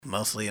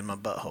Mostly in my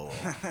butthole.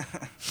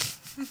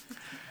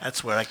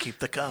 That's where I keep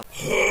the cup.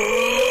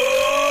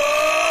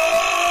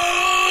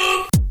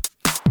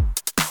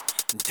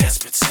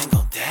 Desperate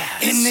single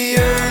dad. In the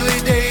early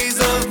days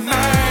of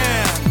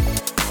man,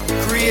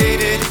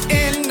 created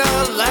in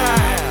the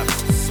lab.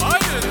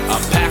 Science. A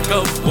pack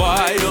of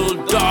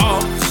wild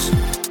dogs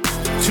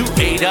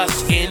to aid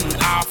us in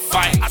our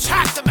fight.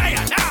 Attack the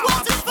mayor now!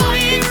 We'll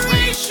defy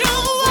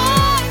racial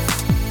wars.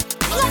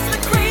 Plus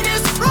the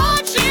greatest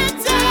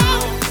project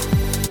down.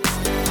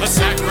 A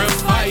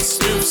sacrifice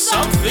to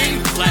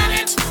something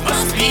planet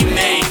must be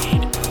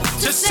made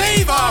to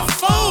save our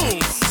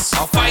phones.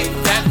 I'll fight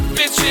that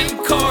bitch in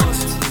court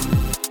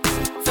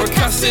for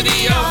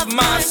custody of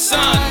my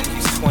son.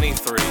 He's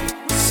 23.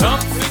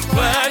 Something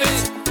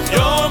planet,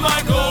 you're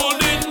my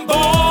golden boy.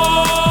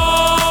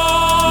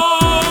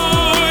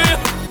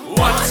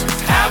 What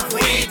have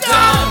we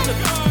done?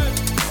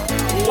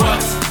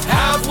 What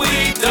have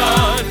we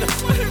done?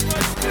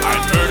 I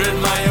murdered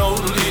my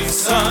only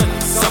son.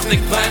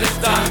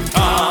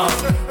 SomethingPlanet.com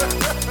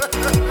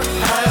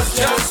has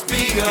just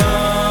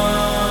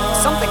begun.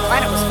 Something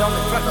Planet was filmed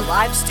in front of a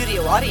live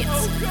studio audience.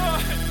 Oh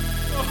God!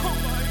 Oh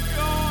my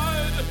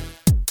God!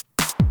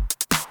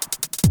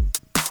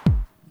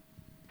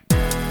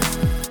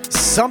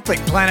 Something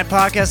Planet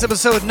Podcast,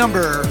 episode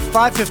number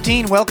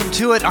 515. Welcome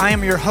to it. I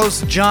am your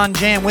host, John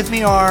Jam. With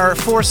me are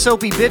four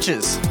soapy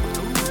bitches.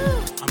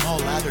 I'm all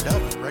lathered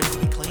up, ready to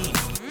be clean.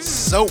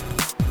 Soap.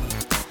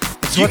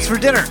 It's what's for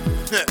dinner.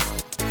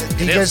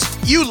 You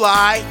guys, You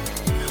lie.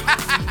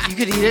 you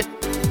could eat it.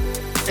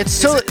 It's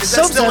so Is that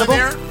soap's still in edible.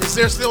 there? Is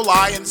there still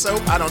lye in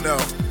soap? I don't know.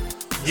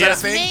 Is that a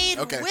thing? Made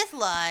Okay. with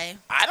lye.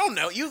 I don't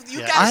know. You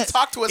Yeah. guys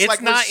talk to us It's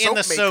like not we're in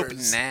the soap soap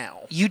makers. now.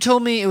 You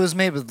told me it was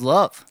made with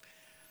love.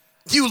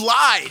 You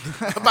lied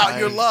about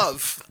your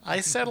love. I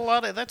said a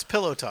lot of that's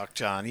pillow talk,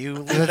 John. You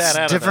leave That's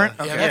that out different? of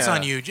the, Yeah, that's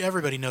on you.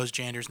 Everybody knows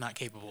Jander's not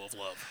capable of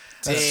love.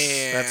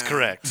 Damn. That's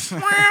correct.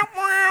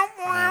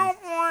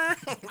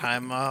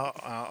 I'm a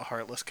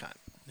heartless cunt.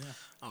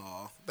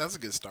 Aw, that's a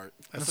good start.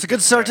 It's a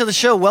good start to the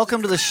show.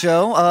 Welcome to the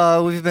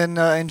show. We've been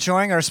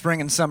enjoying our spring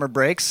and summer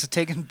breaks,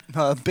 taking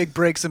big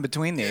breaks in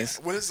between these.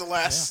 When is the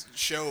last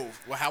show?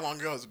 Well, how long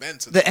ago has it been?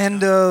 Since The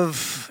end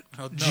of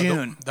No,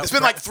 June. It's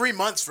been like 3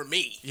 months for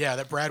me. Yeah,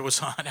 that Brad was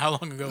on. How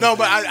long ago? No, was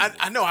but that?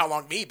 I know how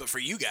long me, but for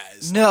you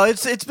guys. No,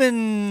 it's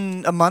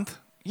been a month.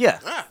 Yeah.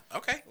 Ah,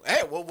 okay.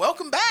 Hey, well,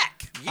 welcome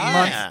back.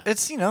 Yeah.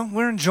 It's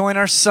we're enjoying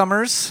our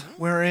summers.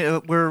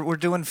 We're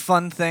doing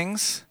fun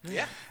things.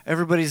 Yeah.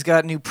 Everybody's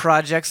got new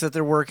projects that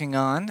they're working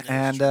on,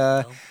 and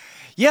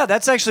yeah,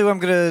 that's actually what I'm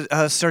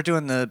gonna start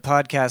doing the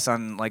podcast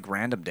on, like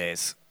random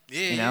days.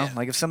 Yeah.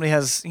 Like if somebody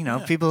has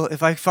people,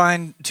 if I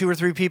find 2 or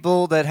 3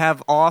 people that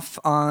have off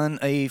on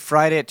a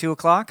Friday at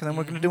 2:00, then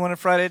we're gonna do one on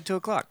Friday at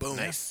 2:00. Boom.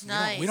 Nice.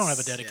 Nice. We don't have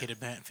a dedicated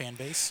fan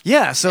base.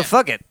 Yeah, so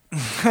fuck it.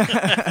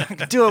 I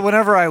can do it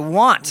whenever I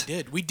want.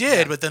 We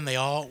did, but then they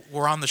all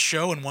were on the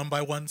show and one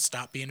by one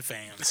stopped being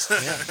fans.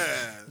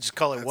 Just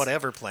call it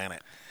whatever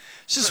planet.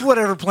 It's just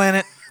whatever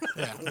planet.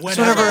 Yeah,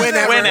 whenever-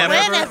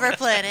 Whenever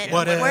planet.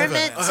 Whatever. We're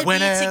meant to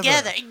Whenever. be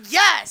together.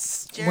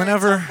 Yes. Jared's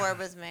Whenever- on board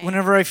with me.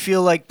 Whenever I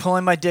feel like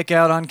pulling my dick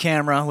out on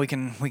camera, we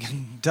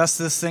can dust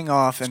this thing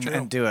off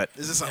and do it.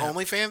 Is this an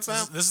OnlyFans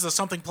now? This is a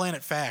Something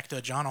Planet fact.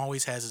 John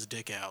always has his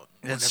dick out.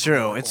 It's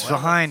Whenever true. we It's record.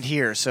 behind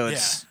here, so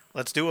it's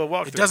Let's do a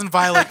walkthrough. It doesn't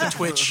violate the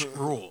Twitch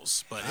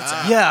rules, but it's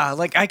out. yeah.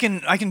 Like I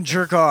can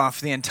jerk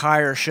off the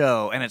entire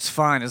show and it's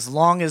fine as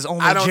long as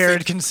only I don't Jared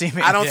think- can see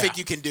me. I don't Yeah. think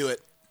you can do it.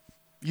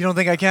 You don't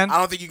think I can? I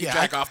don't think you can Yeah,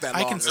 jack off that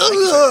I long.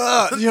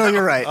 can-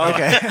 You're right.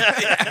 Okay.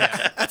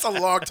 That's a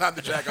long time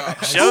to jack off.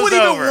 Who Show's would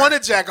even over. want to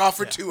jack off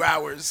for 2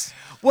 hours?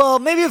 Well,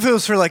 maybe if it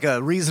was for like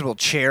a reasonable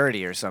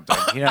charity or something,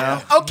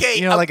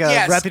 Okay, like a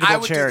yes, I reputable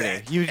would do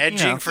charity. that.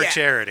 Edging for Yeah,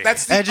 charity.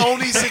 That's the Edging-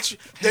 only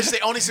that's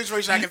the only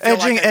situation I can feel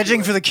like I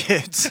edging do for it. the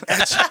kids.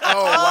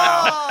 Oh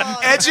wow!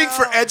 Edging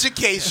for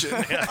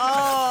education.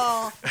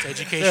 Oh. It's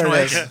educational.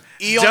 There it is.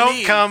 aid. Don't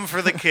EOE. come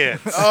for the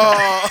kids.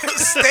 Oh,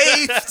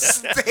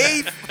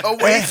 stay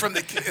away from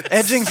the kids.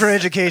 Edging for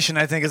education,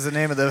 I think, is the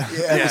name of the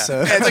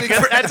episode. Edging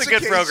for that's a good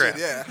education, program.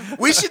 Yeah,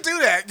 we should do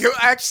that. Go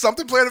act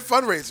Something Planet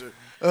fundraiser.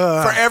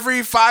 For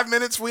every 5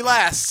 minutes we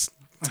last,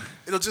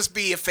 it'll just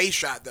be a face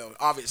shot, though.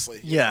 Obviously.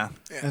 Yeah,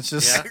 Yeah. it's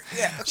just Yeah.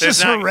 Yeah. it's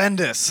just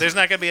horrendous. There's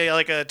not going to be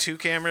like a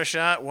 2-camera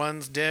shot,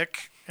 one's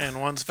dick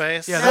and one's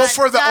face. Yeah, Well,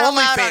 for the Not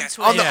allowed on OnlyFans,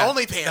 on the Yeah,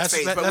 OnlyFans that's,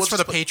 page, that- but that's we'll for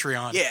the just put-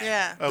 Patreon. Yeah,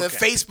 Yeah. the Okay.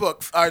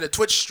 Facebook or the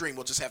Twitch stream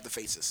will just have the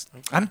faces.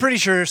 I'm pretty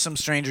sure some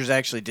strangers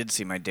actually did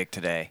see my dick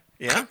today.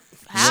 Yeah?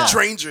 How?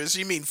 Strangers,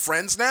 you mean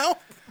friends now?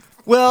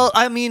 Well,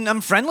 I mean, I'm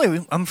friendly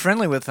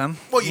with them.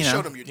 Well, you know.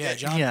 showed them your Yeah, dick.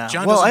 John. Yeah.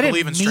 John well, doesn't I didn't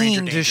believe in stranger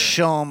mean danger. to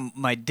show them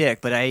my dick,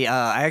 but I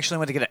actually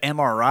went to get an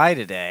MRI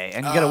today,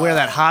 and you got to wear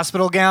that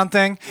hospital gown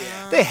thing.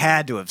 They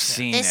had to have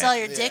seen They it. saw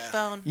your dick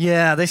bone.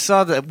 Yeah, they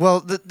saw that. Well,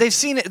 they've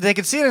seen it. They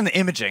could see it in the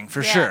imaging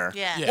for Yeah, sure.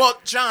 Yeah. Yeah. Well,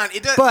 John,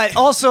 it does. But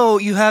also,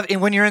 you have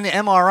when you're in the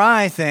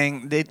MRI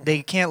thing,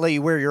 they can't let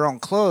you wear your own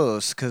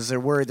clothes because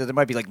they're worried that there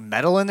might be like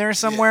metal in there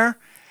somewhere,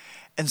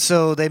 and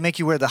so they make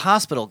you wear the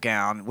hospital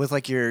gown with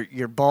like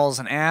your balls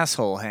and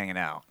asshole hanging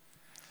out.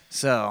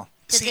 So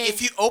See, they-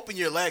 if you open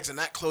your legs and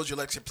not close your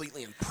legs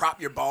completely and prop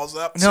your balls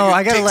up, No, so your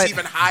I gotta dick's let-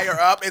 even higher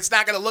up, it's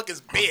not gonna look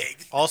as big.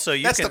 Also,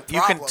 you That's can the you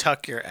can problem.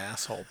 tuck your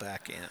asshole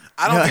back in.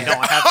 I don't You think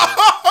don't have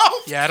to.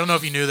 Yeah, I don't know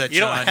if you knew that, You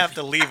John. don't have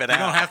to leave it You out.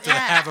 don't have to Yeah.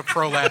 have a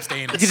prolapsed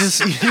anus.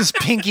 you just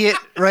pinky it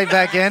right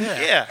back in.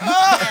 Yeah.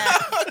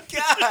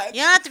 God.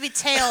 You don't have to be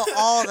tail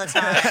all the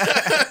time.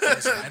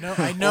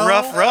 I know.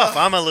 Rough.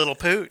 I'm a little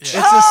pooch. It's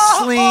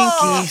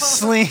a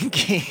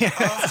slinky.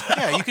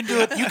 Yeah, you can do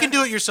it. You can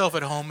do it yourself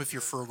at home if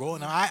you're frugal.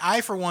 And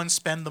I for one,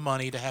 spend the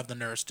money to have the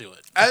nurse do it.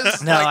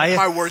 That's No, like I-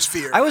 my worst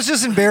fear. I was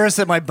just embarrassed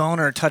that my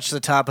boner touched the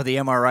top of the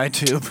MRI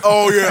tube.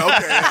 Oh yeah,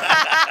 okay.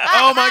 Yeah.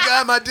 Oh my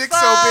God, my dick's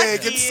so Fuck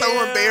big. It's so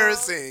you.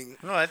 embarrassing.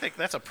 No, I think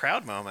that's a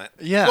proud moment.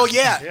 Yeah. Well,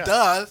 yeah,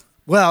 duh.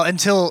 Well,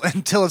 until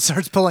it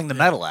starts pulling the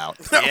metal out.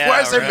 Yeah,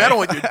 Why is there right.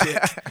 metal in your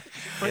dick?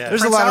 Yeah.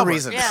 There's a Prince lot of Albert.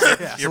 reasons. Yeah.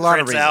 There's Your a lot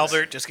Prince of reasons.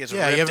 Albert just gets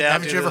Yeah, ripped out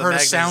haven't you due ever to heard the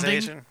of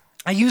sounding? magnetization.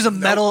 I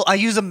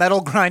use a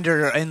metal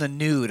grinder in the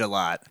nude a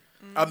lot.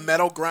 A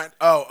metal grind.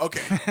 Oh,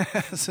 okay.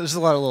 So there's a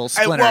lot of little Well,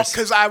 splinters.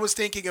 because I was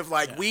thinking of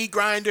like weed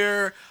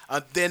grinder.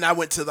 Then I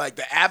went to like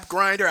the app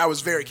grinder. I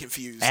was very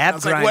confused. App I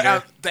was like, what,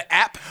 grinder. the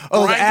app.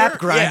 Oh, the grinder? app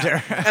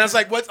grinder. Yeah. And I was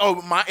like, what?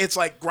 Oh, it's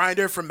like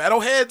grinder for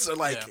metalheads. Or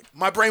like Yeah.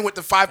 my brain went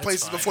to five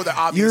places fine. before the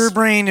obvious. Your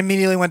brain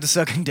immediately went to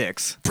sucking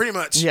dicks. Pretty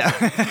much. Yeah.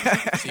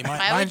 See,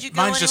 Why would you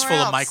go mine's just full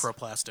anywhere of else?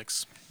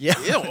 microplastics. Yeah.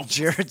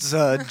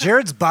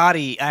 Jared's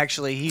body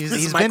actually he's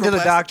is been to the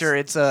microplastics? doctor.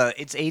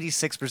 It's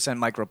 86%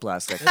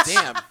 microplastic.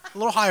 Damn. A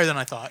little higher than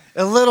I thought.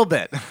 A little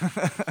bit.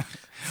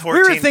 We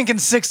were 14 thinking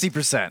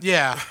 60%.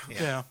 Yeah.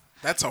 Yeah.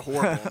 That's a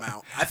horrible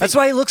amount. I think, That's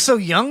why he looks so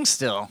young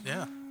still.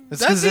 Yeah.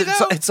 It's Does 'cause he, it's,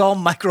 though? it's all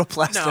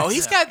microplastic. No,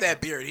 he's got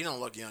that beard. He don't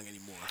look young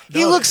anymore.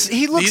 he looks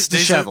These days are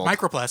disheveled.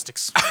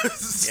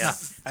 microplastics. Yeah.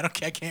 I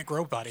can't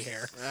grow body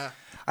hair.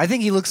 I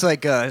think he looks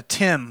like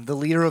Tim, the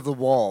leader of the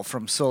Wall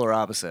from Solar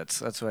Opposites.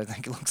 That's what I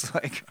think he looks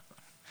like.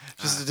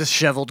 Just a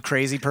disheveled,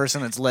 crazy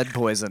person that's lead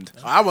poisoned.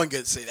 I wasn't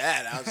gonna say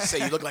that. I was gonna say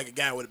you look like a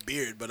guy with a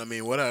beard, but I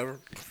mean, whatever.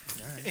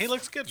 He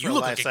looks good for You a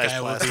look like a life-size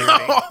guy with a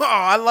plastic. beard. Oh,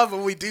 I love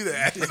when we do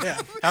that.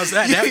 How's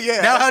that? Now,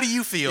 Yeah. now how do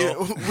you feel?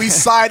 Yeah, we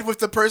side with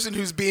the person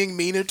who's being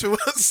meaner to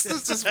us.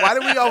 It's just, why do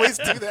we always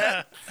do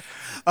that?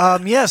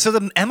 Yeah, so the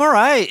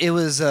MRI, it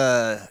was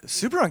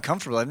super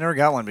uncomfortable. I've never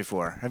got one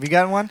before. Have you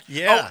gotten one?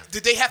 Yeah. Oh,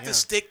 did they have to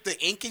stick the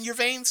ink in your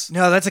veins?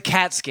 No, that's a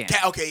CAT scan.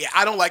 Okay, yeah,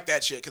 I don't like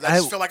that shit because I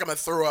just feel like I'm gonna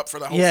throw up for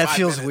the whole. Yeah, it 5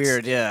 feels minutes.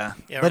 weird, yeah.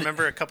 Yeah, I But-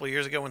 remember a couple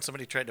years ago when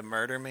somebody tried to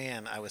murder me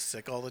and I was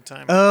sick all the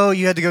time. Oh,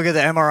 you had to go get the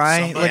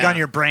MRI, like Yeah. on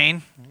your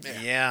brain?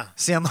 Yeah.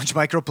 See how much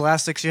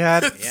microplastics you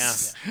had? Yeah.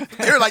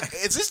 They're like,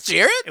 "Is this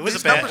Jared?" It was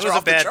These a bad numbers are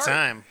off the chart.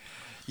 time.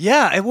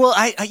 Yeah, well,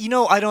 I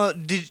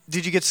don't.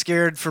 Did you get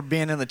scared for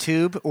being in the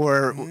tube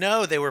or?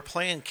 No, they were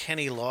playing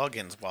Kenny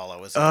Loggins while I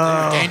was Oh.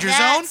 up there. Danger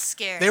That's zone?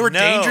 scary. They were No.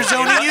 danger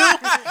zoning you?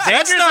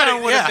 Danger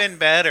Zone would have yeah. been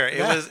better.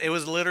 It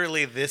was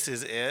literally This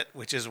Is It,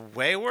 which is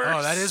way worse.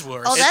 Oh, that is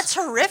worse. Oh, that's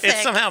horrific.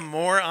 It's somehow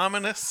more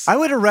ominous. I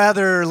would have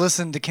rather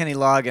listened to Kenny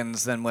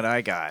Loggins than what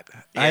I got.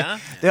 Yeah?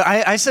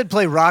 I said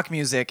play rock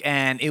music,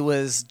 and it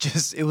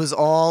was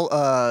all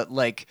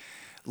like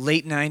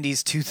late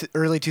 '90s,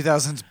 early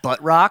 2000s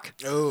butt rock.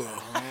 Oh,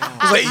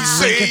 they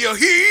say a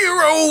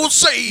hero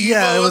save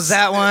Yeah, it us. was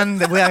that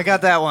one. I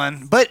got that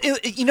one. But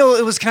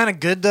it was kind of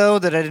good though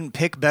that I didn't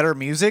pick better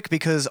music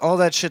because all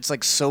that shit's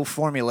like so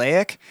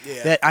formulaic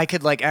Yeah. that I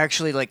could like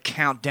actually like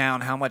count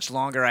down how much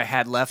longer I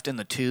had left in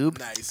the tube.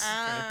 Nice.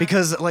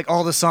 Because like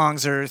all the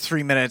songs are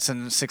 3 minutes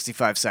and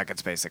 65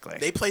 seconds basically.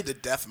 They played the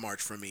Death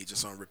March for me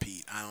just on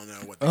repeat. I don't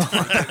know what they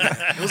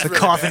did. It was The really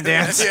coffin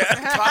bad. dance. Yeah,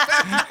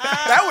 coffin.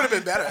 That would have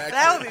been better. Actually.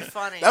 That would be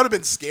funny. That would have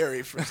been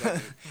scary for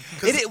something.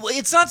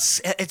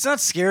 It's not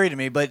scary to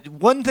me, but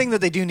one thing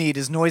that they do need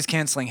is noise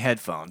canceling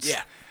headphones.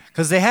 Yeah.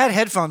 Because they had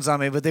headphones on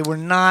me, but they were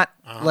not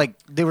like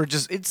they were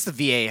just. It's the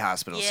VA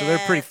hospital, so they're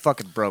Yeah. pretty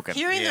fucking broken.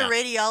 Hearing Yeah. the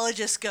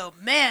radiologist go,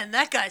 man,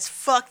 that guy's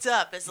fucked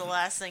up is the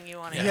last thing you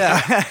want to hear.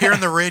 Yeah. Hearing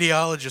the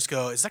radiologist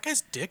go, is that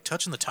guy's dick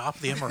touching the top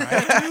of the MRI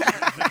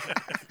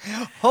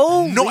tube?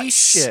 Holy Nice.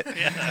 shit!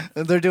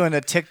 They're doing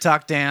a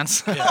TikTok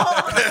dance in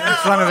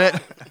front of it.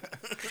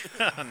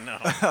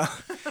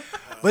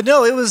 But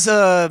no, it was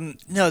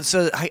no.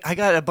 So I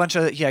got a bunch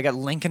of I got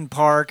Linkin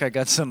Park. I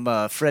got some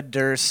Fred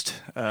Durst,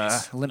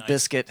 Limp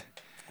Bizkit.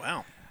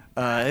 Wow.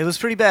 It was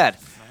pretty bad.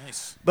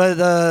 Nice.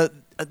 But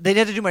they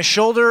had to do my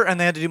shoulder and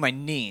they had to do my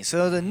knee.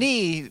 So the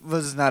knee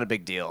was not a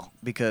big deal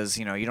because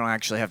you don't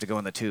actually have to go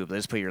in the tube. They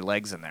just put your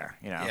legs in there.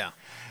 Yeah.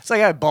 It's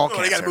like I had ball Oh,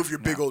 cancer. they got to move your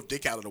No. big old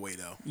dick out of the way,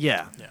 though.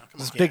 Yeah.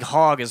 This big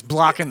hog is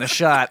blocking the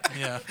shot.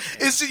 Yeah.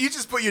 You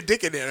just put your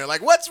dick in there.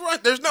 Like, what's wrong?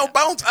 There's no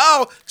bones.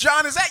 Oh,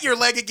 John, is that your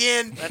leg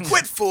again?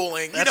 Quit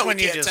fooling. You That's know when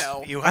we you can't just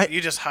tell.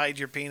 you just hide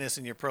your penis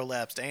in your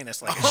prolapsed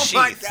anus like a Oh sheath.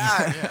 my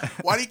god!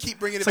 Why do you keep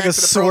bringing it It's like back a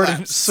to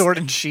the sword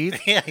and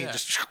sheath. Yeah, you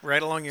just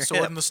right along your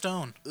Sword hip. in the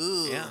stone.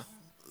 Yeah.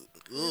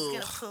 Who's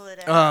gonna pull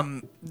it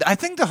out? I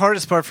think the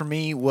hardest part for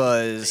me They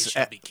was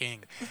shall be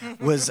king.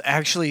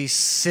 actually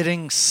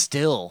sitting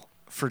still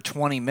for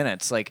 20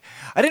 minutes. Like,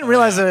 I didn't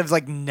realize that I've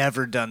like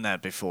never done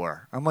that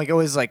before. I'm like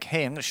always like,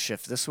 hey, I'm gonna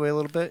shift this way a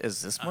little bit.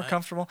 Is this more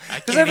comfortable?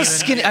 Because I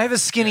have a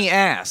skinny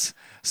ass,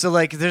 so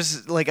like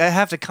there's like I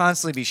have to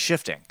constantly be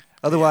shifting.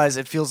 Otherwise,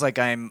 it feels like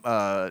I'm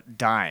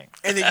dying.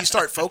 And then you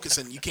start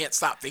focusing. You can't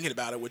stop thinking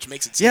about it, which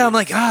makes it. Yeah, I'm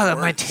like, my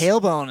worse.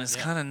 tailbone is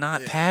kind of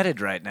not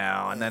padded right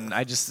now, and then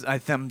I'm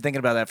thinking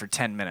about that for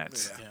 10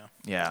 minutes.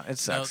 Yeah, it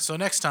sucks. So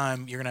next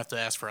time you're gonna have to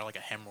ask for like a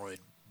hemorrhoid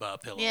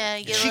pillow. Yeah,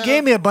 you get a She little-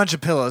 gave me a bunch of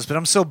pillows, but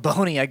I'm so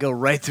bony I go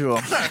right through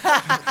them.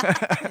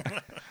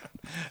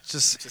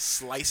 just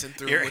slicing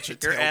through Your, with your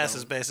your ass tailbone.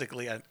 is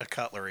basically a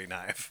cutlery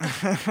knife.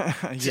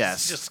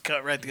 yes, Just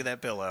cut right through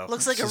that pillow.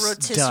 Looks like a Just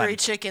rotisserie done.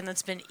 chicken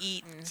that's been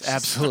eaten. It's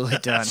absolutely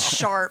done.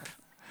 sharp.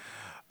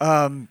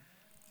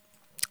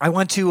 I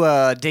went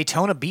to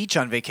Daytona Beach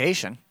on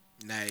vacation.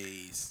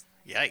 Nice.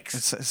 Yikes.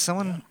 Is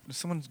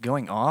someone's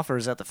going off, or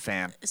is that the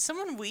fan? Is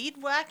someone weed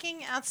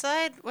whacking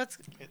outside? What's?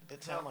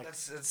 It sounds like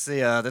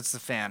That's the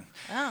fan.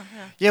 Oh,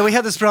 yeah. Yeah, we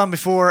had this problem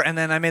before, and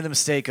then I made the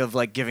mistake of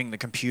like giving the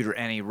computer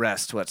any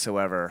rest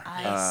whatsoever.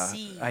 I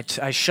see.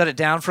 I shut it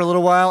down for a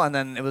little while, and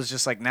then it was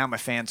just like now my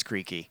fan's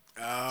creaky.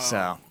 Oh.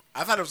 So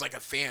I thought it was like a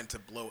fan to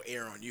blow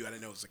air on you. I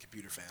didn't know it was a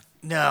computer fan.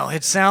 no,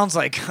 it sounds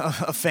like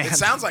a fan. It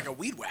sounds like a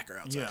weed whacker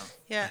outside.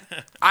 Yeah.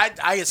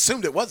 I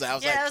assumed it was. I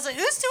was Yeah, like, I was like,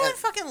 who's doing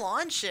fucking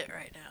lawn shit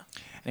right now?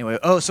 Anyway,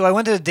 so I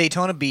went to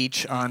Daytona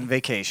Beach on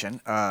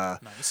vacation.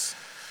 Nice.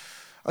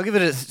 I'll give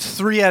it a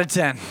 3 out of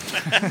 10.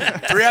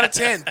 3 out of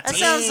 10. That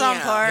sounds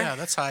on par. Yeah,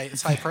 that's high.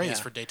 It's high praise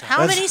for Daytona.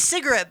 How many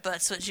cigarette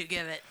butts would you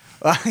give it?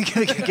 I'm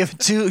gonna give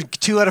it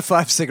 2 out of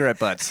 5 cigarette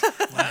butts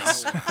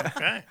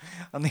okay.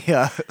 on the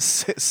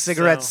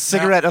cigarette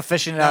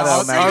aficionado.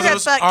 Are, magazine. are Cigarette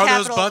those, butt are those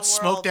capital of butts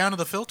the world. smoked down to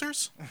the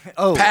filters?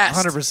 Oh,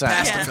 Past 100%.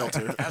 Past Yeah. the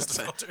filter. Past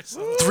the filters.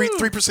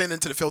 3%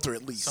 into the filter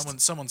at least.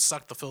 Someone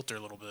sucked the filter a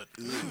little bit.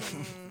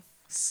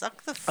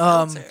 Suck the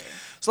filter.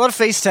 There's a lot of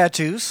face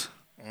tattoos,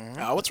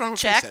 What's wrong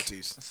with Check.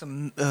 face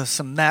tattoos?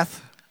 some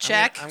meth,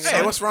 Check.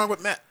 Hey, what's wrong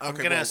with Matt? Okay, I'm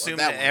going to assume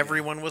that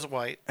everyone was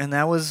white. and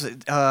that was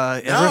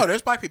No,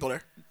 there's black people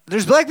there.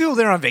 there's black people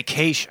there on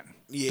vacation.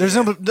 Yeah. There's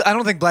no. I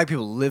don't think black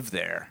people live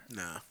there.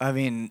 No. I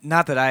mean,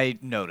 not that I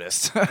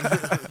noticed.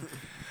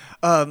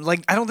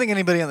 Like, I don't think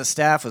anybody on the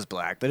staff was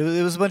black, but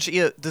it was a bunch of.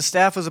 Yeah, the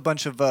staff was a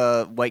bunch of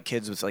white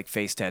kids with like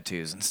face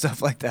tattoos and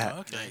stuff like that.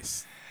 Okay.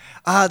 Nice.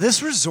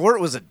 This resort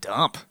was a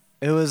dump.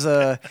 It was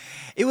a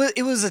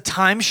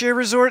timeshare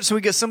resort. So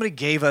somebody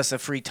gave us a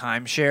free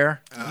timeshare,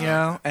 you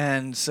know,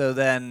 and so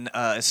then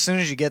as soon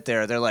as you get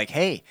there, they're like,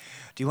 "Hey,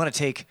 do you want to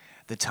take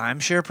the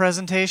timeshare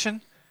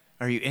presentation?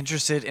 Are you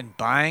interested in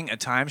buying a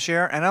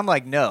timeshare?" And I'm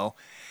like, "No."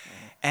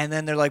 And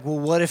then they're like, "Well,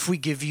 what if we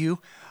give you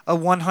a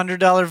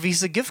 $100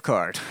 Visa gift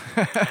card?"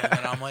 And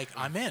then I'm like,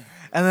 I'm in.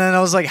 And then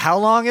I was like, "How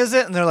long is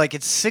it?" And they're like,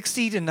 "It's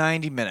 60 to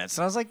 90 minutes."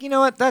 And I was like, "You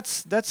know what?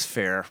 That's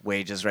fair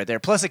wages right there.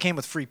 Plus, it came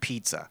with free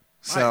pizza."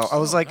 So Nice. I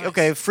was like, nice.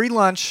 "Okay, free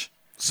lunch."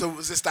 So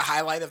was this the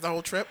highlight of the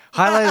whole trip?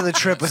 Highlight of the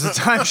trip was a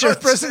timeshare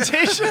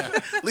presentation.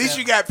 At least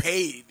you got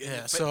paid.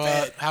 Yeah. So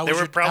Fed. how They was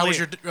were your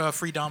probably-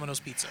 free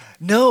Domino's pizza?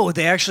 No,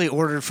 they actually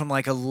ordered from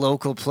like a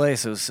local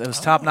place. It was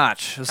top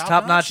notch. It was top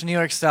top notch notch? New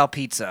York style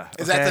pizza.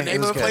 Is that the okay? It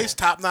name was of the good. place?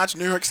 Top notch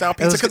New York style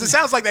pizza? was Because it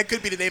sounds like that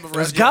could be the name of a It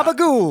was restaurant.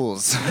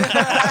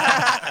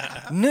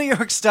 Gabagools. New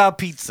York style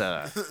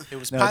pizza. It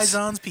was No, it's-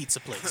 Paisan's Pizza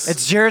Place.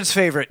 It's Jared's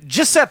favorite,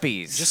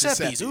 Giuseppe's.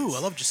 Giuseppe's. Ooh, I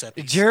love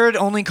Giuseppe's. Jared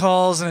only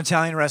calls an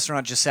Italian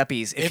restaurant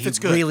Giuseppe's if If he it's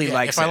good, really yeah,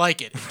 likes if it. I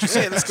like it.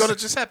 Hey, let's go to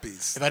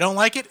Giuseppe's. If I don't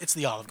like it, it's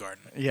the Olive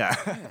Garden. Yeah.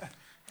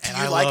 And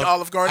you I like love,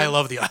 Olive Garden? I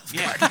love the Olive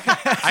Garden.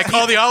 I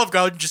call the Olive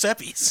Garden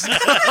Giuseppe's.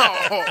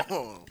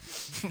 Oh.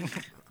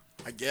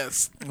 I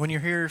guess. When you're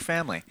here, your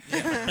family.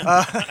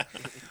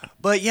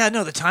 But yeah,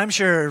 no, the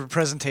timeshare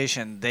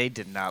presentation, they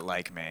did not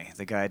like me.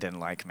 The guy didn't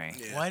like me.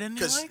 Why didn't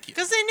he 'Cause- like you?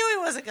 Because they knew he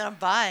wasn't gonna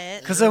buy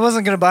it. Because I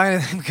wasn't going to buy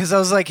anything because I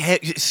was like, hey,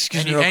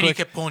 excuse And me you, real and you quick.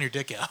 kept pulling your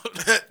dick out.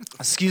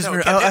 Excuse No, me.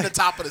 kept oh, in the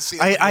top of the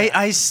ceiling.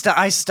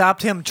 I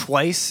stopped him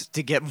twice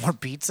to get more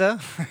pizza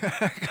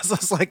because I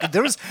was like,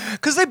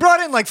 because they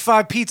brought in like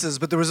 5 pizzas,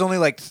 but there was only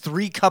like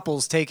 3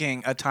 couples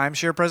taking a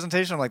timeshare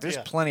presentation. I'm like, there's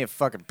plenty of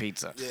fucking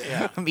pizza.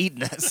 Yeah. I'm eating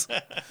this.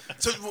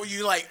 So were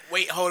you like,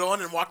 wait, hold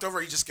on, and walked over?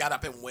 Or you just got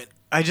up and went.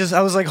 I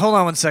was like, hold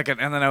on one second,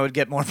 and then I would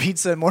get more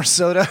pizza and more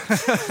soda.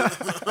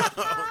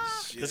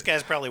 This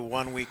guy's probably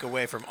 1 week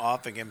away from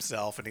offing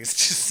himself, and he's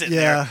just sitting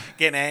Yeah. there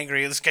getting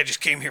angry. This guy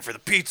just came here for the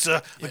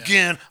pizza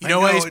again. You know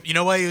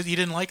why he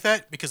didn't like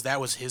that? Because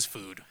that was his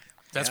food.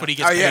 That's what he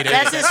gets Oh, yeah. paid.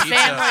 That's at. his Pizza.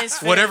 family's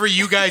food. Whatever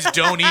you guys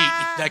don't eat,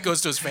 that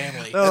goes to his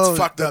family. Oh,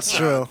 fucked up, That's John.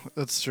 true.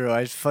 That's true.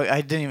 I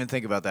didn't even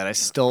think about that. I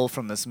stole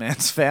from this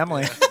man's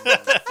family.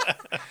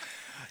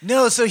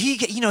 No, so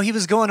he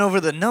was going over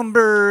the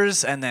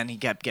numbers, and then he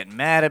kept getting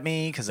mad at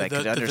me because I Did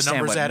could the understand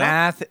numbers what add up?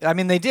 math. I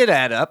mean, they did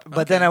add up,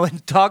 but then I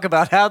would talk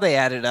about how they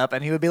added up,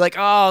 and he would be like,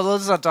 "Oh,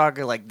 let's not talk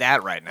like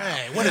that right now."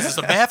 Hey, what is this,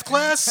 a math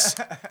class?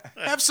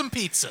 Have some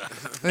pizza.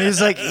 And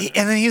he's like,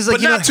 and then he was like,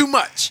 But not too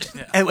much.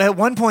 At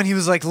one point, he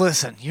was like,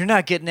 "Listen, you're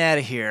not getting out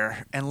of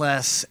here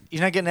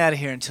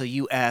until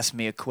you ask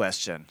me a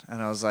question."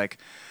 And I was like,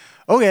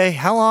 okay,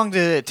 how long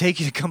did it take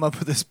you to come up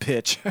with this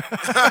pitch?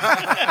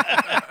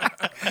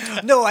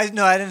 No, I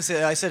didn't say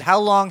that. I said, how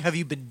long have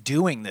you been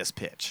doing this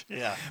pitch?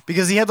 Yeah.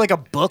 Because he had like a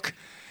book.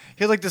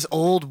 He had like this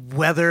old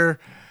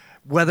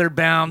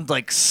weather-bound,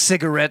 like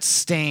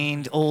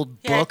cigarette-stained old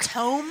Yeah, book. a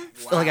tome?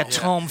 Like a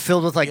tome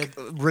filled with like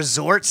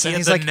resorts. And had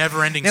he's the like,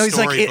 never-ending now he's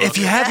like, story if book.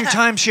 you have your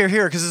timeshare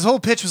here, because his whole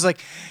pitch was like,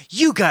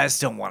 you guys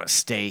don't want to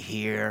stay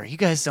here. You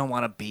guys don't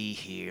want to be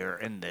here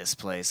in this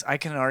place. I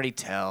can already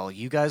tell.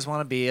 You guys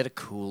want to be at a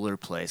cooler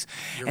place.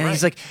 And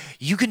he's right. like,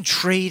 you can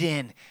trade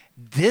in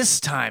this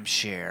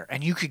timeshare,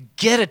 and you could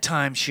get a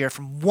timeshare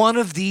from one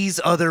of these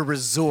other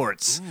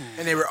resorts.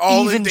 And they were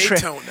all in Even tra-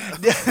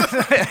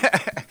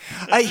 Daytona.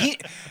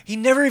 He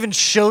never even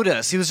showed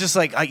us. He was just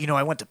like,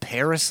 I went to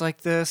Paris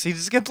like this. He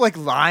just kept like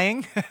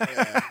lying.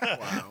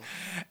 Wow.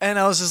 And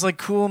I was just like,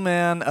 cool,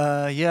 man.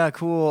 Yeah,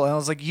 cool. And I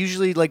was like,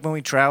 usually, like, when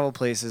we travel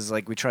places,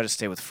 like, we try to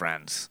stay with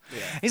friends.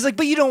 Yeah. He's like,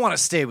 but you don't want to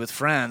stay with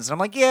friends. And I'm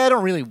like, yeah, I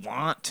don't really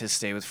want to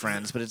stay with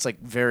friends, but it's,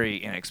 like, very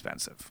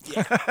inexpensive.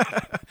 Yeah.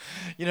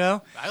 You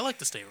know? I like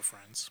to stay with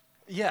friends.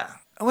 Yeah.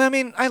 Well, I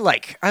mean, I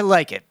like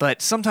it,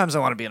 but sometimes I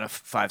want to be in a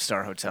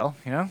 5-star hotel,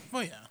 you know?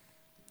 Well, yeah.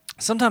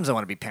 Sometimes I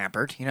want to be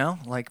pampered, you know?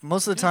 Like,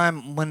 most of the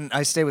time when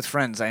I stay with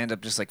friends, I end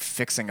up just, like,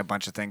 fixing a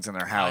bunch of things in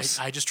their house.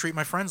 I just treat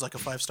my friends like a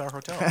 5-star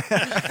hotel.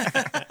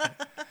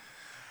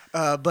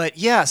 But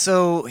yeah,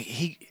 so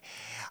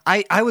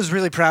I was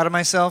really proud of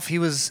myself. He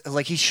was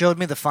like, he showed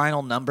me the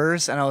final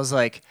numbers, and I was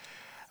like,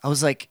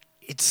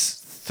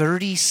 it's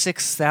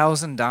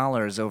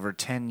 $36,000 over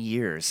 10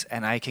 years,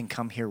 and I can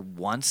come here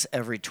once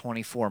every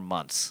 24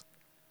 months.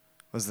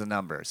 Was the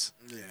numbers?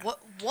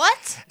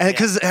 What?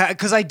 Because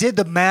I did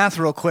the math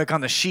real quick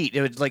on the sheet. It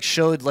would like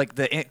showed like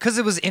because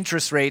it was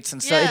interest rates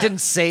and stuff. Yeah. It didn't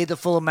say the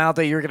full amount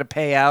that you were gonna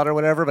pay out or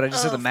whatever, but I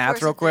just did the of math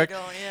course real it quick. did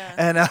go, yeah.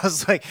 And I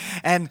was like,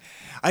 and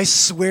I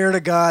swear to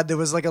God, there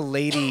was like a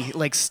lady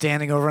like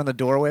standing over in the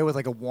doorway with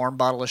like a warm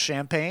bottle of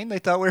champagne. They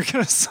thought we were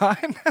gonna sign,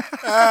 and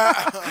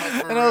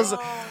I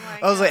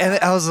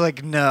was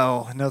like,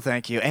 no,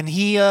 thank you. And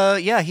he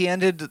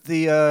ended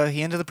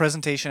the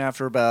presentation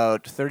after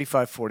about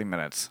 35-40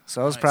 minutes.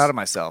 So I was proud of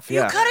myself. You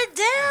Yeah. cut it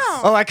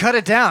down. Oh, I cut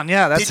it down.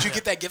 Yeah, that's. Did you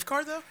get that gift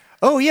card though?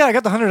 Oh yeah, I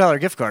got the $100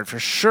 gift card for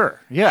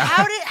sure. Yeah.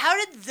 How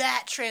did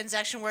that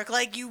transaction work?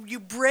 Like you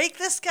break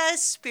this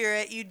guy's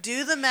spirit, you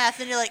do the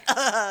math, and you're like,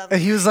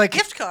 And he was like,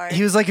 gift card.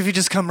 He was like, if you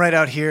just come right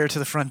out here to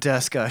the front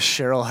desk,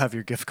 Cheryl will have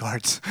your gift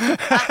cards.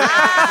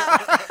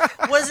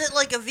 Was it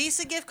like a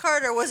Visa gift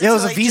card or was it? Yeah, it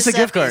was to, a like, Visa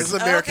gift card. It was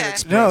Giuseppe's? American Oh, okay.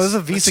 Express. No, it was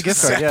a Visa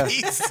gift card. Yeah.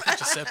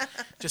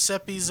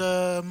 Giuseppe's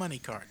money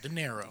card,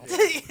 dinero.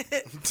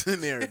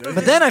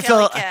 But then I Kelly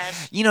felt,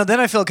 Cash.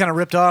 I felt kind of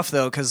ripped off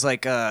though, because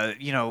like,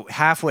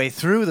 halfway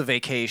through the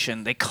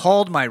vacation, they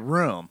called my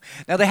room.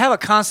 Now they have a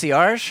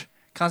concierge.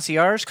 They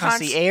got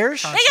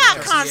concierge.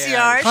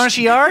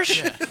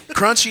 Concierge.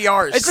 Crunchy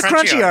R's. It's a That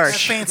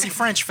concierge. fancy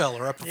French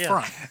fella up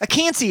front. A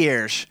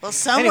concierge. Well,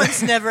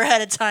 someone's never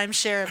had a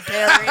timeshare in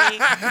Perry.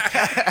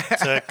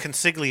 It's a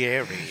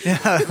consigliere.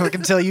 I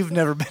can tell you've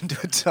never been to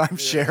a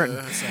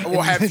timeshare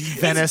Well, have in you?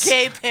 Venice.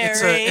 Gay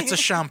Perry. It's a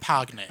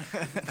champagne.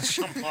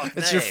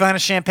 It's your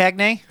finest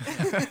champagne.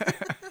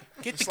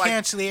 Get the like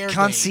concierge.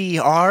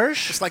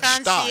 Concierge. It's like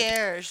stock.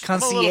 concierge.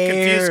 I'm a little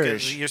confused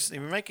Concierge. because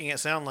you're making it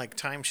sound like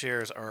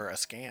timeshares are a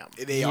scam.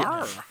 They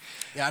are.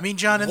 Yeah, I mean,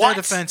 John, in What?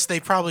 their defense, they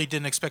probably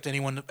didn't expect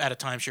anyone at a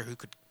timeshare who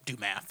could do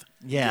math.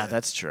 Yeah,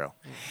 that's true.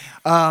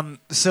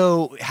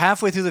 So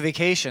halfway through the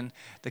vacation,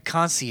 the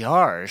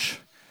concierge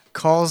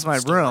calls my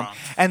Still room, wrong.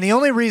 and the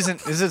only reason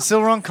is it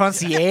still wrong?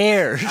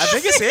 Concierge. I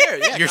think it's here.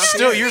 Yeah,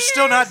 You're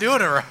still not doing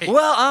it right.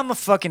 Well, I'm a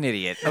fucking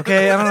idiot.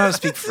 Okay, I don't know how to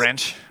speak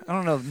French. I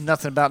don't know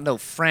nothing about no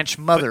French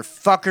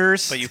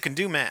motherfuckers. But you can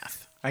do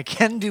math. I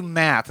can do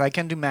math.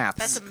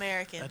 That's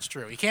American. That's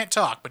true. He can't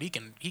talk, but he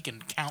can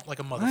count like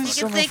a You motherfucker.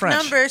 Still can no think French.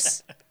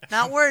 numbers,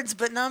 not words,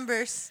 but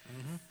numbers.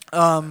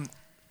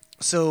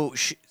 So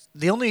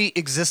the only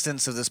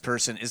existence of this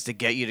person is to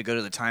get you to go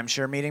to the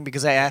timeshare meeting,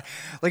 because I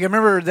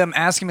remember them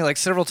asking me like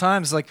several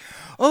times, like,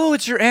 "Oh,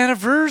 it's your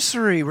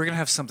anniversary. We're gonna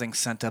have something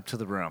sent up to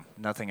the room."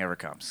 Nothing ever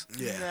comes.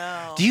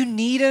 No. Do you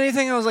need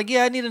anything? I was like,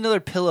 yeah, I need another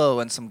pillow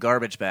and some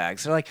garbage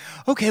bags. They're like,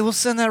 okay, we'll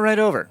send that right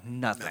over.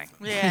 Nothing.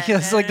 Yeah,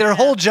 It's no, like no, their no.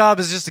 whole job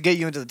is just to get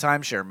you into the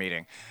timeshare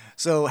meeting.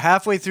 So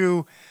halfway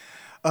through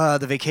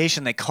the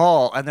vacation, they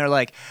call and they're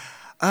like,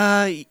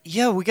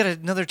 yeah, we got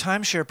another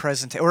timeshare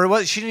presentation.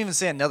 Or she didn't even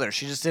say another.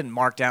 She just didn't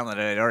mark down that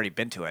I had already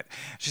been to it.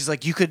 She's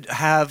like, you could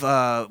have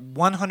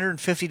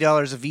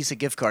 $150 of Visa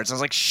gift cards. I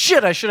was like,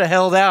 shit, I should have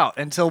held out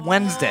until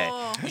Wednesday.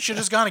 You should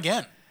have just gone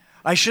again.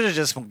 I should have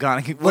just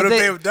gone. What have they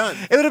have done?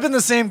 It would have been the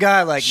same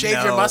guy, like, Shave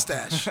no, your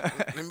mustache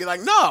and be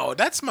like, no,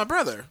 that's my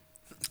brother.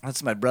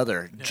 That's my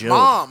brother, Joe.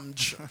 Mom.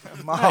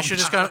 Mom. You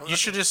should have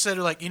just said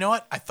like, you know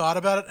what? I thought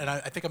about it, and I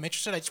think I'm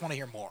interested. I just want to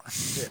hear more.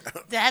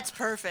 That's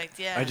perfect.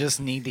 Yeah. I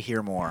just need to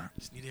hear more.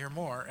 Just need to hear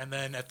more, and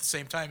then at the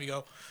same time you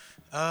go,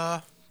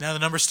 now the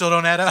numbers still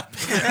don't add up.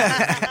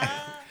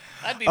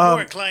 I'd be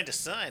more inclined to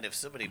sign if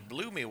somebody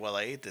blew me while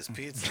I ate this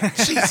pizza.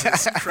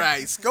 Jesus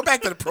Christ. Go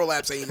back to the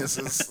prolapse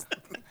anuses.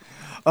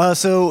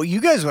 So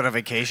you guys went on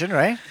vacation,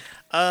 right?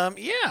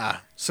 Yeah.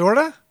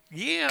 Sorta.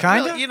 Yeah,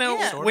 Kinda? well, you know,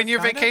 Yeah. when you're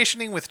Kinda?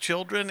 vacationing with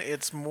children,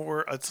 it's so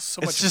much.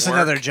 It's just work.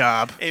 another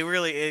job. It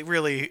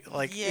really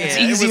like. Yeah. It's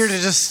it easier was- to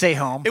just stay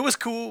home. It was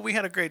cool. We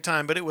had a great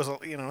time, but it was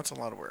it's a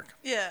lot of work.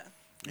 Yeah.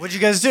 What'd you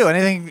guys do?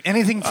 Anything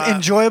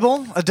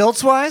enjoyable,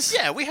 adults wise?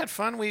 Yeah, we had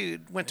fun. We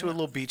went to a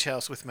little beach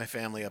house with my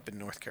family up in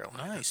North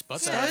Carolina. Nice.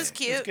 But Yeah, it was It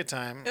cute. was a good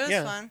time. It was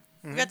yeah. fun.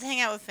 We got to hang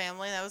out with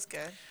family. That was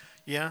good.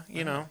 Yeah,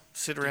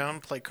 sit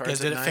around, play you cards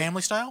guys at did it night.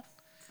 family style?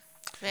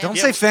 Don't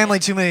Yeah. say family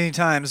too many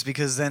times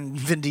because then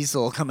Vin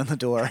Diesel will come in the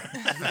door.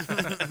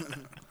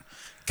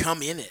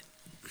 Come in it.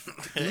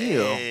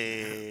 Ew.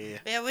 Hey.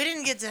 Yeah, we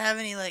didn't get to have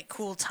any like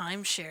cool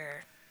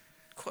timeshare.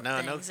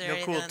 No things or no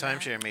cool anything like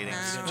timeshare that.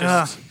 meetings.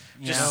 No. Just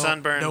Yeah.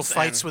 sunburns. No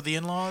fights and- with the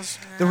in-laws?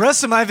 The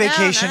rest of my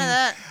vacation, none of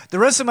that. the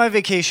rest of my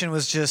vacation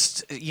was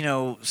just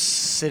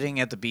sitting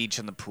at the beach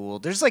in the pool.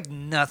 There's like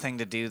nothing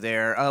to do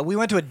there. We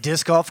went to a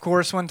disc golf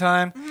course one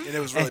time. And it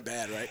was really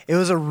bad, right? It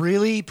was a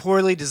really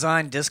poorly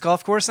designed disc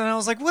golf course, and I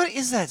was like, "What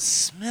is that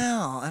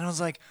smell?" And I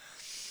was like,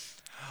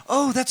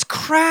 "Oh, that's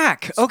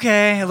crack."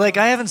 Okay, like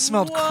I haven't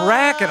smelled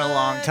crack in a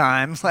long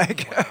time.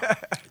 Like,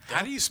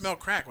 How do you smell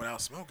crack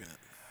without smoking it?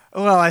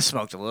 well, I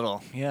smoked a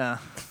little. Yeah,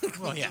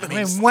 Well, yeah. I I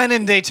mean, mean, when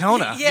in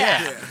Daytona.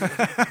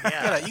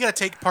 Yeah. you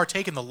gotta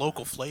partake in the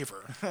local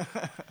flavor.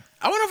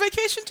 I went on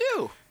vacation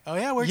too. Oh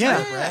yeah, where'd Yeah.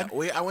 you go,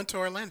 Brad? I went to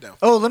Orlando.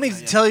 Oh, let me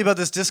tell you about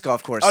this disc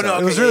golf course. Oh, though. no,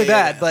 it was okay, really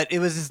yeah, bad, yeah. but it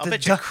was I'll the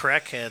bet you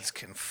crackheads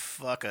can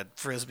fuck a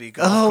frisbee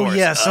golf Oh course.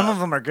 yeah, some up. of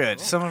them are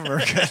good. Some of them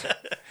are good.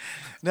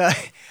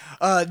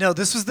 No,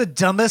 this was the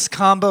dumbest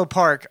combo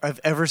park I've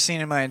ever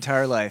seen in my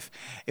entire life.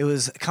 It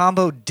was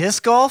combo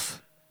disc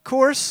golf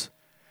course,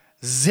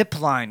 zip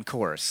line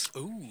course.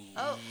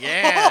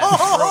 Yeah.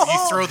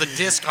 You throw the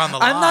disc on the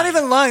line. I'm not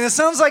even lying. That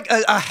sounds like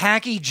a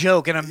hacky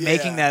joke, and I'm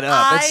making that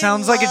up. It I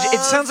sounds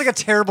like a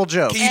terrible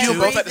joke. Can you do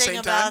both at the Everything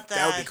same time? about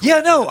That would be that. cool. Yeah,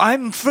 no,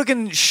 I'm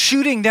freaking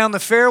shooting down the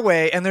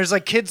fairway, and there's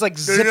like kids like No,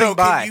 zipping no, no,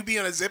 by. Can you be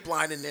on a zip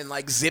line and then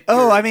like zip?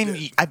 Oh, your- I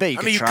mean, I bet you I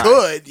could mean, you try.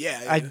 could,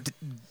 yeah. I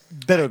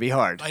bet it would be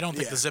hard. I don't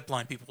think Yeah. the zip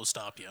line people will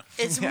stop you.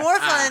 It's more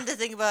fun to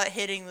think about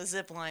hitting the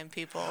zip line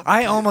people.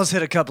 I almost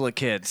hit a couple of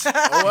kids.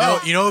 Oh,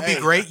 well, You know, it'd be hey.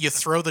 great. You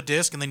throw the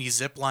disc and then you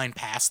zip line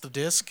past the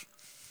disc.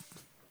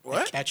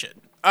 What? Catch it.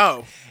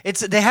 Oh,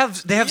 They have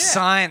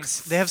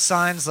signs. They have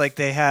signs like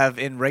they have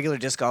in regular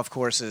disc golf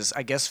courses,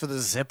 I guess for the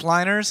zip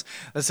liners,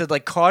 that said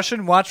like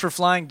caution, watch for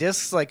flying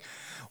discs. Like,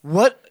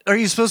 what are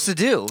you supposed to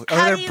do? Are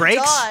How there do you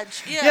brakes?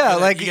 dodge? Yeah. Yeah,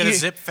 like you gotta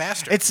zip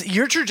faster. It's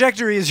your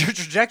trajectory is your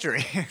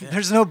trajectory.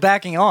 There's no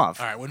backing off.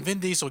 All right, when Vin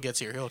Diesel gets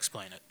here, he'll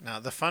explain it. Now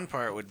the fun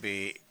part would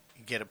be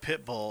you get a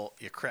pit bull,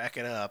 you crack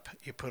it up,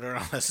 you put it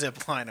on a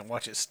zip line, and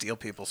watch it steal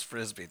people's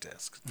frisbee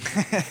discs.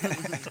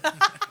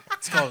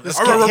 It's called, This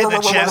guy hit the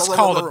chest. it's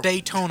called a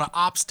Daytona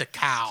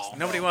obstacle.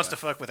 Nobody wants to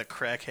fuck with a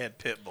crackhead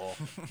pit bull.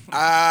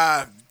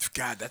 God,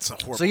 that's a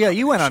horrible. So yeah,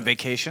 you went on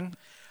vacation.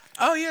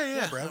 Oh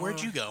yeah. Brad,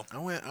 where'd you go? I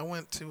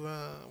went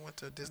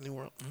to Disney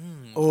World.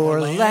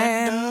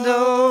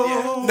 Orlando.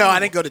 Yeah. No, I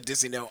didn't go to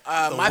Disney. No,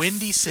 my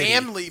Windy City.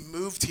 family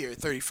moved here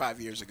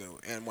 35 years ago,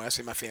 and when I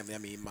say my family, I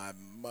mean my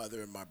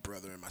mother and my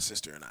brother and my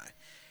sister and I.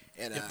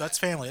 And Yep, that's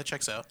family. That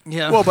checks out.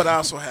 Yeah. well, but I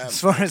also have. as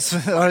far as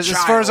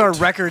our child.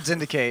 records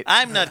indicate.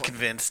 I'm not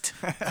convinced.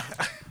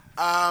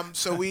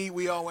 So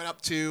we all went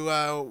up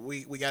to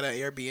we got an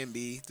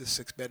Airbnb, the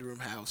 6-bedroom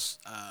house.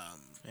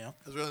 Yeah. It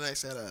was really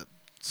nice. It had a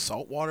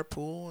saltwater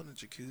pool and a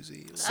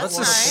jacuzzi. It was That's What's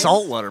a nice.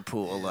 saltwater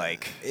pool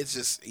like? It's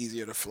just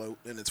easier to float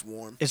and it's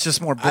warm. It's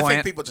just more I think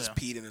buoyant. people just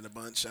peed in it a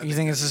bunch. You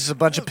think it's just a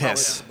bunch of Probably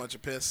piss? just a bunch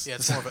of piss. Yeah,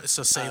 it's more of it's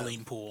a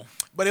saline pool.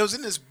 But it was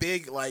in this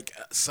big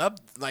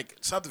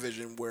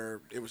subdivision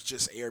where it was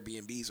just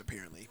Airbnbs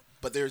apparently.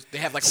 But they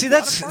have like See, a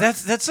that's water park.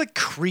 that's like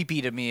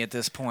creepy to me at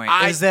this point.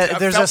 I Is that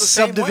there's felt a the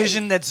same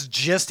subdivision way. that's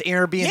just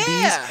Airbnbs?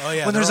 Yeah. Oh,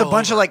 yeah, when there's a they're all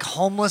bunch of over. like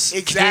homeless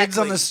kids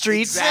on the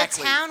streets.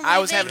 Exactly. The town we I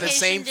was having the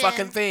same vacationed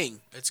fucking in. thing.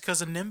 It's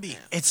because of NIMBY.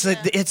 It's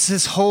it's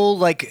this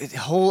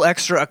whole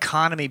extra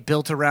economy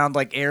built around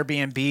like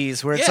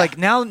Airbnbs where it's Yeah. like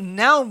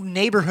now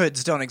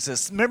neighborhoods don't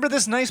exist. Remember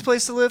this nice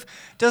place to live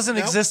doesn't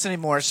Nope. exist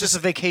anymore. It's just a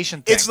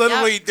vacation thing. It's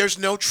literally there's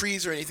no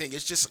trees or anything.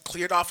 It's just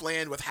cleared off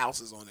land with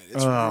houses on it.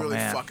 It's Oh, really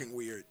man. fucking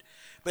weird.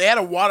 But they had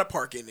a water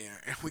park in there,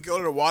 and we go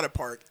to the water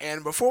park.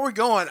 And before we're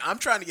going, I'm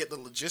trying to get the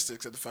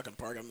logistics of the fucking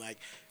park. I'm like,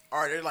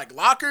 are there like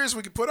lockers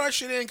we can put our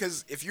shit in?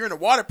 Because if you're in a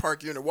water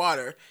park, you're in the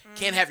water.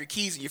 Can't have your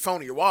keys and your phone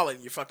or your wallet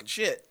and your fucking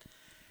shit.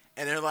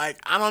 And they're like,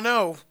 I don't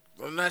know.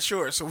 I'm not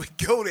sure. So we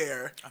go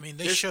there. I mean,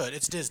 they should.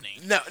 It's Disney.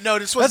 No,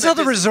 this wasn't That's how at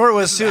the Disney. resort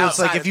was This too. is It's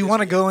like outside if of you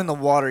want to Disney. go in the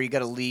water, you got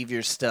to leave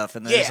your stuff,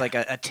 and there's Yeah. like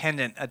a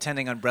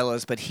attending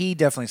umbrellas. But he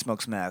definitely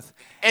smokes meth.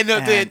 And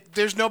And-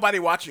 there's nobody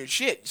watching your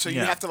shit. So you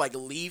Yeah. have to like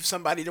leave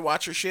somebody to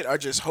watch your shit or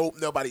just hope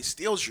nobody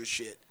steals your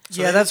shit.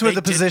 So yeah, they- that's what they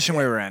the did- position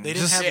we were in. They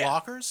didn't Just- have Yeah.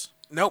 lockers?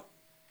 Nope.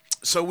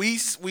 So we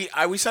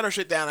set our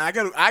shit down. I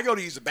go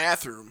to use the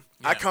bathroom.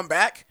 I Yeah. come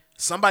back.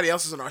 Somebody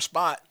else is in our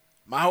spot.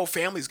 My whole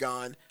family's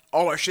gone.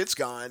 All our shit's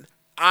gone.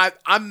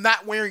 I'm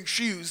not wearing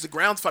shoes. The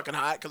ground's fucking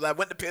hot because I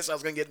went to piss. I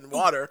was gonna get in the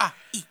water.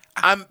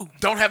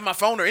 Don't have my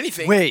phone or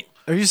anything. Wait,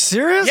 Are you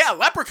serious? Yeah,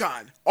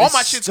 Leprechaun. All They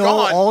my shit's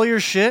stole gone. all your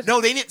shit?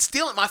 No, they didn't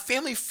steal it. My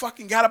family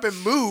fucking got up and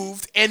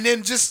moved, and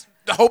then just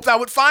hoped I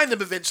would find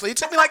them eventually. It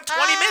took me like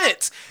 20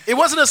 minutes. It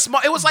wasn't a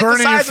small. It was like Burning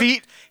the size your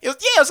feet? It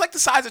was like the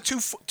size of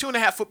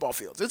 2.5 football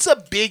fields. It's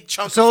a big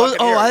chunk. So, of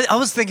fucking area. I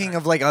was thinking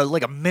of like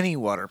a mini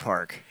water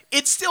park.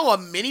 It's still a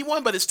mini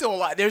one, but it's still a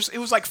lot. It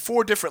was like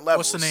 4 different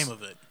levels. What's the name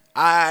of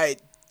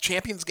it?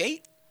 Champions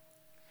Gate.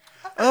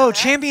 Oh,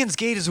 Champions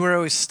Gate is where I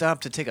always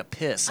stop to take a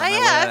piss. On my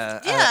way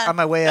out of- on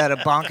my way out of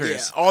Yeah,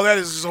 Bonkers. all that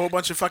is a whole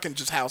bunch of fucking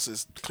just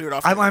houses cleared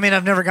off. I mean,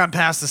 I've never gone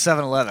past the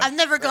 7-Eleven. I've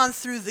never gone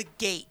through the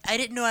gate. I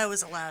didn't know I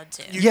was allowed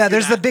to. Yeah,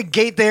 there's the big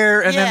gate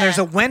there, and then Yeah. there's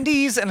a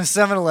Wendy's and a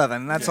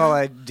 7-Eleven. That's all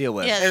I deal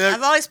with. Yeah, And there-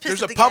 I've always pissed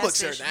There's at a the gas Publix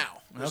there station.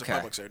 now. There's Okay.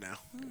 a Publix there now,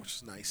 which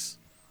is nice.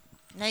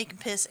 Now you can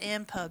piss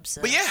and pub.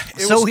 So. But yeah,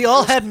 So we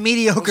all had it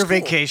mediocre was cool.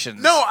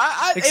 vacations. No,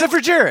 except for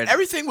Jared.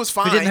 Everything was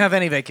fine. We didn't have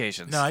any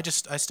vacations. No,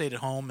 I stayed at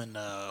home and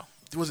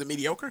Was it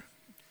mediocre?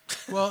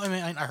 well, I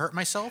mean, I hurt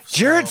myself. so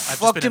Jared I've just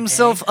fucked been in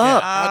himself pain.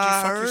 up.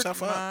 How'd you fuck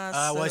yourself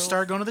up? Well, I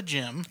started going to the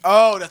gym,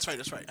 Oh, that's right.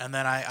 That's right. and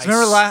then I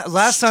Remember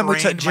last time we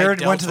strained my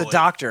Jared went to the deltoid.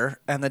 doctor,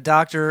 and the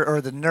doctor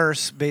or the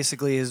nurse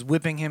basically is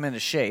whipping him into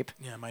shape.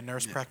 Yeah, my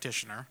nurse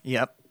practitioner.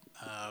 Yep.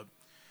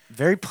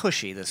 Very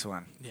pushy, this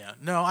one. Yeah,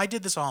 no, I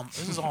did this all.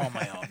 This is all on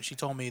my own. She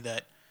told me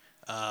that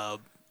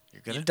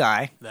You're going to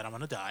die. that I'm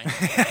gonna die.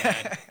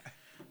 And,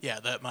 yeah,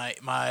 that my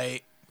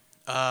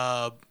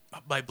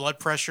blood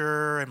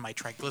pressure and my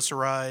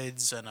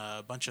triglycerides and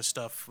a bunch of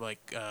stuff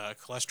like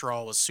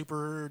cholesterol was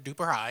super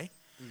duper high,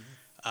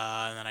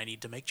 and then I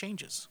need to make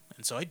changes.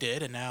 And so I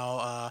did, and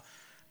now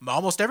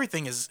almost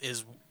everything is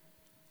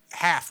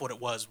half what it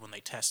was when they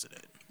tested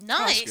it.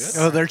 Nice.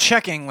 Oh, they're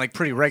checking like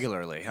pretty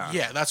regularly, huh?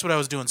 Yeah, that's what I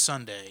was doing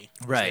Sunday.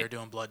 was Right. They were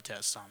doing blood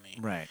tests on me.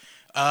 Right.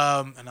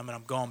 And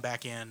I'm going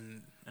back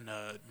in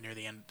near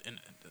the end in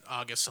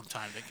August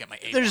sometime to get my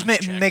A1s They're just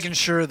checked. making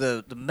sure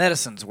the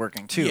medicine's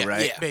working too, Yeah,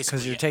 right? yeah, basically,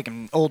 Because you're yeah.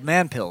 taking old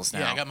man pills now.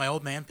 Yeah, I got my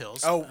old man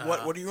pills. Oh,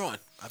 what are you on?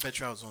 I bet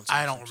you I was on.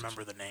 I don't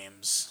remember the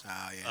names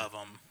yeah. of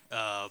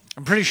them.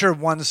 I'm pretty sure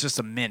one's just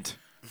a mint.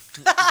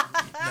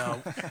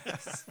 No,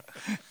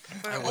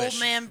 For I old wish.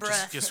 man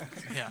breath. Just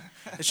yeah,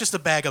 it's just a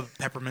bag of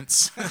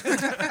peppermints.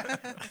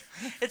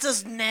 It's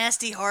those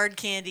nasty hard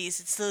candies.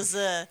 It's those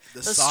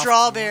soft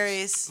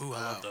strawberries. Ooh,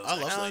 I love those. I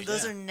love Oh, those.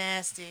 those yeah. are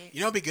nasty.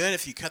 You know, it'd be good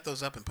if you cut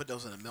those up and put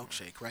those in a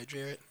milkshake, right,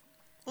 Jared?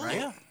 Right?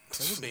 Yeah,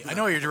 that would be. I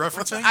know what you're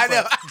referencing. I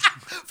know. but-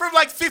 From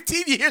like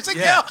 15 years ago.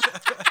 Yeah.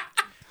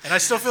 And I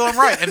still feel I'm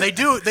right. And they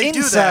do that.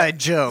 Inside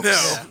jokes. No.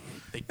 Yeah.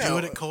 They do No.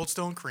 it at Cold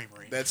Stone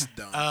Creamery. That's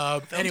dumb.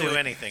 They'll Anyway, do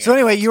anything. So at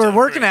anyway, Cold you were Stone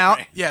working out.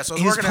 Creamery. yeah. So I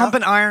was He was working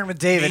pumping out. iron with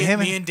David.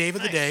 Me and Dave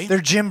of the day. they're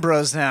gym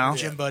bros now.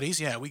 Gym buddies.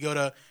 Yeah, we go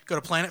to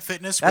Planet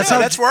Fitness. That's yeah,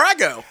 how- that's where I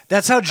go.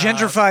 That's how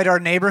gentrified our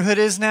neighborhood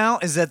is now.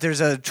 Is that there's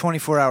a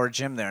 24-hour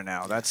gym there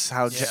now? That's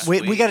how we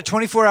Sweet. got a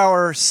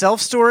 24-hour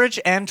self-storage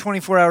and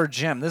 24-hour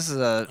gym. This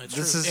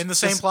is in the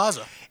same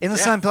plaza. in the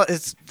same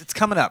place. It's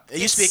coming up. It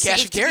used to be a It's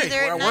cash safe and to be carry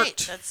there where I at night.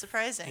 worked. That's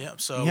surprising. Yeah,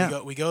 so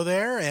Yeah. we go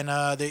there, and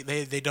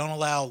they don't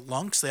allow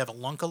lunks. They have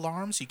a lunk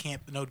alarms. You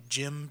can't no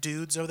gym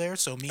dudes over there.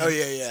 So me. Oh,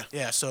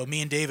 yeah. So me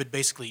and David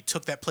basically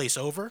took that place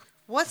over.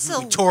 What's a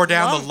We tore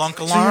down the lunk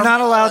So alarm. you're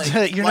not allowed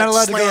to. You're Like not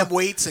allowed to slam go.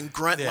 weights and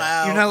grunt Yeah.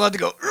 loud. You're not allowed to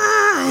go.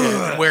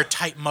 Yeah, and wear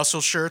tight muscle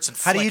shirts and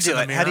How do you flex do in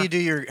the it? How do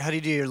mirror. you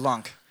do your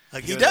lunk?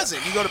 He does it.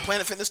 You go to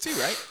Planet Fitness too,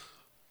 right?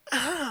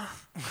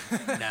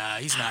 Nah,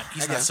 he's not.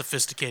 He's not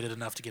sophisticated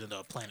enough to get into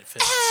a Planet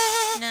Fitness.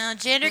 No,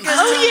 Jander goes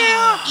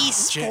to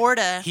East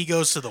Sporta. He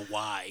goes to the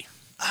Y.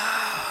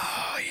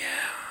 Oh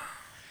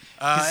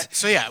yeah.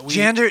 So yeah,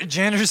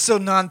 Jander's so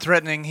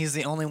non-threatening. He's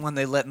the only one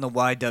they let in the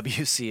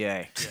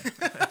YWCA.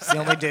 It's the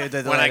only dude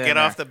that they When let I in get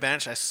there. off the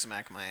bench, I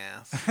smack my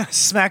ass.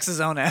 smacks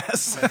his own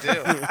ass. I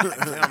do.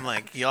 I'm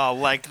like, y'all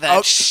like that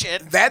Oh,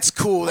 shit? That's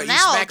cool that you now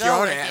I'll smack your go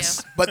own with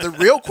ass. But the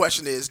real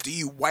question is, do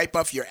you wipe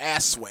off your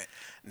ass sweat?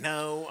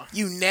 No.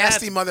 You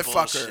nasty That's motherfucker.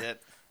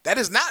 bullshit. That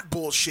is not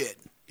bullshit.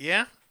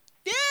 Yeah?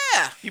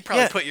 Yeah. You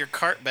probably Yeah. put your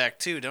cart back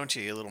too, don't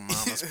you little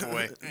mama's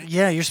boy?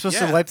 Yeah, you're supposed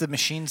Yeah. to wipe the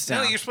machines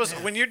down. No, you're supposed to,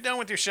 when you're done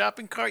with your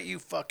shopping cart, you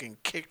fucking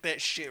kick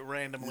that shit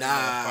randomly Nah.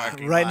 into the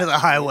parking right lot. into the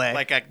highway.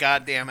 Like a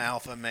goddamn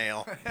alpha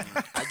male.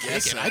 I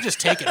guess. I just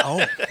take it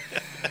home.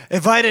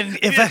 if I didn't,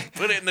 if I,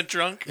 Put it in the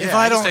trunk. if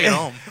I don't, take it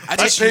home. I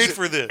just use it-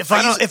 for this.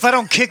 if I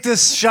don't kick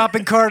this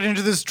shopping cart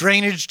into this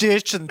drainage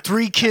ditch, then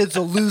 3 kids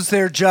will lose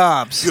their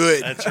jobs.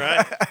 Good. That's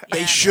right.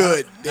 They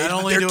should. Not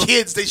only They're do-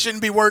 kids. They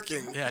shouldn't be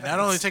working. Yeah, not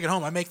only take it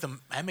home, I make them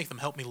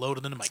help me load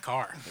it into my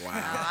car.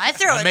 I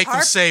throw I a make them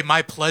tarp. say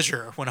my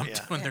pleasure when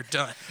when they're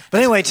done. But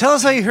anyway, tell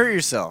us how you hurt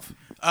yourself.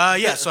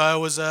 Yeah, so I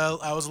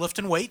was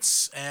lifting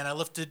weights and I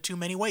lifted too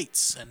many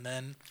weights and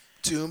then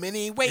Too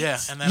many weights. yeah,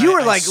 and then You I-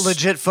 were I like s-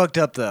 legit fucked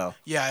up though.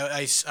 Yeah,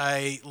 I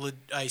strained.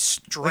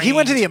 Like he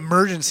went to the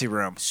emergency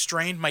room.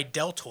 strained my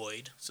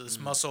deltoid, so this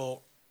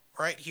muscle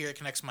right here it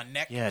connects my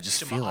neck Yeah, just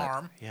to feel my it.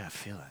 arm. Yeah,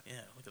 feel it.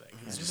 Yeah, look at that. Can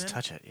you Yeah, zoom just in?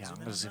 touch it. Yeah, I'm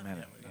Zoom gonna zoom in.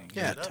 Yeah,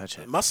 we Yeah, can touch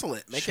it. Muscle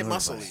it. Make Show it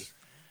muscly. everybody.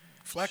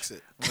 Flex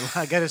it.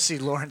 I got to see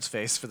Lauren's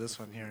face for this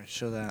one. Here,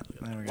 show that.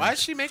 There we go. Why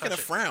is she making Touch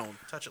a it. frown?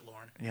 Touch it,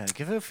 Lauren. Yeah,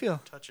 give it a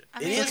feel. Touch it.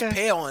 It is Okay.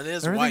 pale and it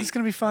is Everything's white.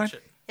 gonna be fine. Touch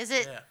it. Is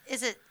it? Yeah.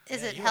 Is it?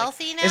 Is it you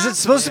healthy now? Is it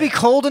supposed to be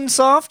cold and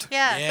soft?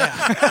 Yeah.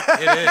 Yeah,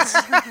 it is.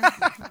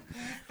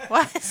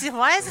 Why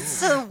is it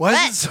so Why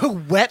wet? is it so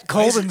wet,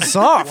 cold, and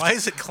soft? Why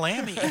is it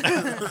clammy?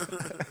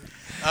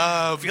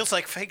 Feels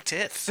like fake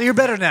tits. So you're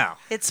better now.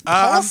 It's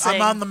I'm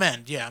pulsing. on the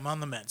mend. Yeah, I'm on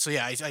the mend. So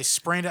yeah, I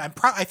sprained it.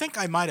 I think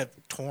I might have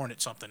torn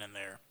it something in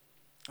there.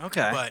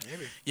 Okay. But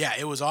yeah,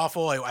 it was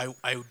awful.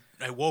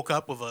 I woke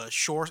up with a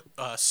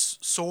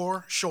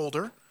sore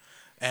shoulder,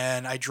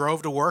 and I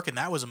drove to work, and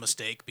that was a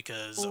mistake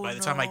because by the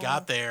time I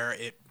got there,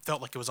 it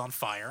felt like it was on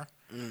fire.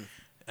 And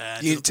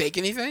You didn't take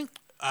anything?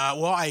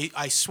 well,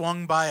 I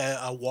swung by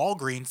a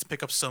Walgreens to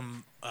pick up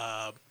some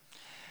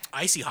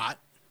Icy Hot.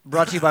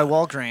 Brought to you by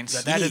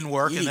Walgreens. That didn't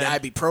work. You And need then,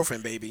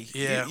 ibuprofen, baby.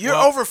 Yeah, You're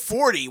well- over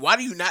 40. Why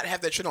do you not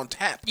have that shit on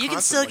tap? You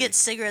can still constantly? get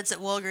cigarettes at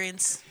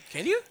Walgreens.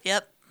 Can you?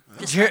 Yep.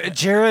 Just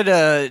Jared,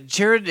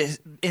 is-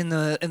 in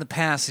the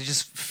past, he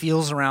just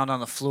feels around on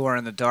the floor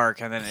in the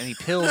dark, and then any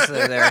pills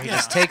that are there, he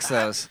just takes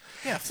those.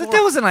 yeah, So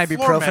that was an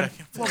floor ibuprofen.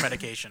 floor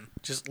medication.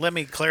 Just let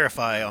me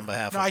clarify on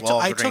behalf No, of I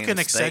Walgreens. took an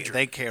they, Excedrin.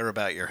 they care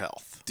about your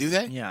health. Do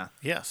they? Yeah.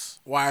 Yes.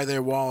 Why are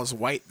their walls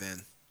white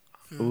then?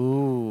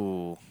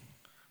 Ooh.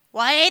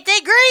 Why ain't they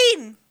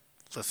green?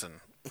 Listen,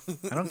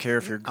 I don't care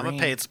if you're green. I'm a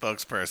paid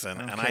spokesperson,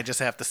 and I just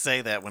have to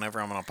say that whenever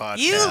I'm on a podcast.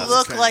 You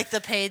look like the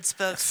paid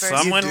spokesperson.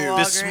 Someone for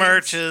Walgreens.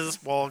 besmirches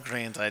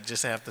Walgreens. I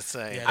just have to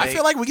say. Yeah, I They-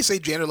 feel like we can say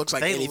Janet looks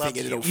like they anything love and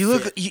you. it'll You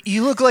look fit.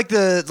 you look like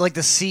the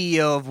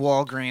CEO of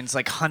Walgreens,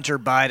 like Hunter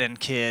Biden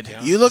kid.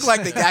 You look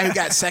like the guy who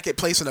got second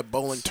place in a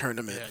bowling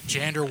tournament.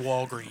 Yeah, Jander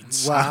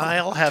Walgreens.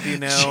 I'll have you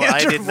know,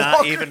 I did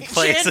not even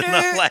place in the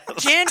last.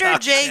 Jander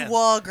top J. 10.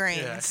 Walgreens.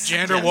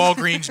 Yeah, Jander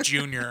Walgreens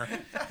Jr.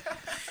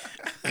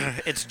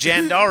 It's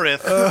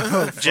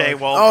Jandarith J.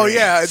 Walgreens. Oh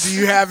yeah, do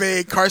you have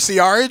a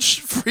concierge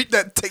freak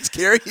that takes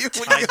care of you?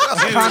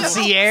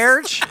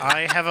 Concierge.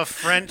 I have a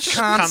French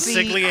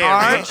Concierge.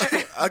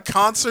 consigliere. A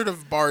concert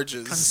of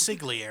barges.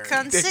 Consigliere.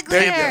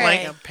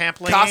 Consigliere.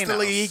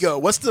 Castaligo.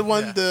 What's the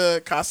one?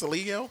 The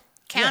Castaligo.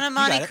 Count of you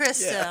Monte got it.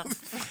 Cristo.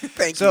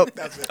 Thank So, you.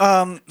 That's it.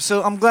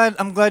 So I'm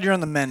glad you're on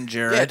the mend,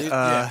 Jared.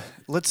 Yeah,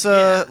 dude,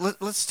 yeah.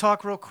 Let's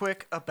talk real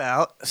quick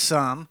about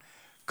some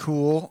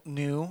cool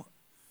new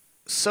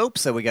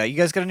soaps that we got. You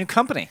guys got a new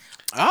company.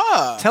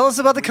 Tell us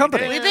about the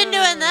company. We've been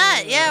doing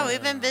that. Yeah,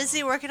 we've been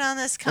busy working on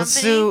this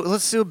company.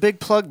 Let's do a big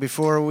plug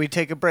before we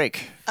take a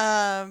break.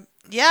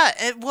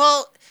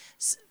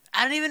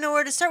 I don't even know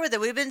where to start with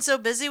it. We've been so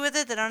busy with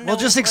it that I don't know. Well,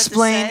 just what to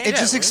explain. say.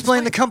 Just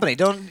explain the company. We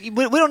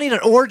don't need an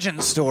origin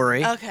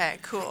story. Okay,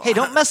 cool. Hey,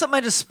 don't mess up my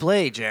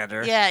display,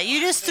 Jander. Yeah,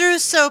 you just threw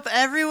soap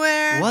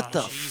everywhere. What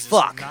the Jesus,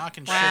 fuck?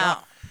 Knocking shit Wow.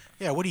 up.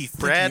 Yeah, what do you think?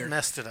 Brad you're-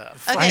 messed it up.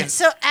 Okay, Fucking-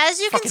 so as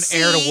you can fucking see,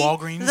 heir to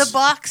Walgreens. the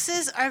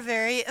boxes are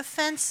very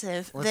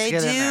offensive. Let's they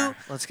get do. in there.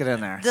 Let's get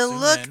in there. The Zoom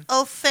look in.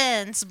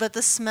 offends, but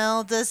the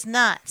smell does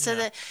not. So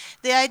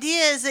the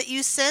idea is that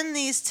you send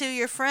these to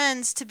your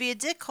friends to be a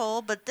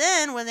dickhole, but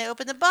then when they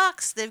open the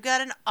box, they've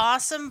got an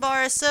awesome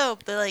bar of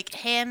soap. They're like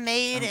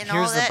handmade and all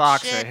Here's that the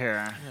box shit right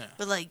here.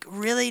 with like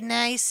really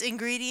nice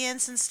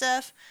ingredients and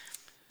stuff.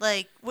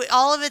 Like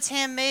all of it's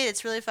handmade.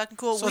 It's really fucking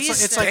cool. So We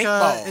used it's to- like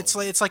Paintball.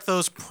 it's like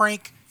those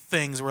prank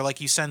things where like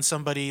you send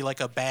somebody like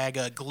a bag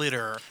of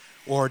glitter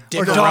or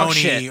dog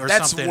shit. Dickaroni or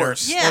That's something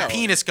worse. or Yeah.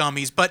 penis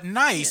gummies, but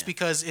nice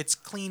because it's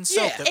clean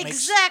soap Yeah, that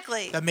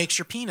exactly. makes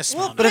your penis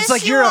Well, smell But nice. it's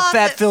like piss you you're a off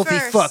fat, at filthy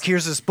first. fuck.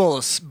 Here's this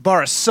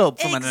bar of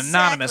soap from an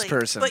anonymous Exactly.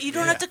 person. But you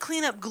don't have to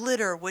clean up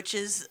glitter, which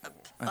is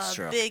That's a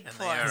true. big And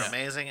they are plus.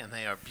 amazing, and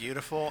they are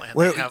beautiful, and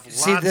Where- they have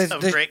see, lots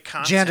of great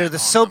content. Jander, on the them.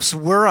 soaps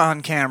were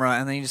on camera,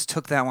 and then you just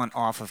took that one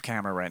off of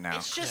camera right now.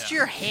 It's just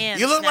your hands.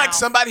 You look like now.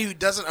 somebody who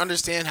doesn't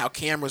understand how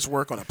cameras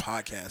work on a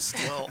podcast.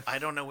 Well, I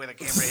don't know where the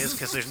camera is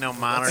because there's no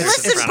monitor.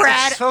 Listen,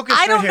 Brad, Focus I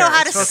right don't know here. how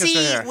to Let's focus right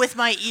see here. with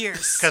my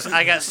ears. Because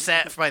I got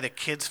sat by the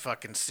kids'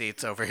 fucking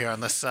seats over here on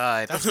the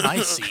side. That's a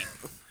nice seat.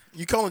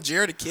 You calling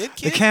Jared a kid?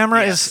 The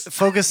camera Yes. is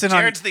focused in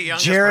Jared's on the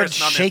youngest Jared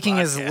person on this shaking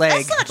his podcast.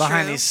 leg That's not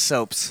behind true. these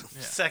soaps.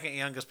 Second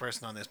youngest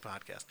person on this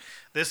podcast.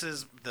 This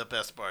is the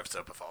best bar of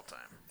soap of all time.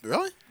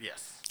 Really?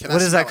 Yes. Can I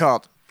What is that smell it?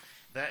 called?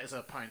 That is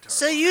a pine tar.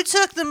 So you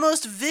took the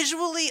most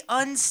visually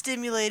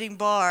unstimulating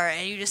bar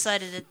and you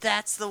decided that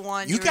that's the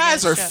one. You were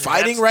guys gonna are show.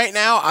 fighting That's- right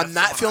now. I'm that's the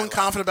not one feeling I like.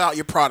 confident about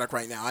your product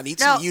right now. I need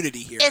Now, some unity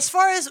here. As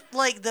far as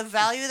like the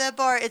value of that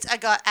bar, I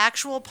got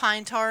actual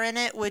pine tar in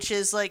it, which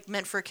is like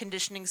meant for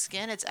conditioning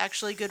skin. It's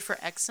actually good for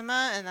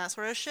eczema and that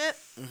sort of shit.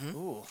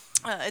 Ooh.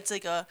 It's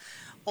like a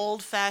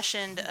old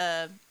fashioned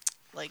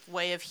like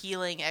way of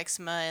healing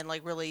eczema and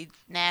like really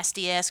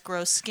nasty ass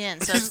gross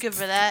skin. So it's good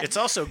for that. It's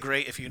also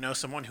great if you know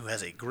someone who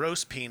has a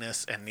gross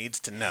penis and needs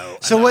to know.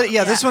 So enough. what?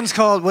 Yeah, this one's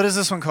called. What is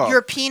this one called?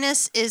 Your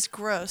penis is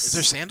gross. Is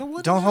there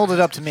sandalwood? Don't hold it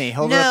up to me.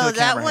 Hold it up No, to the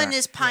that camera one here.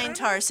 is pine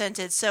tar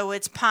scented. So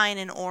it's pine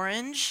and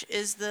orange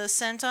is the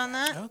scent on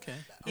that. Okay.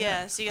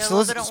 Yeah, so you got So a little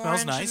let's- bit of Smells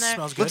orange nice. in there.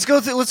 Smells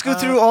good. Let's go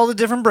through all the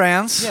different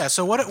brands. Yeah.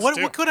 So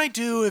what could I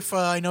do if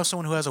I know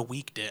someone who has a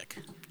weak dick?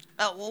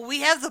 Oh, well, we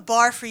have the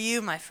bar for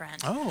you, my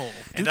friend. Oh,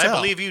 And do I tell.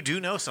 believe you do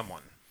know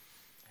someone.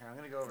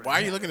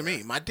 Why are you looking at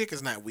me? My dick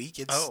is not weak.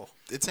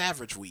 It's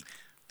average weak.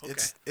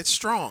 It's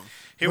strong.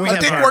 Here we My have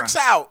dick our, works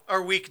out.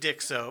 our weak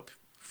dick soap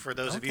for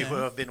those of you who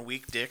have been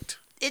weak dicked.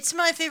 It's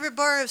my favorite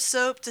bar of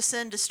soap to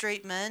send to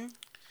straight men.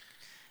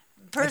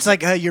 It's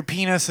like your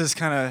penis is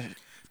kind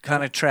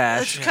of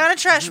trash. It's kind of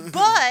trash,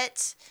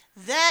 but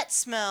that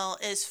smell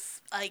is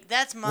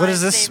that's my What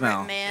is this favorite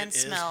smell? man It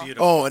is smell.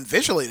 beautiful. Oh, and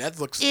visually that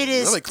looks It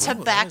is really cool.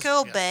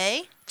 Tobacco Yes.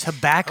 Bay.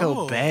 Tobacco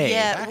Oh, Bay.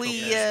 Yeah, Tobacco we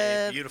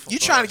Yes, a beautiful You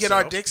bar trying to of get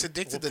our soap. dicks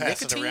addicted We'll to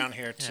pass it nicotine? around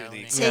here to the.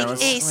 take let's- a let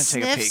me take a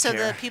sniff peek so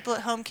here. the people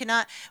at home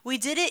cannot. We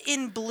did it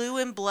in blue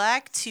and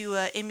black to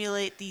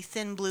emulate the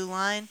thin blue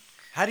line.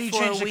 How do you For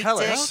change a the weak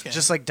colors? dick? Okay.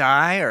 Just like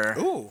dye or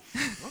Ooh,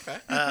 okay.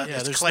 Yeah,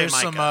 It's there's, clay there's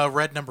some mica.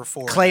 red number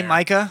 4. in clay there.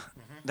 mica?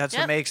 That's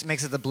Yep. what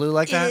makes it the blue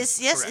like It that. is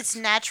yes, it's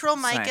natural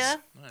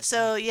mica.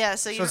 So yeah,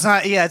 so So you're it's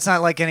not. Yeah, it's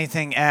not like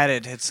anything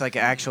added. It's like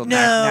actual no,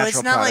 natural it's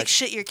not product. like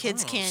shit your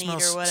kids can't eat or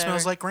whatever.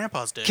 Smells like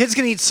Grandpa's dick. Kids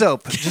can eat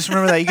soap. Just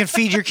remember that. You can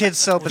feed your kids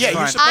soap. It's Yeah,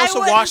 fine. you're supposed to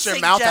wouldn't wash their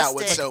mouth out suggest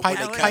with it. soap pipe,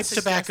 when they pipe cut.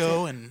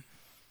 tobacco and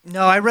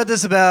No, I read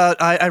this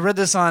about. I read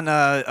this on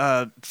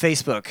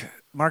Facebook.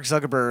 Mark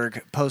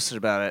Zuckerberg posted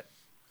about it.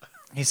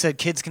 He said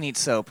kids can eat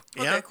soap.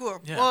 Okay, Yeah.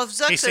 cool. Yeah. Well, if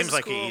Zuck He says seems it's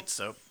like cool, he eats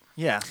soap.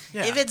 Yeah.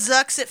 yeah. if it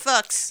Zucks, it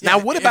fucks. Now,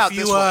 what about if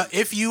this you, one?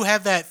 If you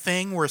have that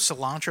thing where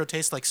cilantro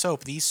tastes like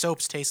soap, these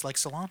soaps taste like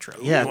cilantro.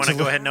 Yeah. You want to to-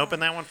 go ahead and open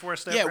that one for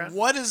us, there, Yeah, Brad?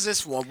 what is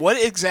this one?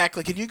 What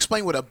exactly? Can you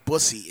explain what a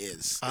bussy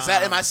is? Is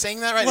that? Am I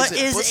saying that right? What is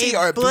it is bussy a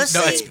or a bussy?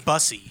 No, bussy? it's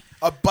bussy.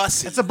 A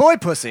bussy. It's a boy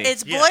pussy.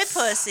 It's boy Yes.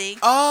 pussy.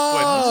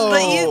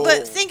 Oh,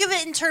 But think of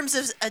it in terms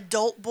of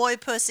adult boy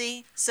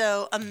pussy.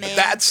 So a man.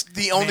 That's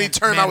the only Man-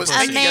 term man I was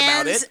pussy. a thinking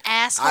about man's it.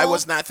 asshole. I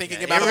was not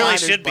thinking It about really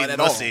Linus should be butt at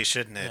all. pussy,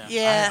 shouldn't it?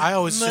 Yeah. I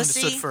always Mussy.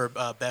 understood for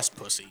best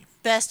pussy.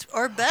 best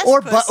or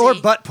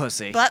pussy. butt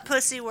pussy. Butt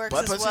pussy works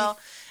Butt as pussy? well.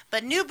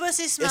 But new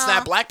pussy smell. It's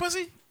not black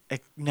pussy.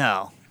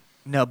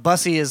 No,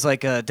 bussy is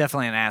like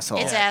definitely an asshole.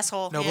 It's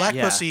asshole. No, yeah. black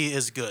Yeah. pussy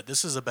is good.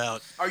 This is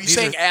about. Are you these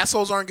saying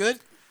assholes aren't good?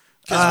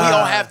 Because we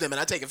all have them, and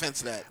I take offense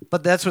to that.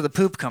 But that's where the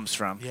poop comes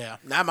from. Yeah.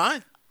 Not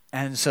mine.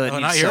 And so it Oh,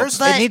 needs not soap. yours? It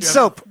But- needs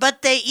soap.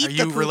 But they eat Are the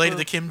you poo-poo. related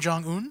to Kim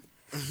Jong Un?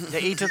 They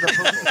eat to the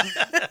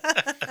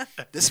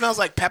poop. This smells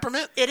like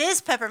peppermint. It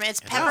is peppermint. It's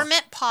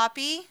peppermint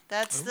poppy.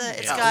 That's the.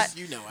 It's Yeah, got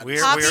you know. We're-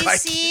 poppy we're-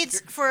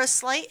 seeds for a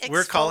slight exfoliant.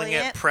 We're calling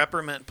it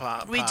peppermint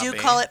pop. We do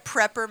call it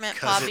peppermint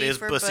because poppy it is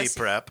for bussy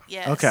prep.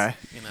 Yes. Okay.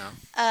 You know,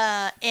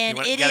 And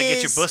you it gotta get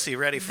your is bussy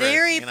ready for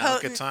very you know, a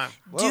potent. good time.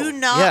 Do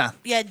not.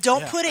 Yeah.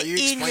 Don't Yeah. put Are it you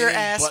in your explaining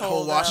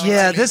asshole. butthole washing? though.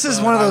 Yeah, this is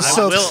one of those I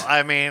soaps. will.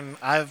 I mean,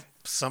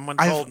 someone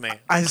told me.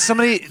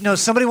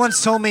 Somebody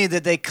once told me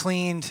that they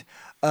cleaned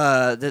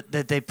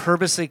that they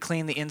purposely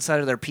cleaned the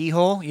inside of their pee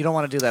hole. You don't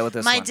want to do that with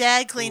this My one.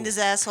 dad cleaned his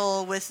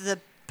asshole with the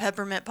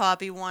peppermint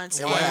poppy once,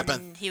 Yeah, what and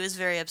happened? he was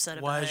very upset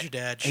about Why it. is your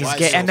dad? He's Why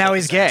gay, is and soap now up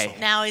he's his gay. asshole?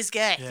 Now he's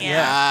gay.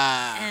 Yeah.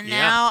 Ah. And Yeah.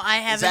 now I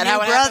have Is a that new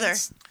how it brother.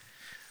 happens?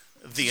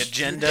 The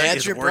agenda dad's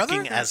is your brother?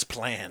 working as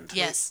planned.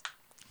 Yes.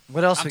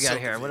 What else I'm we got so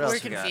here? What We're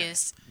else we got?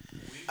 confused.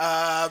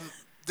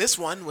 This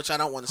one, which I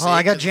don't want to Oh, say.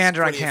 I got 'cause it's Jander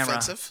on pretty camera.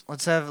 offensive.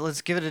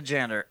 Let's give it a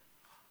Jander.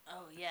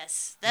 Oh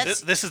yes,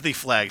 that's This is the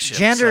flagship.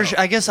 Jander, so-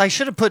 I guess I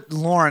should have put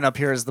Lauren up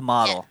here as the yeah,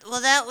 model. well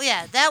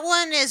that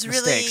one is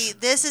really Mistakes.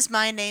 this is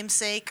my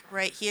namesake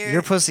right here.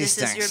 Your pussy this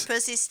stinks. is your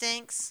pussy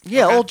stinks.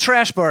 Yeah, old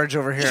trash barge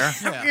over here.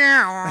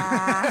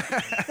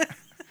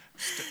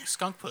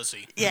 Skunk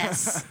pussy.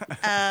 Yes.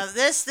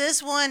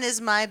 This one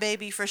is my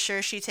baby for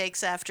sure. She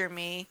takes after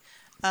me.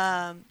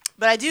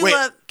 But I do Wait,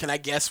 love. can I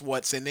guess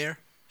what's in there?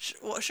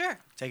 Well, sure.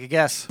 Take a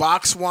guess.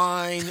 Box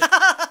wine,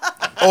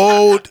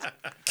 old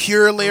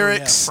Cure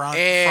lyrics, yeah,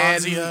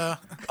 and Franzia.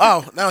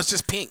 oh no, it's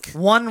just pink.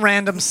 One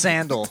random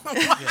sandal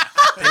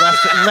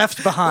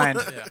left behind.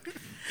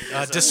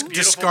 beautiful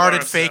Discarded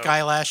bar of fake soap.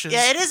 eyelashes.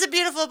 Yeah, it is a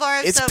beautiful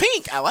bar. It's so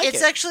pink. I like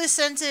it's it. actually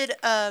scented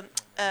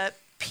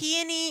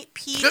peony,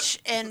 peach,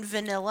 and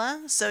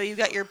vanilla. So you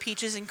got your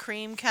peaches and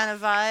cream kind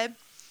of vibe.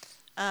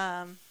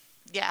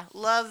 Yeah,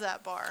 love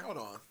that bar. Hold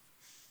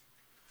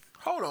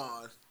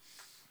on.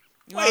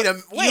 You Wait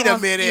want- a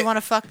minute. You want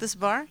to fuck this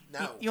bar?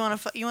 No. You want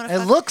to? You want It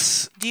to?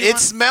 looks. Do you It want,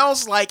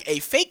 smells like a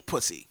fake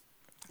pussy,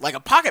 like a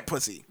pocket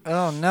pussy.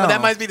 Oh no. But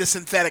that might be the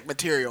synthetic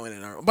material in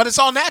it. But it's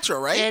all natural,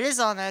 right? It is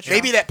all natural.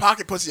 Maybe that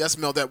pocket pussy I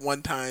smelled that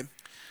one time.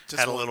 Just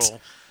had a once.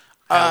 little,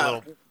 had a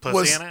little pussy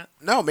was, in it.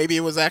 No, maybe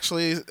it was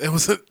actually it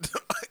was Did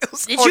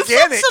you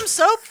organic. fuck some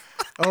soap?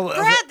 Oh,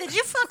 Brad, did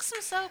you fuck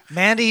some soap?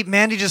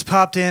 Mandy just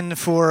popped in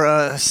for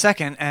a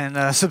second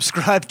and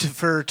subscribed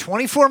for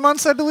 24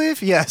 months, I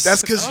believe. Yes.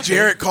 That's because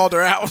Jared called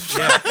her out.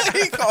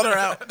 He called her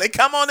out. They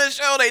come on this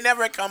show, they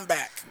never come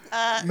back.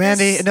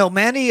 Mandy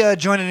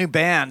joined a new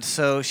band,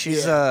 so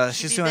she's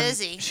She'd be doing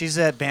busy. she's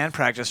at band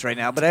practice right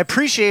now. But I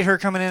appreciate her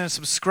coming in and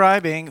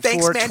subscribing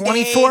Thanks, for Mandy.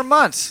 24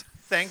 months.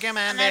 Thank you, And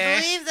Mandy. I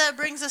believe that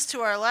brings us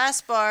to our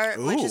last bar,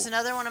 which Ooh. is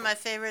another one of my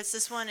favorites.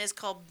 This one is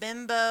called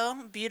Bimbo.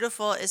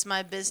 Beautiful is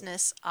my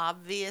business,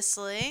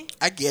 obviously.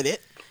 I get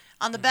it.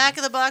 On the back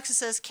of the box, it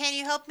says, "Can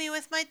you help me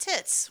with my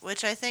tits?"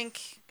 Which I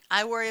think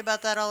I worry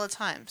about that all the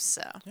time.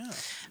 So,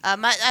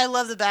 I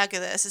love the back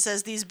of this. It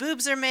says, "These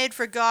boobs are made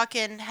for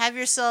gawking. Have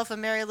yourself a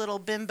merry little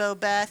bimbo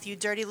bath, you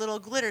dirty little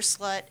glitter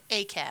slut.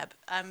 A-cab."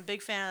 I'm a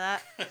big fan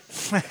of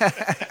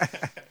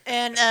that.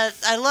 And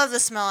I love the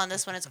smell on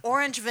this one. It's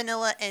orange,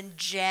 vanilla, and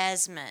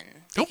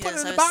jasmine. Don't put it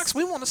Because in I the was- box.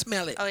 We want to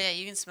smell it. Oh yeah,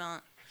 you can smell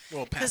it.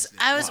 Well, Because pass it.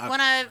 I was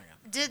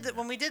Well,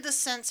 when we did the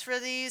scents for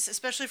these,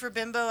 especially for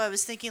Bimbo, I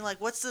was thinking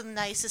like, what's the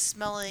nicest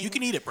smelling You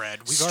can eat it, Brad.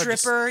 We've already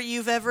stripper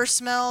you've ever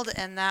smelled,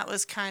 and that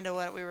was kind of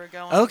what we were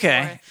going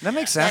Okay, for. that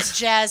makes That sense.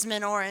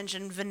 jasmine, orange,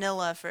 and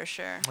vanilla for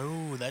sure.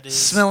 Ooh, that is.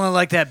 Smelling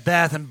like that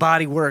Bath and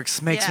Body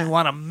Works makes Yeah. me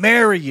want to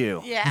marry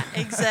you. Yeah,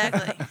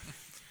 exactly.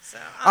 So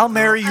I'll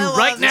marry you I love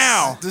right this.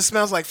 now. This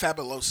smells like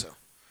Fabuloso.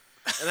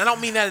 And I don't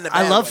mean that in a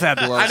bad I love way.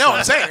 Fabuloso. I know,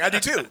 I'm saying. I do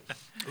too.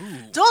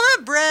 Don't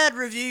let Brad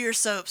review your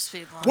soaps,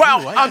 people.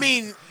 Well, I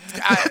mean,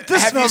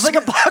 This smells like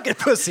a pocket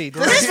pussy.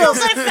 This smells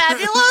like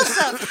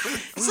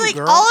Fabuloso. It's like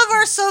girl. all of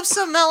our soaps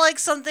smell like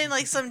something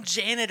like some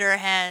janitor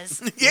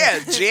has. yeah,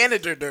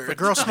 janitor. The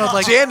girl smelled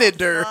like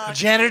janitor.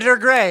 Janitor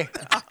Gray.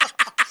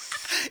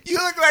 You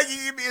look like you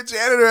could be a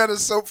janitor at a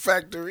soap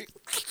factory.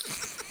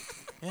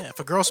 Yeah, if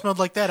a girl smelled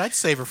like that, I'd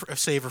save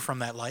her from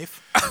that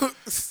life.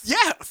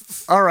 Yeah.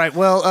 All right.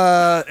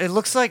 Well, it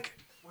looks like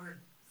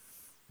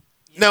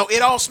No,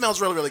 it all smells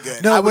really, really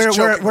good. no, I was we're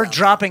joking we're around.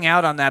 dropping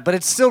out on that, but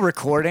it's still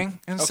recording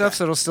and stuff, Okay.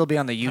 so it'll still be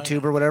on the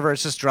YouTube or whatever.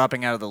 It's just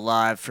dropping out of the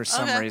live for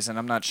some Okay. reason.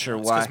 I'm not sure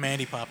It's why. because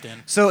Mandy popped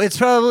in. So it's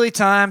probably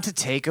time to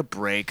take a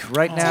break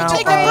right now.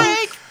 Take a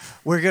break.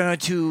 We're going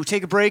to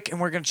take a break and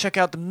we're going to check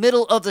out the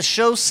middle of the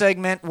show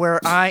segment where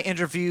I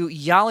interview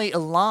Yali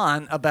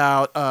Alan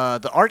about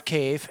the Art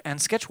Cave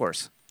and Sketch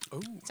Wars.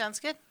 Sounds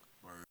good.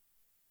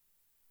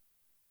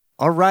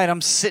 All right, I'm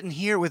sitting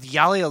here with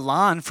Yali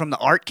Alan from the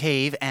Art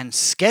Cave and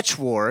Sketch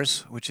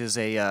Wars, which is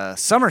a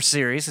summer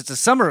series. It's a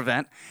summer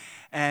event.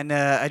 And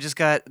I just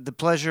got the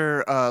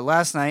pleasure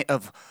last night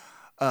of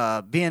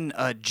being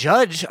a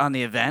judge on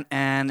the event,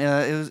 and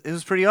it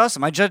was pretty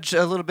awesome. I judged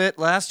a little bit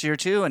last year,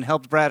 too, and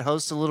helped Brad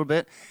host a little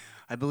bit.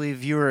 I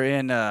believe you were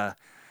in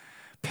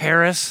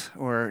Paris,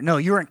 or no,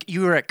 you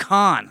were at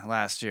Cannes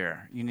last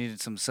year. You needed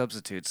some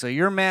substitutes. So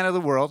you're a man of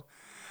the world.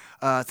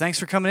 Thanks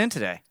for coming in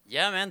today.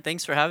 Yeah, man.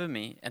 Thanks for having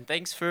me, and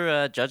thanks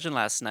for judging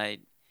last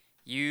night.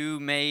 You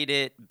made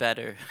it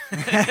better.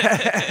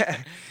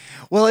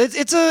 Well,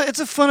 it's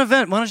a fun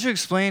event. Why don't you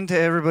explain to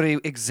everybody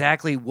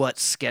exactly what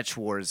Sketch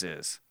Wars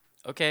is?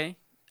 Okay.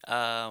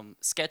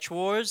 Sketch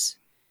Wars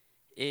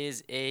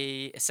is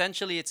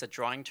essentially it's a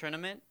drawing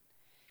tournament,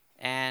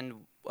 and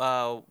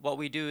what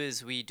we do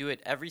is we do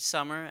it every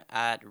summer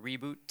at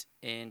Reboot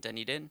in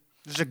Dunedin.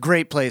 It's a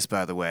great place,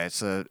 by the way.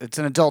 It's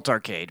an adult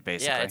arcade,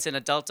 basically. Yeah, it's an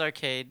adult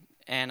arcade,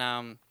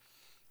 and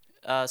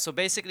so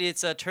basically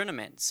it's a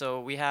tournament.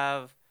 So we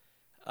have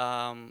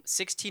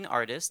 16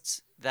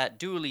 artists that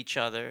duel each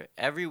other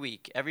every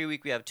week. Every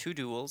week we have 2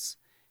 duels,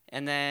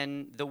 and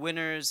then the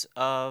winners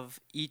of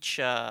each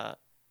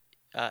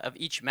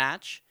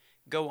match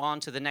go on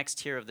to the next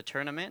tier of the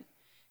tournament.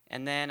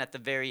 And then at the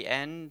very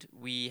end,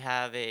 we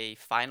have a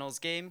finals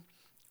game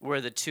where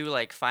the 2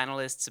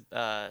 finalists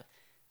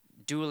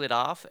duel it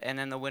off, and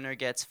then the winner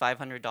gets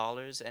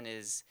 $500 and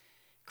is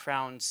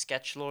crowned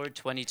Sketch Lord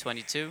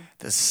 2022.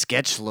 The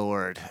Sketch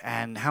Lord.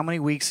 And how many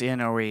weeks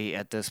in are we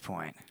at this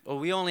point? Well,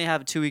 we only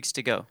have 2 weeks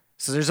to go.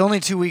 So there's only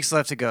 2 weeks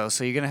left to go,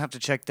 so you're going to have to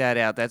check that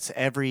out. That's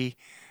every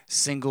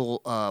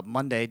single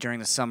Monday during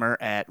the summer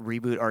at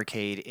Reboot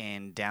Arcade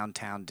in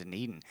downtown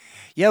Dunedin.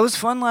 Yeah, it was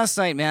fun last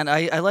night, man.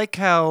 I like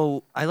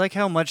how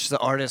much the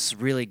artists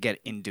really get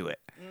into it.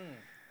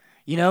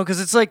 You know, because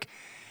it's like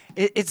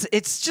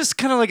it's just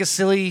kind of like a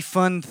silly,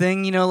 fun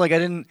thing. You know, like I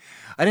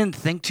didn't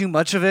think too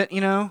much of it.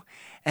 You know.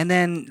 And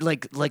then,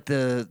 like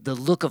the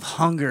look of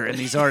hunger in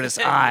these artists'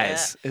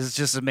 eyes is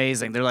just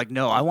amazing. They're like,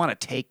 no, I want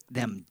to take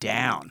them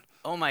down.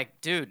 Oh my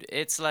dude,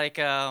 it's like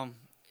I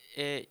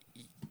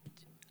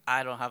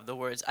don't have the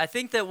words. I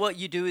think that what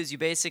you do is you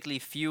basically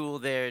fuel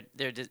their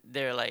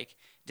like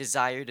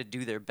desire to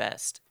do their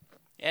best,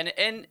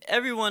 and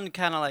everyone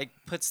kind of like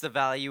puts the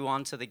value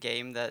onto the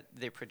game that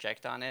they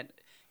project on it.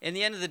 In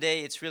the end of the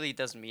day, it really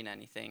doesn't mean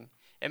anything.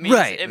 It means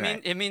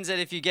it means that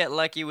if you get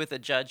lucky with a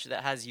judge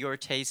that has your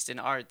taste in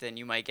art, then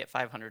you might get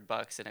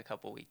 $500 in a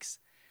couple weeks.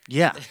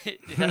 Yeah,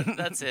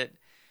 That's it.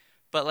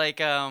 But like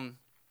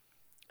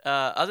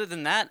other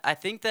than that, I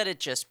think that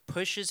it just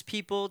pushes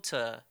people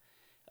to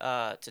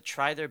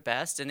try their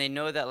best, and they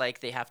know that like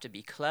they have to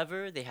be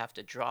clever, they have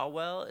to draw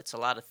well. It's a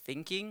lot of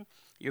thinking.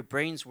 Your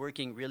brain's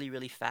working really,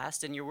 really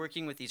fast, and you're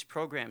working with these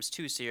programs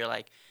too. So you're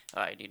like,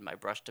 oh, I need my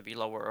brush to be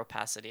lower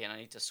opacity, and I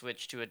need to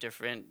switch to a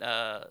different,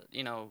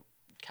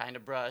 kind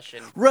of brush.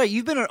 And right.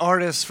 You've been an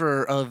artist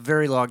for a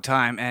very long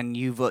time, and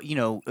you've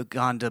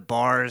gone to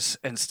bars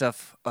and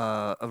stuff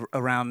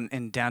around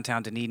in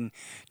downtown Dunedin,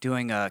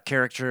 doing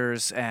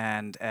characters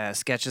and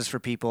sketches for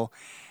people.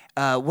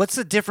 What's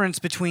the difference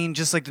between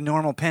just like the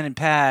normal pen and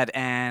pad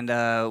and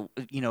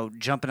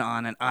jumping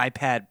on an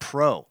iPad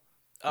Pro?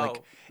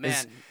 Man.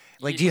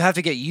 Do you have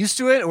to get used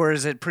to it, or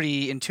is it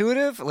pretty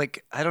intuitive?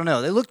 Like, I don't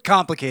know. They look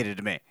complicated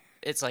to me.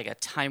 It's like a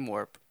time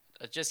warp.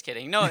 Just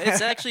kidding. No,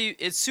 it's actually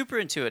it's super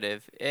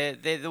intuitive.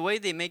 The way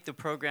they make the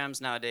programs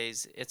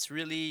nowadays, it's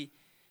really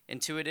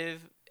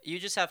intuitive. You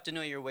just have to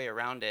know your way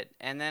around it.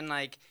 And then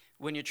like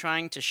when you're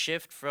trying to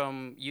shift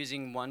from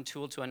using one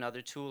tool to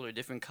another tool or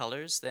different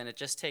colors, then it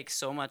just takes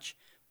so much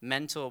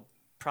mental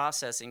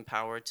processing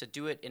power to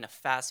do it in a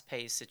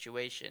fast-paced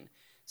situation.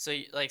 So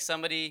like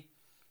somebody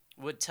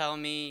would tell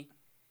me,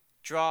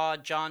 draw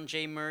John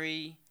J.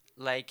 Murray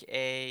like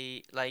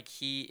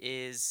he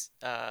is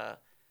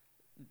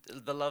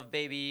the love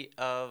baby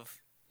of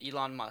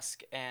Elon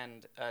Musk,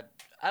 and I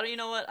don't. You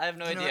know what? I have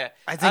no idea.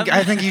 I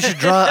think you should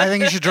draw. I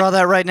think you should draw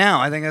that right now.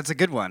 I think that's a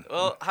good one.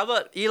 Well, how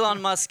about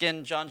Elon Musk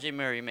and John J.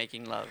 Murray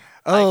making love?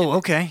 Oh,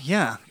 okay,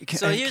 yeah.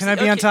 Can I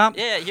be on okay, top?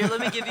 Yeah. Here,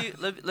 let me give you.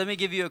 Let me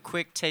give you a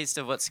quick taste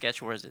of what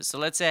Sketch Wars is. So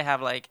let's say I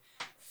have like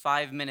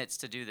 5 minutes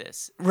to do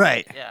this.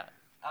 Right. Yeah.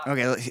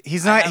 Okay,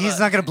 he's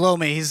not gonna blow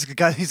me. He's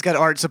got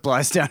art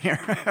supplies down here.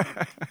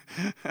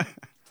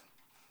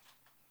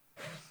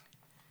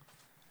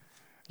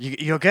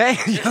 You okay?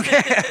 You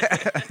okay?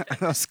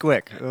 That was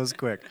quick. It was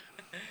quick.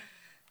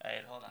 All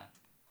right, hold on.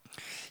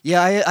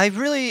 Yeah, I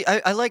really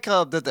like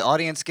that the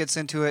audience gets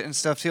into it and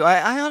stuff too.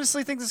 I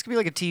honestly think this could be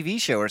like a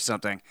TV show or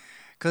something,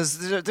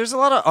 because there's a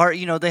lot of art.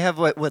 You know, they have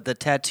what the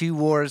Tattoo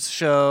Wars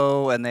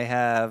show, and they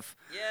have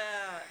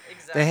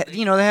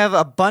exactly. They have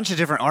a bunch of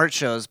different art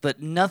shows,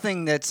 but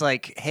nothing that's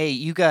like, hey,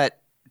 you got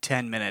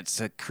 10 minutes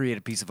to create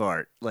a piece of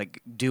art.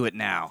 Like, do it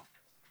now.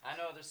 I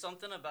know there's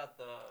something about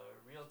the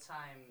real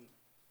time.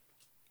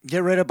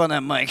 Get right up on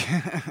that mic.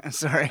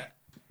 Sorry.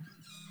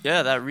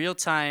 Yeah, that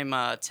real-time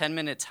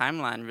 10-minute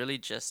timeline really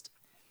just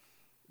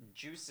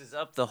juices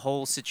up the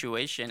whole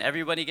situation.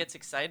 Everybody gets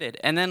excited.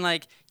 And then,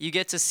 like, you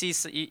get to see,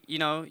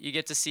 you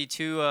get to see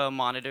two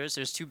monitors.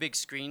 There's two big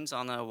screens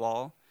on the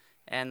wall,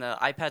 and the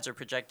iPads are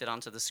projected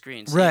onto the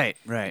screen. So right.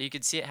 You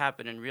can see it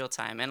happen in real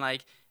time. And,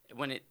 like,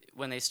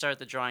 when they start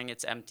the drawing,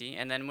 it's empty.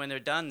 And then when they're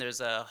done, there's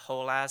a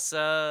whole-ass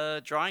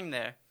drawing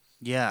there.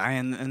 Yeah,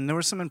 and there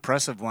were some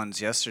impressive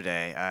ones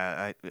yesterday.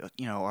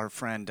 Our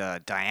friend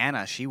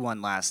Diana, she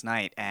won last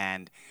night,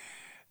 and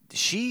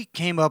she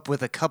came up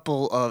with a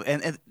couple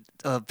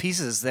of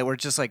pieces that were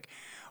just like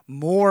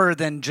more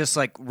than just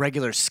like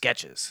regular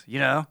sketches. You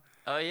know?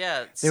 Oh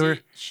yeah,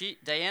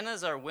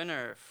 Diana's our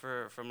winner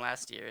from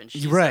last year, and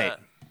she's right.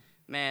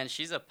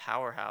 She's a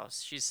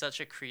powerhouse. She's such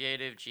a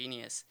creative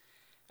genius.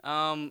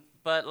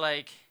 But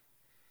like,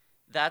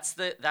 that's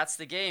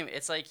the game.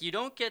 It's like you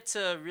don't get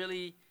to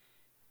really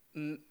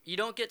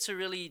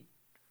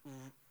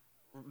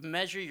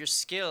measure your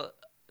skill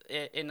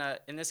in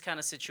this kind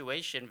of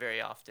situation very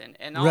often,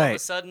 and all of a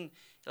sudden,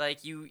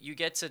 like you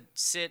get to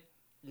sit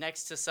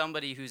next to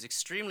somebody who's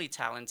extremely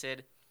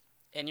talented,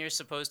 and you're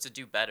supposed to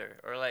do better,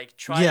 or like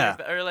try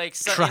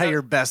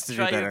your best to do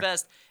better.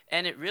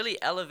 And it really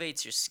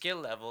elevates your skill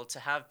level to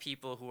have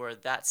people who are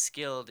that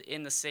skilled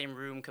in the same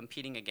room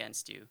competing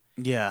against you.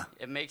 Yeah,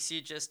 it makes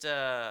you just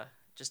a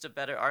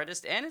better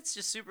artist, and it's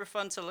just super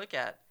fun to look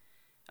at.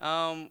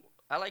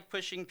 I like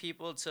pushing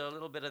people to a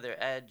little bit of their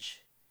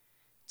edge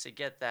to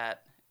get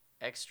that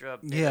extra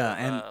bit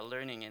of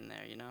learning in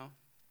there, you know?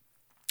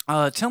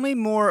 Tell me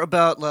more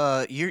about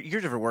your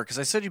different work, because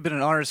I said you've been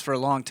an artist for a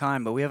long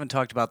time, but we haven't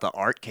talked about the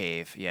Art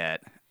Cave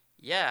yet.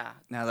 Yeah.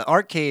 Now, the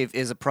Art Cave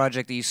is a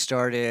project that you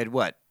started,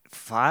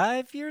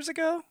 5 years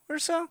ago or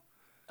so?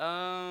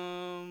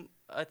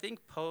 I think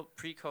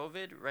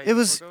pre-COVID, right? It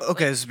was, COVID,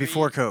 this was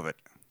before COVID.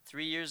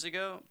 3 years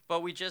ago,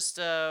 but we just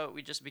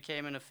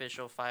became an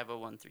official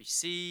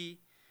 501(c)(3).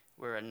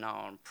 We're a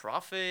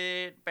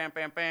non-profit. Bam,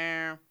 bam,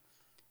 bam.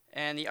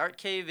 And the Art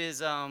Cave is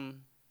the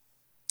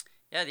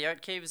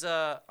Art Cave is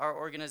our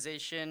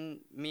organization.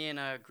 Me and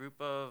a group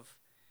of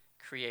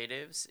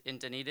creatives in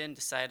Dunedin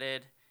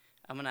decided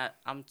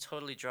I'm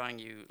totally drawing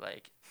you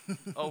like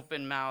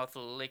open mouth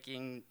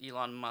licking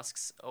Elon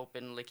Musk's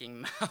open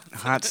licking mouth.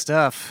 Hot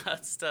stuff.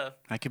 Hot stuff.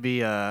 I could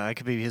be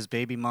his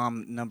baby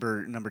mom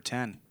number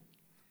 10.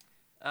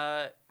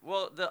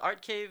 Well, the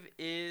Art Cave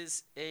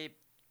is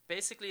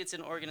it's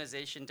an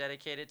organization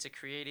dedicated to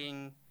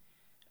creating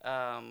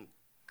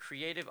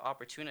creative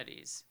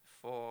opportunities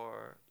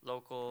for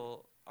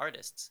local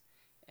artists.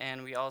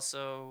 And we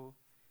also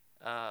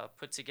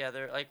put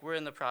together, like we're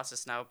in the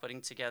process now of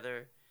putting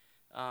together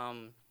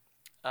an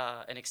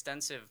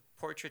extensive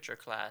portraiture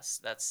class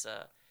that's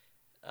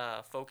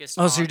focused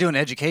on... Oh, so you're doing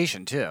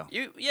education too.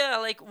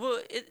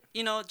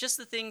 Just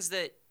the things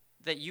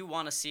that you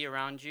want to see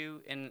around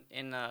you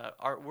in the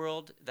art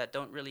world that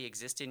don't really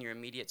exist in your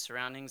immediate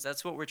surroundings.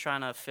 That's what we're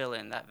trying to fill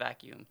in, that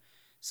vacuum.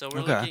 So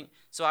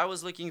I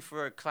was looking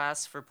for a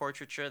class for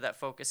portraiture that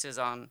focuses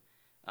on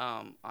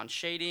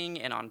shading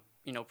and on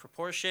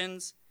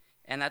proportions,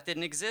 and that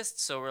didn't exist.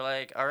 So we're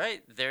like, all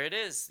right, there it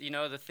is.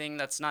 The thing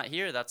that's not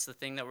here, that's the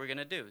thing that we're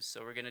gonna do.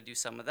 So we're gonna do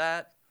some of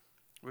that.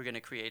 We're gonna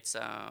create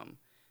some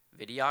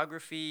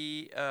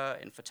videography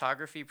and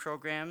photography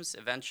programs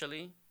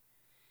eventually.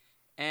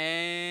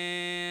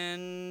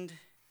 And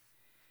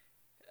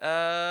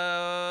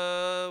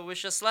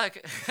Wish us luck.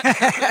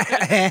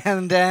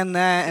 and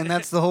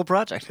that's the whole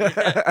project.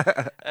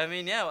 I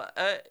mean, yeah,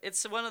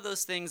 it's one of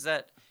those things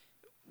that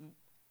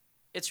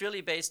it's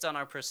really based on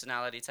our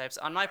personality types.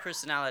 On my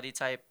personality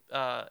type,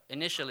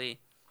 initially,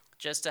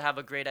 just to have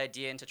a great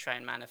idea and to try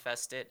and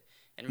manifest it,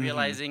 and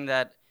realizing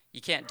that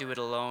you can't do it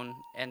alone.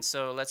 And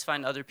so let's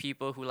find other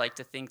people who like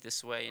to think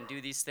this way and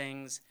do these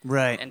things.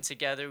 Right. And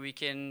together we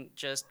can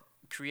just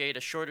create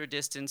a shorter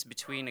distance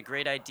between a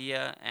great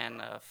idea and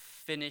a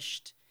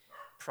finished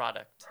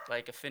product,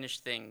 like a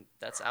finished thing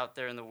that's out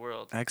there in the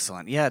world.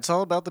 Excellent. Yeah, it's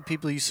all about the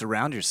people you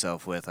surround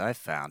yourself with, I've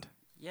found.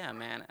 Yeah,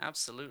 man,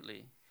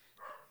 absolutely.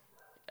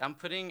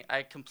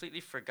 I completely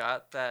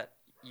forgot that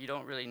you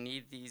don't really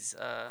need these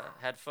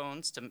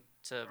headphones to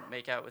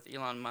make out with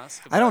Elon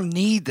Musk. I don't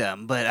need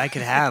them, but I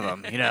could have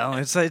them. You know,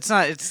 it's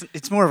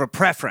more of a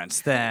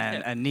preference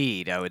than a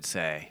need, I would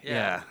say.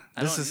 Yeah.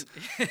 This is.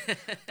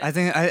 I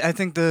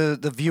think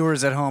the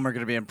viewers at home are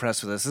going to be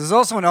impressed with this. This is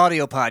also an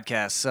audio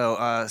podcast, so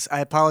I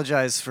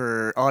apologize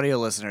for audio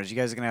listeners. You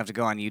guys are going to have to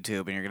go on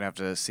YouTube and you're going to have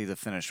to see the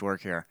finished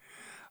work here.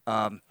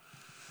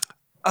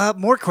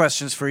 More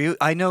questions for you.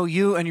 I know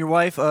you and your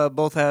wife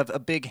both have a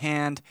big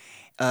hand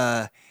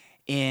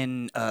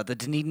in the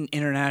Dunedin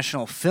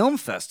International Film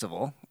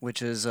Festival,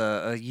 which is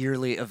a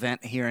yearly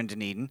event here in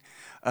Dunedin.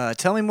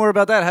 Tell me more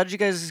about that. How did you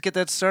guys get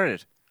that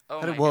started?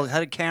 How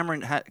did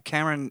Cameron,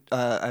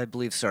 I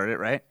believe, start it,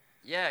 right?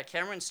 Yeah,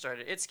 Cameron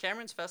started. It's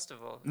Cameron's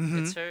festival.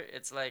 Mhm.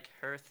 It's like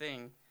her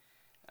thing.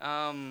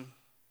 I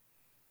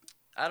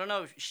don't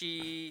know.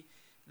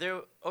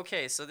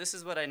 Okay, so this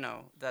is what I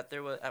know. That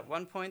there was at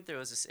one point there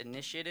was this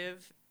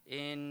initiative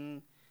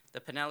in the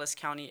Pinellas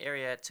County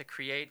area to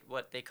create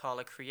what they call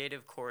a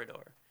creative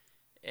corridor,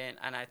 and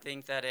I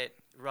think that it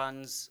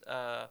runs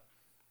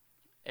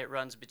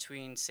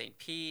between St.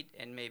 Pete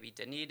and maybe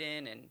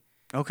Dunedin and.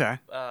 Okay.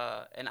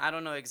 And I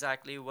don't know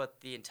exactly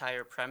what the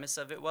entire premise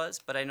of it was,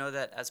 but I know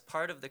that as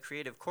part of the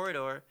creative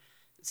corridor,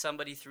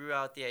 somebody threw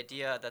out the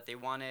idea that they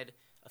wanted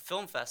a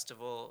film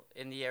festival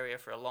in the area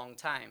for a long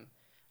time.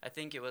 I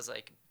think it was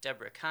like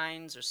Deborah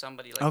Kynes or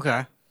somebody like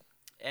that.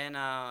 And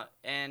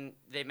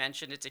they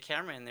mentioned it to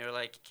Cameron. They were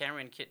like,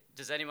 Cameron,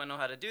 does anyone know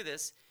how to do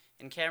this?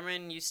 And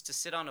Cameron used to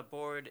sit on a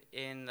board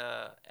in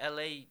the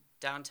LA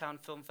Downtown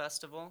Film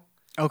Festival.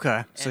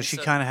 Okay, so she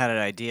kind of had an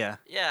idea.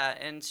 Yeah,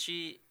 and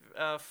she,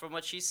 from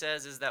what she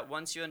says, is that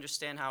once you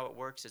understand how it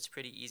works, it's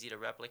pretty easy to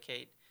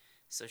replicate.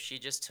 So she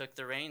just took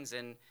the reins,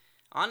 and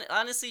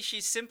honestly, she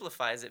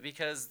simplifies it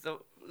because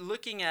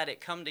looking at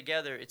it come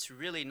together, it's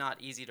really not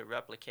easy to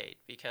replicate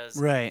because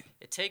it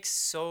takes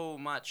so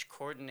much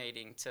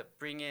coordinating to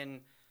bring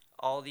in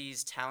all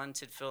these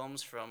talented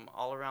films from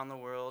all around the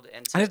world.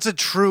 And it's a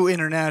true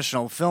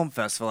international film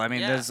festival. I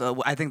mean, there's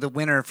I think the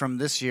winner from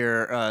this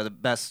year, the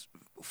best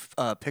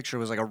picture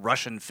was like a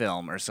Russian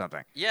film or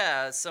something.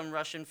 Yeah, some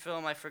Russian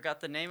film. I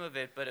forgot the name of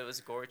it, but it was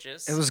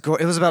gorgeous. It was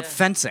about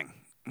fencing.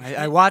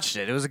 I watched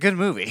it. It was a good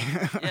movie.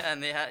 Yeah,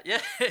 and they had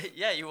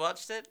you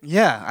watched it?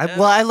 Yeah,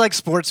 I like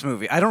sports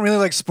movie. I don't really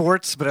like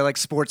sports, but I like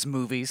sports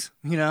movies,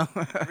 you know?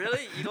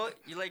 Really?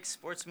 You like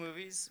sports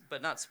movies,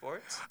 but not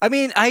sports? I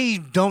mean,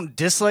 I don't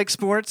dislike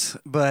sports,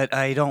 but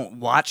I don't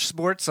watch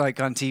sports like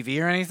on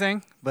TV or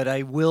anything, but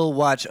I will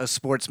watch a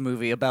sports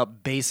movie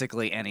about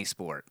basically any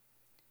sport.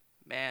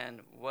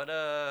 Man, what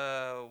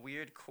a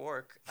weird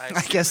quirk.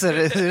 I guess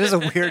it is a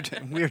weird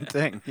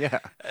thing. Yeah.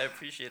 I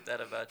appreciate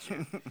that about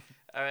you.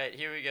 All right,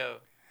 here we go.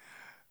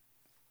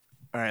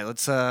 All right,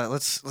 let's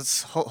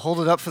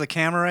hold it up for the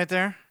camera right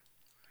there.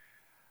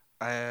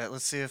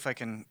 Let's see if I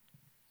can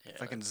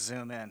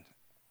zoom in.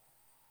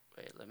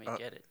 Wait, let me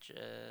get it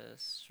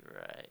just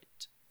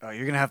right. Oh,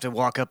 you're gonna have to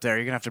walk up there.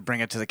 You're gonna have to bring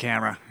it to the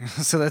camera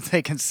so that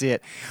they can see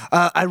it.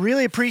 I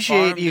really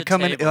appreciate you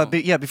coming.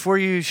 Before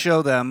you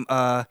show them,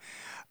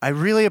 I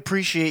really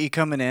appreciate you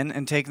coming in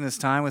and taking this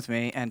time with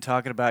me and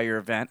talking about your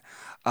event.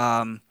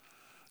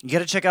 You got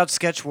to check out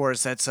Sketch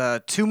Wars. That's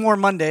 2 more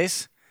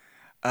Mondays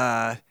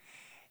in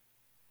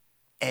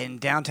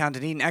downtown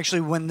Dunedin.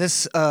 Actually, when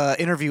this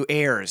interview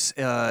airs,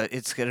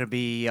 it's going to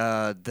be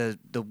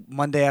the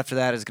Monday after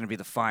that is going to be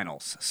the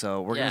finals.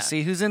 So we're going to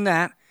see who's in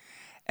that.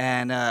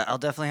 And I'll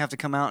definitely have to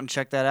come out and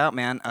check that out,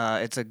 man.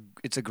 It's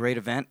a great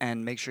event,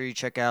 and make sure you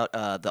check out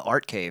the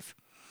Art Cave.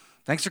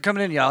 Thanks for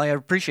coming in, Yali. I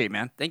appreciate it,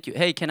 man. Thank you.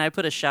 Hey, can I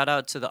put a shout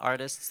out to the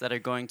artists that are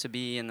going to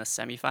be in the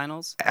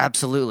semifinals?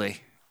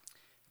 Absolutely.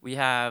 We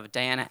have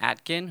Diana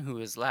Atkin, who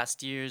is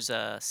last year's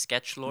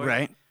Sketch Lord.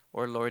 Right.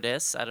 Or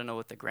Lordess. I don't know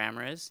what the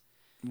grammar is.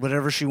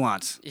 Whatever she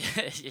wants.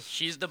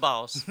 She's the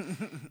boss.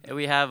 And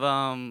we have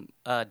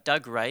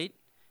Doug Wright,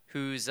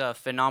 who's a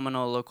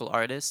phenomenal local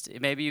artist.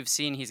 Maybe you've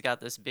seen he's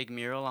got this big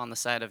mural on the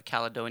side of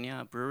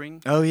Caledonia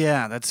Brewing. Oh,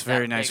 yeah. That's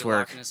very nice big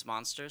work. Loch Ness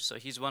Monster. So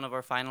he's one of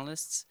our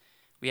finalists.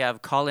 We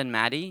have Colin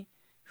Maddie,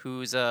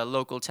 who's a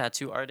local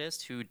tattoo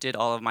artist who did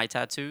all of my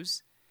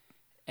tattoos.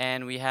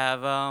 And we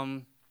have...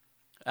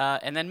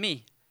 and then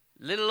me,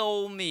 little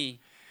old me.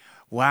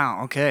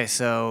 Wow. Okay.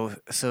 So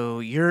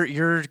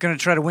you're gonna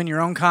try to win your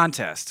own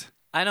contest.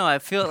 I know. I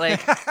feel like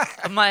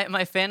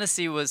my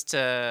fantasy was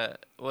to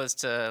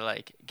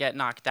like get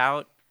knocked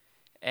out,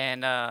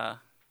 and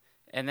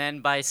then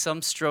by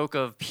some stroke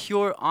of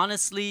pure,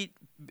 honestly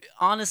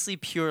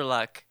pure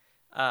luck,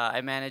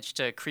 I managed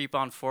to creep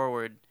on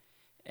forward,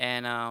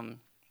 and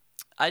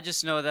I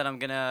just know that I'm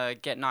gonna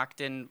get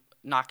knocked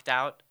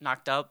up.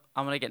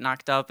 I'm gonna get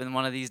knocked up in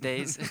one of these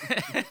days.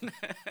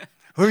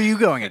 Who are you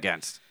going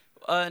against?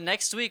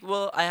 Next week,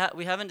 well,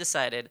 we haven't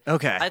decided.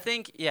 Okay. I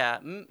think, yeah,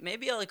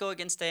 maybe I'll go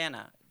against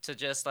Diana to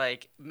just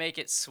like make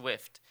it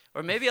swift,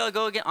 or maybe I'll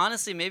go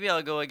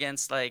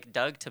against like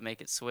Doug to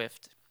make it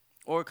swift,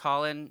 or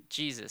Colin.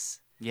 Jesus.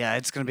 Yeah,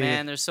 it's gonna be.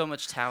 Man, there's so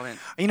much talent.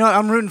 You know what?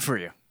 I'm rooting for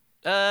you.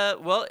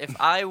 Well, if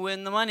I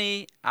win the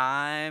money,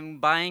 I'm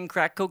buying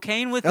crack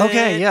cocaine with it.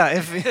 Okay, yeah.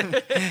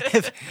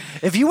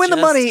 If you win the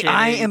Just money,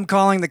 I kidding. am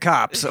calling the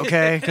cops.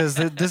 Okay, because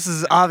this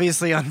is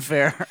obviously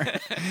unfair.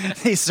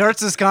 He starts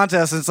this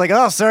contest, and it's like,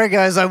 oh, sorry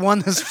guys, I won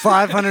this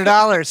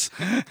 $500.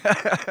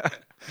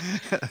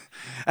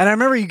 And I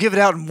remember you give it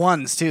out in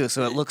ones too,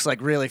 so it looks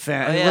like really Oh,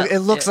 yeah. It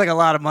looks Yeah. like a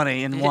lot of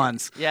money in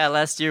ones. Yeah,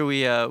 last year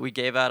we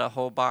gave out a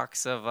whole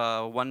box of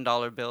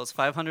 $1 bills,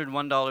 500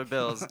 $1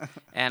 bills,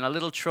 and a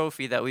little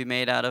trophy that we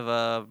made out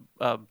of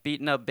a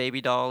beaten up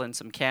baby doll and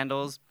some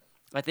candles.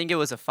 I think it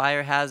was a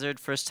fire hazard.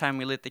 First time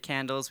we lit the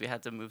candles, we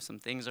had to move some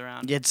things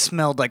around. It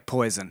smelled like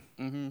poison.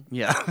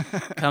 Yeah.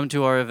 Come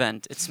to our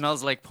event. It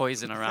smells like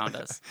poison around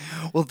us.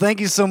 Well,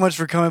 thank you so much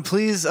for coming.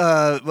 Please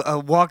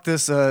walk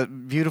this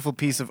beautiful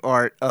piece of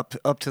art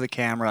up to the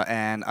camera,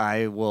 and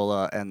I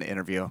will end the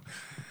interview.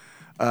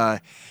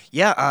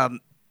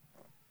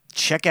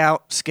 Check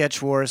out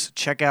Sketch Wars.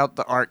 Check out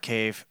the Art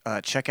Cave.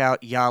 Check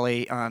out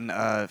Yali on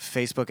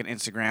Facebook and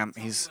Instagram.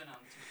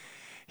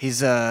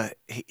 He's a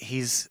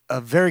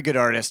very good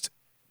artist.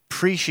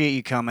 Appreciate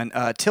you coming.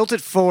 Tilt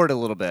it forward a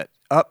little bit.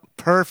 Up.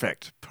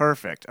 Perfect.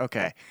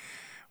 Okay.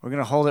 We're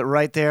gonna hold it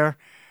right there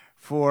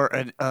for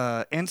an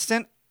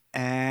instant,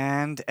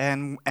 and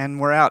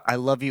we're out. I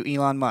love you,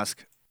 Elon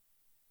Musk.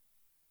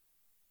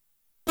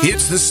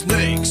 It's the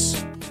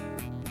Snakes.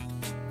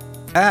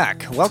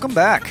 Welcome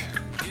back.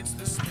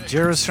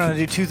 Jared's trying to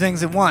do two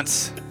things at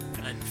once.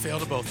 I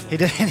failed at both. He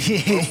did.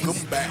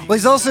 Welcome back. Well,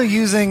 he's also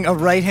using a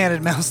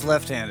right-handed mouse,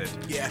 left-handed.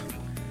 Yeah.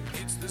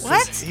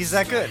 What? He's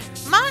that good.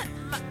 But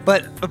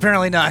But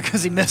apparently not,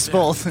 because he missed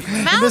both. He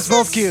missed mouses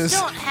both cues.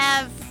 don't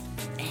have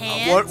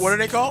hands. What are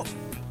they called?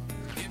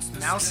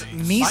 Mouse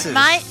Mises.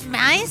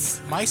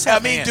 Mice? Mice I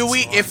have mean,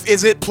 hands.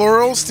 is it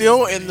plural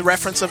still in the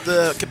reference of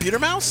the computer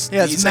mouse?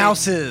 Yeah, You it's say-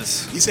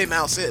 mouses. You say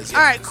mouses. All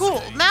right,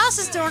 cool.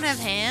 Mouses don't have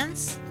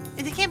hands.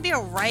 It can't be a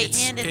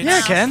right-handed it's- Yeah, it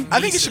mouse. can. I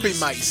think it should be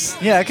mice.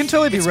 Yeah, it can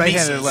totally be It's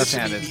right-handed or Mises. It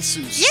should be left-handed.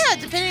 misus. Yeah,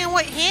 depending on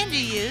what hand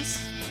you use,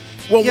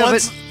 Well, Yeah,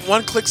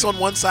 one clicks on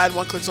one side,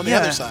 one clicks on the Yeah.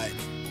 other side.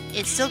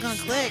 it's still gonna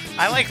click.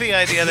 I like the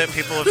idea that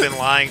people have been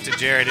lying to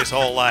Jared his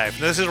whole life.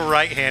 This is a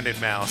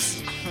right-handed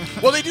mouse.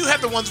 Well, they do have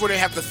the ones where they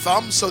have the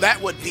thumb, so that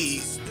would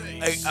be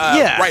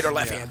Yeah. right or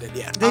left-handed.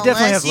 Yeah. They definitely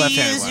Unless have you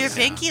left-handed use your ones.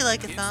 pinky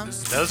like a thumb.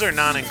 Those are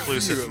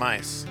non-inclusive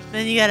mice.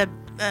 Then you got a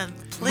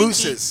plinky.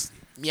 Mooses.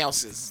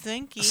 Meowses.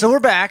 Thinky. So we're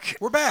back.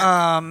 We're back.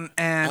 And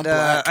I'm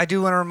black. I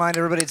do want to remind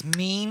everybody it's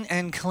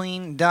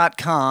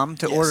meanandclean.com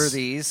to Yes. order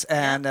these.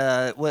 And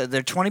they're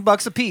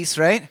 $20 a piece,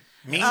 right?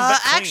 Mean but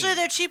clean. Actually,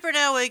 they're cheaper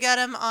now. We got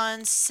them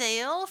on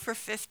sale for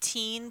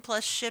 15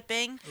 plus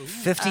shipping.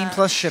 15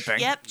 plus shipping.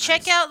 Yep.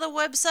 Check out the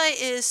website.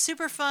 It is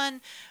super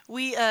fun.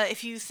 We,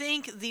 if you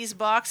think these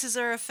boxes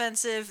are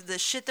offensive, the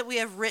shit that we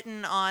have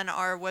written on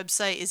our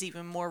website is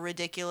even more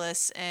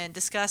ridiculous and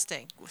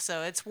disgusting.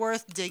 So it's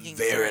worth digging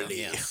through.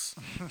 Verily. Yes.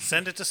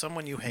 Send it to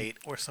someone you hate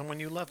or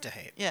someone you love to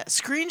hate. Yeah.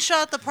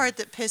 Screenshot the part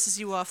that pisses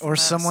you off. the Or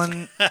most.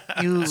 someone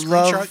you Screenshot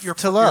love your,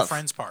 to your love.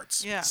 friend's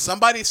parts. Yeah.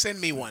 Somebody send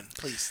me one,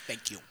 please.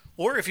 Thank you.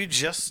 Or if you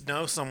just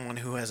know someone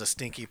who has a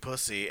stinky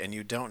pussy and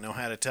you don't know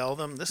how to tell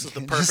them, this is the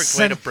Just perfect way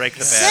send- to break the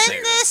bad Send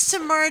narrative. this to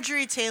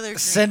Marjorie Taylor Greene.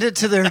 Send it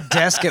to their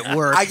desk at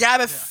work. I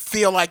gotta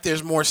feel like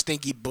there's more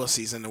stinky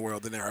pussies in the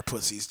world than there are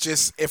pussies.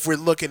 Just if we're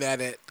looking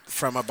at it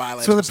from a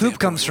biological That's where the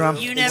poop comes from.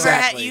 You never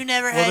Exactly. had. You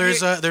never Well,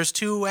 had. there's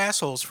two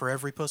assholes for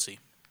every pussy.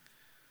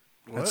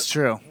 That's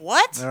true.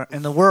 What? There-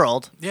 In the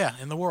world, Yeah,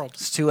 in the world.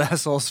 it's two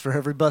assholes for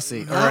every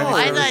bussy. Oh, Or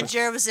any- I thought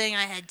Jared was saying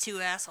I had two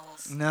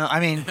assholes. No, I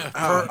mean,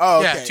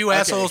 Oh, Yeah, okay, two okay.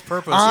 assholes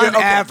per pussy. on Yeah,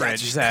 okay,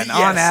 average, gotcha. then. Yes,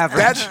 On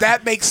average.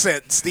 That makes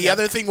sense. The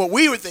other thing, what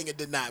we were thinking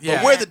did not. But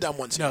Yeah. we're the dumb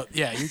ones. No,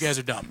 yeah, you guys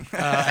are dumb.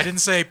 I didn't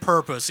say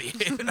per pussy.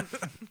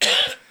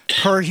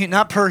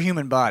 Not per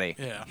human body.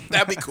 Yeah.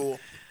 That'd be cool.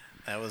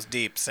 That was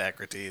deep,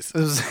 Socrates. It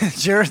was-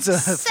 Jared's a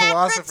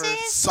philosopher.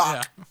 Socrates?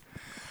 Sock.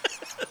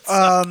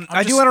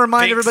 I do want to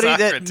remind Big everybody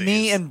Socrates. that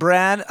me and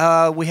Brad,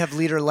 we have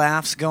Leader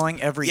Laughs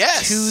going every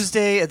Yes.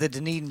 Tuesday at the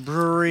Dunedin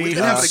Brewery. We've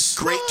been having a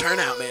great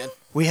turnout, man.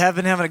 We have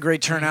been having a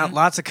great turnout. Mm-hmm.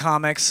 Lots of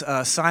comics.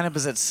 Sign up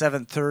is at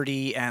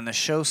 7:30, and the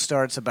show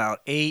starts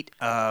about 8.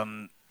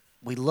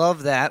 We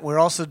love that. We're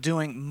also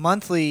doing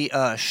monthly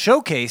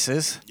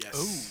showcases.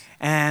 Yes.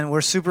 And we're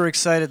super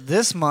excited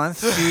this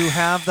month to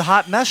have the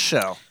Hot Mess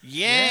Show.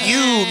 Yeah.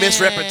 You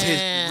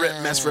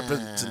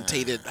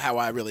misrepresented how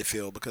I really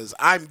feel because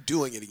I'm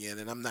doing it again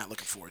and I'm not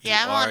looking forward to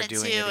Yeah, it. I wanted to.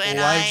 And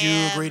Why did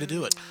you agree to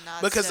do it?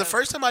 Because the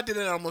first time I did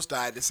it, I almost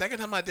died. The second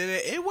time I did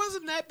it, it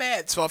wasn't that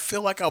bad. So I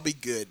feel like I'll be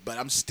good, but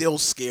I'm still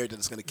scared that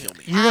it's gonna kill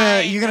me.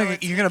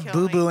 You're gonna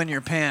boo boo in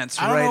your pants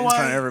I don't right know in why-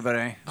 front of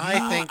everybody.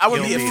 I think I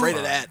would you'll be afraid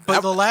of that.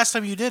 But the last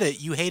time you did it,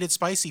 you hated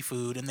spicy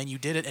food, and then you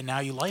did it, and now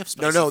you like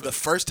spicy No, food. the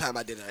first time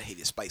I did it, I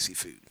hated spicy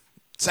food.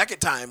 Second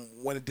time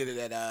when I did it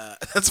at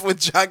that's when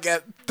John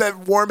got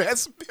that warm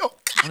ass milk.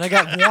 And I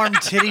got warm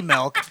titty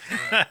milk.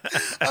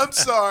 I'm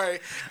sorry.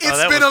 It's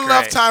that been was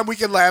enough great. time we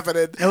can laugh at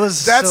it.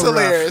 That's That's so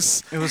rough.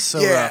 hilarious. It was so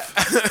rough.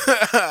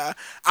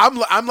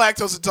 I'm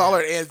lactose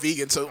intolerant and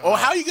vegan. So,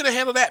 how are you gonna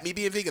handle that? Me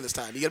being vegan this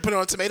time? You gonna put it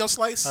on a tomato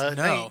slice?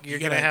 No, you're you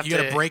gonna have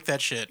to break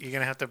that shit. You're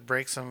gonna have to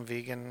break some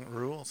vegan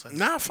rules.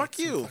 Nah, fuck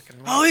you.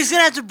 Oh, he's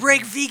gonna have to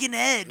break vegan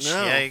edge.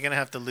 No. Yeah, you're gonna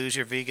have to lose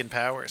your vegan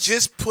powers.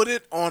 Just put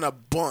it on a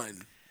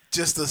bun.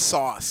 Just the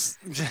sauce.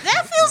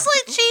 That feels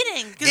like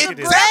cheating. 'Cause It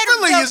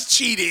definitely is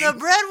cheating. The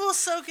bread will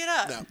soak it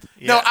up.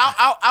 No,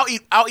 I'll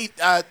eat.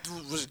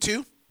 Was it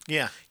 2?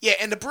 Yeah. Yeah,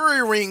 and the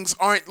brewery rings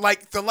aren't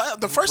like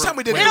the first time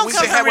we did They it. don't We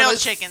come had from one real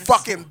that's chickens.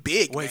 fucking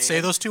big. Wait, man. say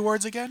those 2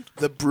 words again.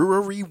 The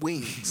brewery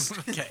wings.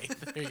 Okay,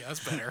 there you go. That's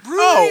better.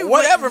 Oh,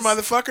 whatever,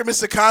 motherfucker,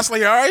 Mr.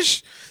 Constantly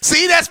Harsh.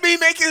 See, that's me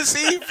making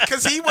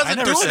because he wasn't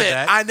never doing said it.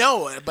 that. I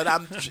know it, but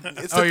it's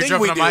the Oh, you're thing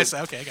jumping we on do. my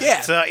side. Okay, got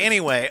yeah. So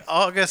anyway,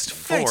 August 4th,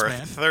 Thanks,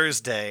 man.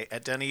 Thursday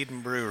at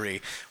Dunedin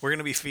Brewery, we're going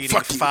to be feeding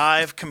Fuck you.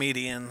 5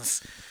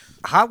 comedians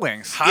Hot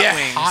wings. hot Yeah.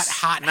 wings,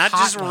 Hot not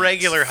just wings.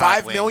 regular hot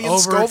 5 wings. million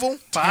Over Scoville.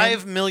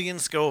 5 million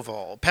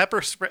Scoville.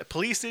 Pepper spray.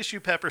 Police issue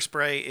pepper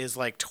spray is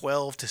like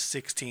 12 to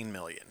 16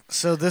 million.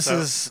 So this So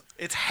is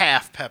it's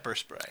half pepper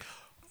spray.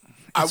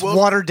 it's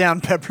watered down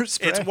pepper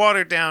spray. It's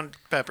watered down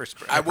pepper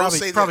spray. I will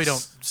say Probably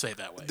this. don't say it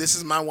that way. This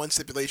is my one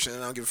stipulation,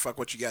 and I don't give a fuck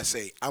what you guys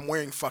say. I'm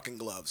wearing fucking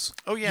gloves.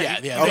 Oh yeah, yeah,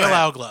 you- they Okay.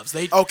 allow gloves.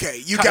 They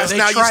Okay, you guys they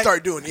now you tried-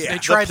 start doing it. They Yeah.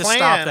 tried to plan-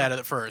 stop that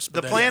at first.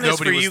 The But plan then is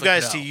for nobody was you like,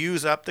 guys no. to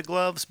use up the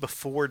gloves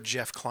before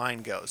Jeff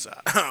Klein goes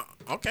up,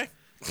 Okay.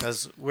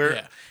 because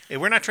we're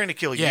not trying to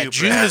kill Yeah, you.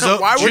 June Brad. is o-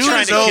 Why would We're you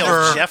trying to June's kill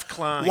over. Jeff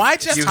Klein. Why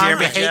Jeff You Klein? hear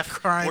me, Hate Jeff?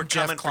 crime, We're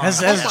Jeff coming Klein. for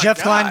Has, you. has Oh my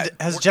Jeff Klein God.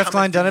 has We're Jeff coming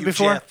Klein for done it you,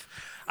 before? Jeff.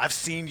 I've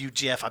seen you,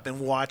 Jeff. I've been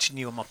watching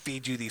you. I'm gonna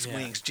feed you these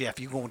wings, Jeff.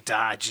 You're gonna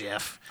die,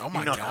 Jeff. Oh my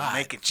You're not God. gonna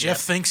make it, Jeff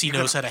Jeff. thinks he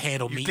knows how to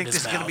handle You meat think in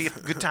this his is gonna mouth. be a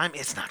good time?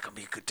 It's not gonna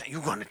be a good time.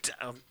 You're gonna.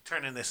 I'm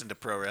turning this into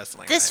pro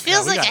wrestling. This right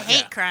feels we like a got it,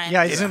 hate yeah. crime.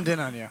 Yeah, I zoomed in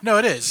on you. No,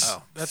 it is.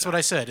 Oh, That's what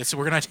I said.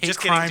 We're gonna hate Just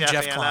kidding, crime, Jeff,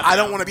 Jeff yeah, Klein. that- I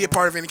don't want to be a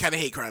part of any kind of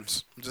hate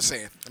crimes. I'm just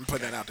saying. I'm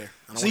putting that out there.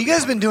 I don't So wanna you be a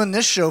guys part been of doing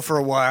this show for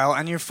a while,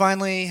 and you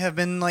finally have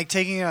been like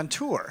taking it on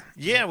tour.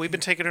 Yeah, we've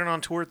been taking it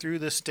on tour through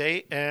the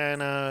state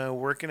and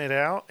working it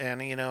out. And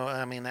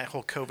I mean, that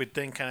whole COVID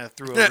thing kind of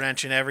threw a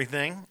wrench in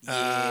everything.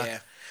 Yeah.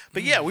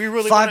 But yeah, we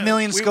really 5 wanna-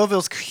 million we-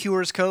 Scovilles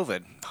cures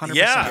COVID. 100%.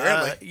 Yeah,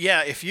 Apparently.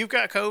 yeah. If you've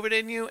got COVID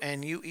in you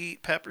and you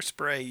eat pepper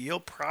spray,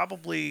 you'll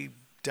probably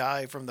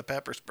die from the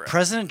pepper spray.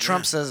 President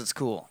Trump says it's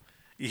cool,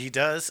 He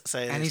does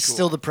say, and it's he's cool.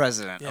 still the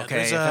president. Yeah,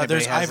 okay, if there's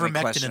anybody has any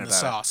ivermectin question in the about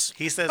it. sauce.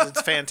 He says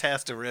it's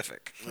fantastic.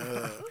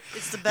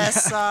 It's the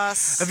best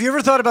sauce. Have you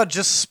ever thought about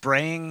just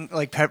spraying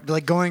like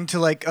like going to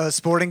like a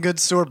sporting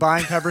goods store,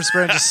 buying pepper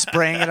spray, and just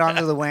spraying it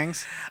onto the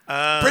wings?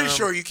 Pretty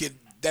sure you could.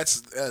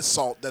 That's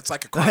salt. That's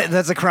like a crime.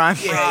 That's a crime.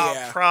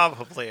 Yeah.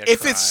 Probably.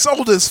 If it's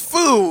sold as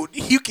food,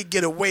 you could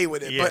get away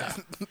with it. Yeah.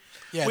 But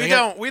Yeah, we they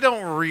got- don't. We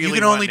don't really. You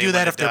can want only do anyone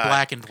that to if they're die.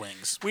 blackened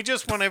wings. We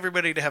just want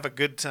everybody to have a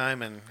good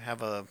time and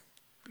have a.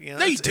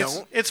 no, you it's-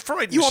 don't. It's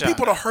Freud. You want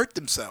people to hurt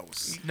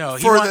themselves. No,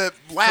 for want,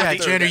 the laughter.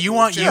 Yeah, Jander, that you we're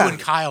want you doing. and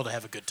Kyle to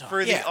have a good time.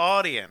 for Yeah. the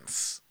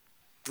audience.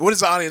 What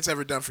has the audience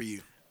ever done for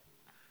you?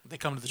 They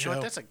come to the You know show.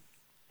 what? That's a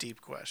deep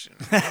question.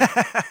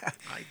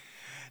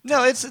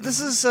 No, it's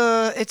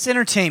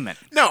entertainment.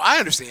 No, I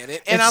understand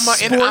it, and It's I'm a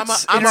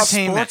sports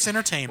entertainment. Sports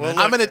entertainment.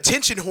 Well, I'm an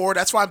attention whore.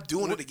 That's why I'm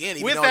doing it again.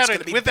 Even though it's going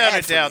to be without bad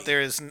a for doubt, me.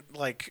 there is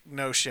like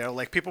no show.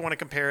 Like people want to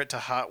compare it to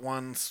Hot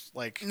Ones.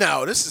 Like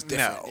No, this is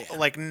different. no, Yeah.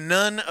 like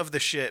none of the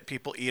shit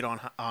people eat on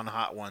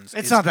Hot Ones.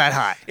 It's is- not that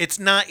hot. It's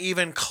not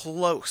even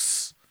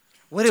close.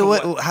 What? to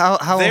What? what-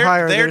 How their high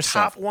are their their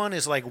top stuff? one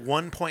is like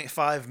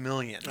 1.5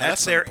 million. that's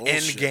That's some their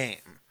bullshit. end game.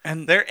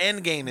 And Their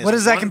end game is what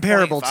is that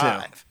comparable to?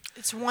 1.5.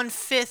 It's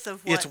 1/5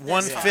 of what. It's this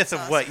 1/5 of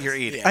sauce what is. you're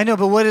eating. I know,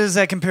 but what is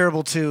that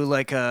comparable to?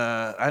 Like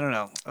I don't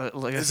know.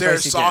 Like Is there a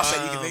spicy sauce dish?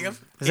 that you can think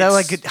of? Is that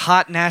It's- like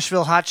hot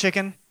Nashville hot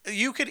chicken?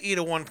 You could eat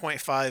a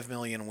 1.5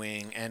 million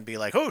wing and be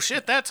like, "Oh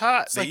shit, that's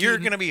hot." But like you're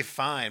eating- gonna be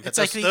fine. But it's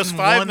like those eating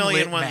 5 one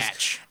million lit ones,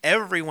 match.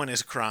 everyone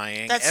is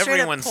crying. That's straight up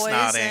Everyone's poison.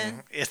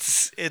 snotting.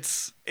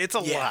 It's a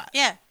Yeah. lot.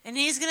 Yeah, and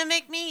he's gonna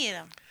make me eat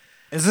them.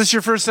 Is this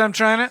your first time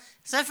trying it?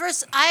 So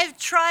first, I've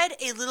tried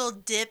a little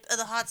dip of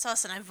the hot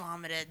sauce and I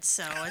vomited,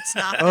 so it's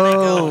not gonna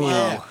go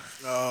well.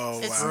 Oh,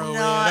 It's wow. Throw it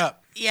not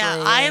up. Yeah,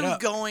 throw I it am up.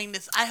 going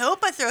to. I hope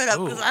I throw it up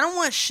because Ooh. I don't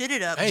want to shit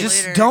it up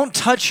Just later. don't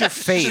touch your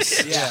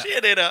face. Yeah.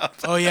 Shit it up.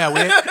 Oh yeah, we.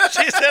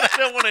 She said I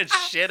don't want to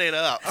shit it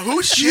up.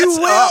 Who shits You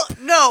will. up?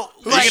 No.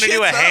 Are you gonna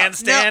do a shits up?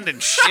 handstand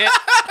and shit?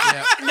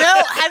 No.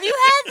 Have you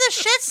had the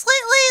shits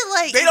lately?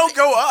 Like They don't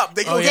go up.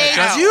 They go Oh, yeah.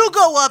 down. They do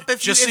go up if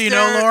Just you, so if you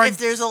know, there- Lauren- if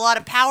there's a lot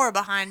of power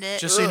behind it.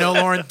 Just so you know,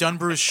 Lauren,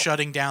 Dunbar's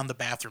shutting down the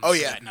bathrooms Oh,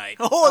 yeah. that night.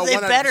 Oh, they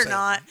 100%. better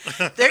not.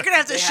 They're gonna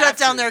have to shut have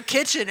down to. their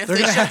kitchen if they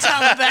shut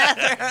down the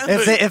bathroom.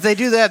 If they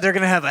do that, they're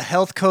gonna have a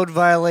health code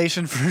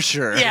violation for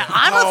sure. Yeah,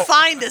 I'm Oh. gonna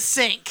find a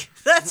sink.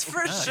 That's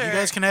for sure. You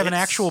guys can have an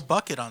actual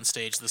bucket on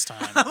stage this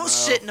time. I'll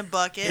shit in a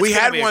bucket. We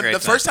gonna had be a one great the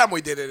time. first time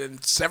we did it,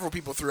 and several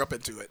people threw up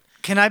into it.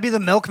 Can I be the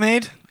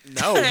milkmaid?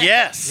 No.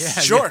 Yes.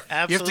 Yeah, Sure. You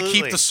have to Absolutely.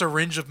 keep the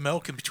syringe of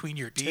milk in between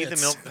your Be tits.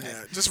 the milkman.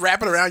 Yeah, just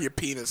wrap it around your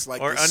penis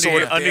like Or the under sword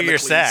your, of under your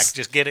Damocles. sack.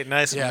 Just get it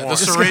nice Yeah, and the warm.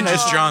 syringe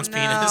is Oh, John's no.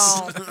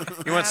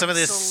 penis. You want some of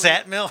this Absolutely.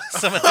 sat milk?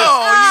 Some of this,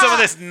 Oh, some of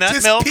this nut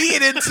Just milk? pee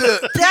it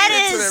into,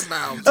 That into is- their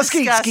mouth.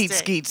 Skeet,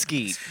 Disgusting.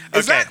 skeet.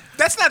 Is Okay.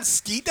 that's not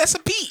skeet. That's a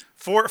pee.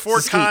 For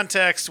Skeet.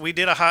 context, we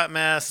did a hot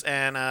mess,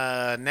 and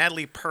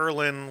Natalie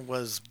Perlin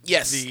was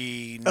Yes.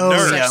 the Oh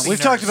nurse. yeah, we've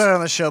talked about it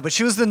on the show, but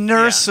she was the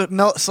nurse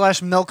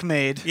slash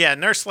milkmaid. Yeah,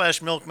 nurse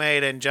 /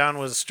 milkmaid, and John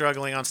was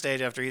struggling on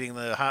stage after eating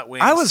the hot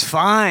wings. I was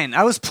fine.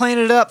 I was playing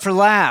it up for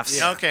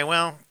laughs. Okay,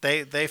 well,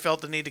 they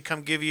felt the need to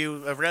come give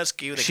you a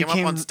rescue. They She came up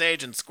on came-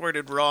 stage and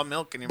squirted raw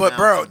milk in your But mouth.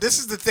 bro, this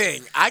is the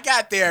thing. I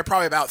got there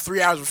probably about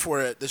 3 hours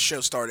before the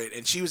show started,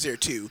 and she was there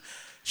too.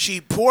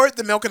 She poured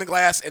the milk in a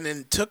glass and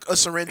then took a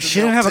syringe. She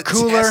of didn't milk have a to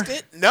cooler. Test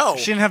it. No,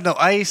 She didn't have no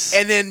ice.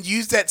 and then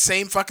used that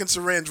same fucking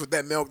syringe with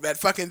that milk, that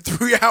fucking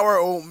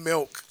 3-hour-old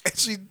milk, and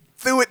she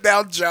threw it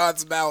down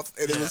John's mouth,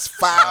 and it was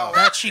foul.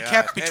 That she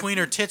kept between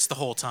her tits the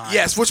whole time.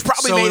 Yes, which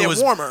probably So made it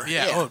was- warmer.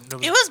 Yeah. Yeah. Oh, no,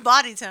 It was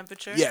body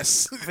temperature.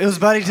 Yes, It was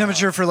body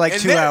temperature for like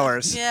And 2 then-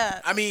 hours. Yeah.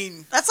 I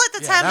mean, That's like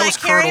the Yeah, time that I was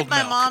carried curdled my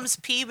milk. mom's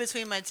pee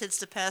between my tits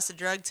to pass a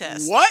drug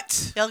test.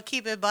 what? They'll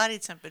keep it body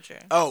temperature.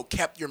 Oh,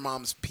 kept your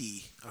mom's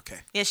pee.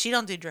 Okay. Yeah, she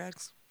don't do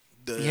drugs.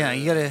 Yeah,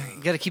 you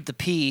gotta keep the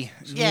pee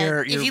Yeah,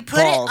 near if your you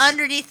put balls. it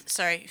underneath,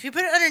 if you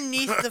put it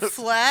underneath the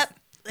flap.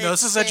 No,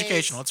 this it is stays-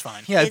 educational. It's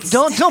fine. Yeah, It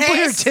don't put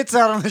your stays- tits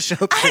out on the show,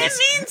 I Chris.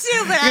 didn't mean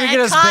to, but You're gonna I get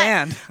us caught,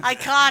 banned. I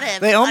caught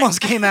him. They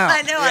almost came out.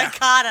 I know, I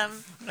caught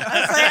him.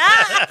 I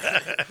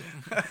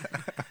was like,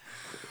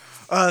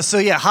 ah! So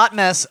yeah, hot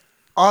mess.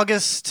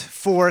 August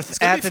 4th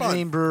gonna at be the fun.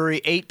 Dean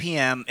Brewery, 8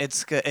 p.m.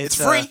 It's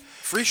Free.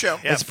 Free show.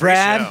 Yeah, it's free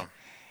Brad. show.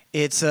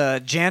 It's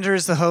Jander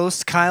is the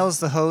host. Kyle is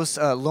the host.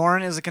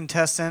 Lauren is a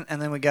contestant,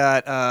 and then we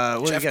got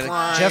Jeff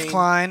Klein. Jeff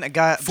Klein. I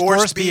got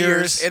Forrest Beers.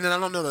 Beers. And then I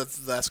don't know the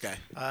last guy.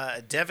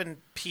 Devin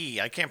P.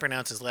 I can't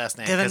pronounce his last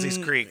name Devin because he's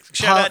Greek.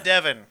 Shout out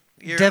Devin.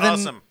 You're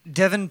awesome.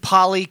 Devin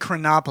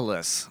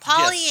Polychronopoulos.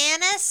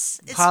 Polyanus?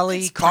 It's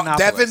Polychronopoulos.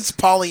 Devin's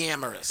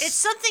polyamorous. It's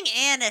something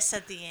anus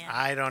at the end.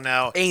 I don't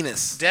know.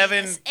 anus.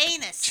 Devin, It's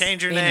anus.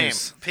 change your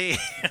Anus. name. P.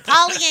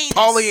 Polyanus.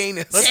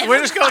 Polyanus. We're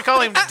just going to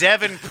call him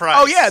Devin Price.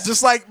 Oh yeah,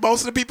 just like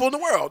most of the people in the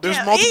world. There's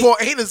Yeah, multiple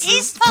he's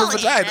anuses per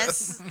vagina.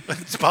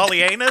 polyanus. It's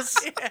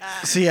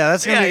Polyanus? So yeah,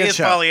 that's gonna Yeah, be a he good is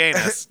show.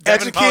 Polyanus.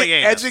 Devin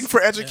Polyanus. Edging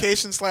for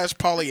education /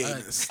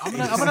 polyanus.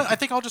 I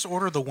think I'll just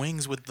order the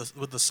wings with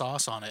the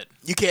sauce on it.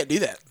 You can't do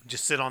that.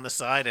 Just sit on the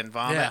side and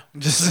vomit. Yeah.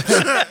 Just,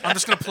 I'm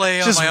just gonna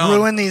play on just my own.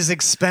 ruin these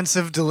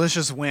expensive,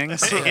 delicious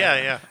wings.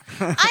 Yeah.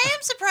 I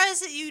am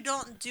surprised that you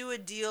don't do a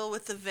deal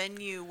with the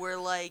venue where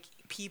like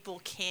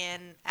people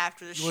can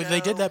after the show. Well,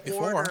 they did that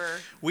before. order.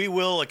 We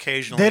will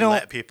occasionally They don't-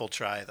 let people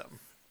try them.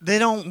 They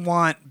don't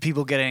want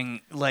people getting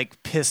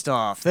like pissed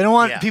off. They don't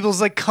want Yeah. people's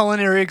like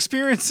culinary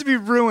experience to be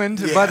ruined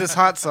by this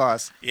hot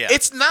sauce. Yeah.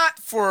 It's not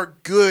for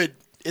good.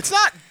 It's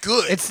not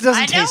good. It doesn't I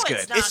know taste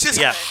it's good. not It's just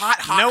Yeah.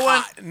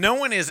 hot. No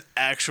one is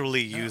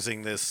actually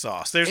using this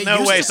sauce. There's It no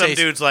used way to some taste-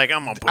 dude's like,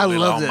 I'm gonna put I it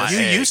love on this. my You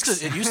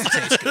eggs. it used to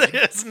taste good.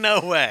 There's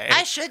no way.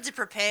 I should to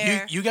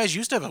prepare. You guys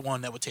used to have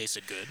one that would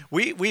tasted good.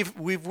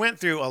 We've went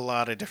through a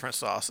lot of different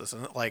sauces,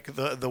 and like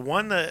the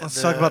one that Let's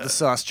talk about the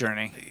sauce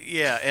journey.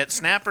 Yeah, at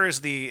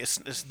Snappers, the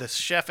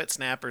chef at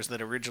Snappers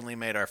that originally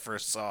made our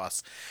first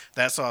sauce,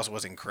 that sauce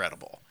was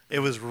incredible. It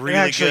was really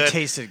actually good.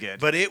 tasted good.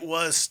 but it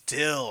was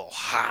still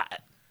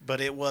hot. But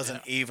it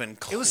wasn't even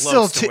close. It was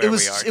still to where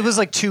we are it was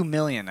now. like 2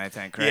 million, I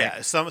think, right?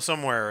 Yeah,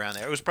 somewhere around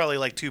there. It was probably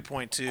like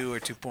 2.2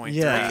 or 2.3.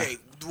 Yeah. Okay,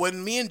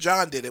 when me and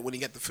John did it, when he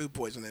got the food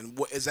poisoning,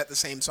 is that the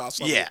same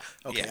sauce level? Yeah,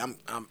 Okay, yeah.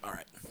 I'm all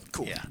right.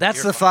 Cool. Yeah. That's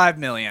You're the 5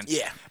 million.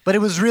 Yeah. But it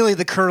was really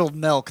the curdled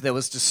milk that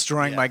was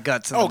destroying my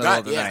guts in the Oh middle God,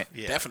 of the yeah, night.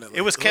 Yeah. definitely.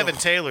 It was Kevin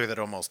Ugh. Taylor that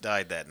almost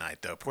died that night,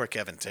 though. Poor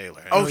Kevin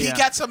Taylor. Oh, he yeah.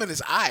 got some in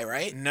his eye,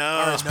 right?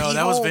 No. Or his No,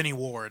 that was pee-hole? Vinny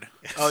Ward.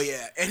 Oh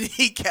yeah, and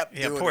he kept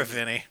Yeah, doing poor it.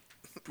 Vinny.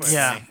 Poor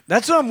Yeah, Vinny.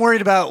 that's what I'm worried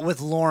about with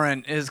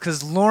Lauren is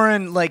because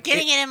Lauren like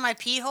Getting it in my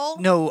pee hole?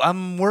 No,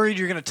 I'm worried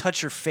you're gonna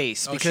touch your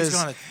face Oh, she's because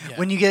gonna- yeah.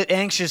 when you get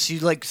anxious, you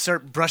like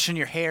start brushing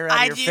your hair out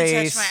I of do your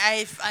face. touch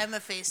my. I'm a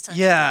face toucher.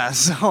 Yeah,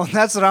 so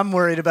that's what I'm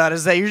worried about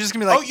is that you're just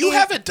gonna be like, Oh, you "Eh."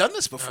 haven't done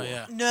this before. Oh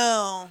yeah.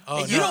 No.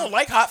 Oh, And you no. don't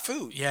like hot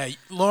food. Yeah,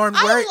 Lauren,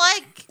 I wear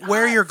like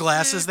wear hot your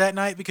glasses food. that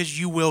night because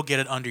you will get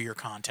it under your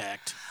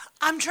contact.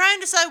 I'm trying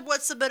to decide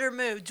what's the better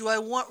move. Do I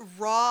want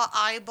raw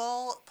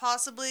eyeball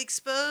possibly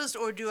exposed,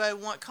 or do I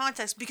want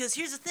contacts? Because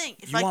here's the thing: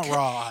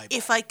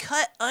 if I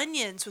cut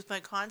onions with my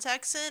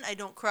contacts in, I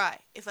don't cry.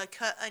 If I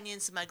cut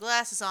onions with my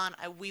glasses on,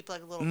 I weep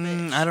like a little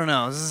bitch. I don't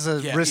know. This is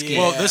a risky.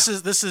 Well, this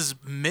is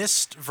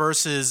mist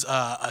versus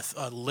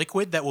a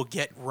liquid that will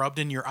get rubbed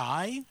in your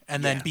eye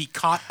and then be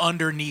caught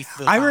underneath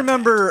the. I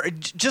remember,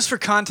 just for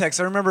context,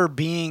 I remember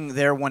being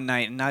there one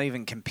night and not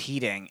even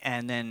competing,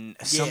 and then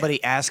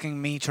somebody asking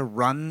me to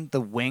run the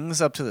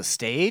wings up to the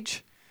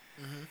stage,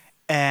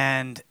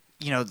 and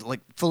like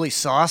fully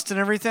sauced and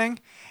everything.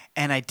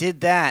 And I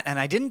did that, and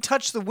I didn't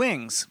touch the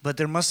wings, but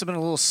there must have been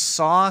a little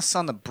sauce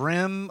on the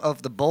brim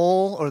of the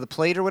bowl or the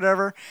plate or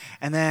whatever.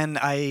 And then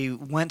I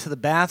went to the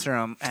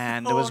bathroom,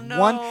 and there was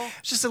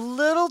just a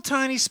little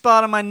tiny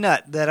spot on my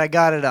nut that I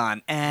got it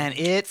on, and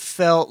it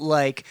felt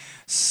like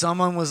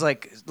someone was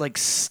like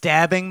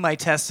stabbing my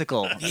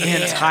testicle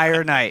the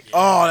entire night.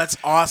 Oh, that's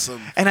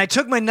awesome. And I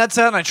took my nuts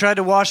out, and I tried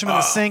to wash them in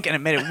the sink, and it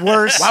made it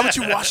worse. Why would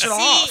you wash it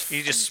off?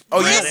 You just you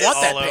don't spread it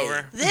want that all pain.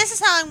 over. This is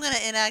how I'm going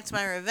to enact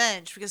my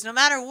revenge, because no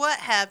matter what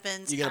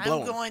happens, You're gonna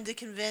blow I'm him. going to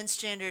convince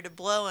Gender to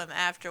blow him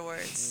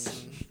afterwards.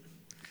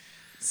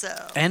 So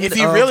If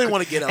you really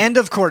want to get him, End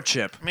of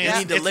courtship. I mean, You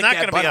need to it's lick not that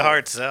going to be a butthole.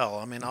 hard sell.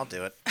 I mean, I'll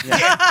do it.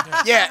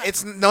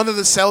 it's none of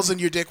the cells in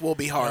your dick will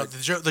be hard.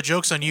 The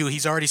joke's on you.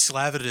 He's already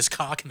slathered his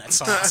cock in that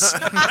sauce.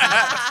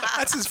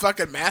 That's his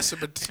fucking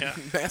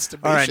masturbation.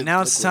 All right,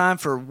 now it's time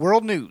for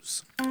world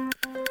news.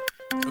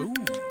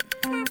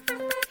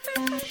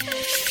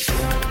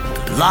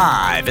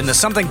 Live in the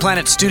Something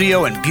Planet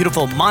studio in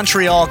beautiful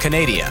Montreal,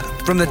 Canada,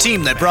 from the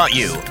team that brought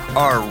you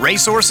Are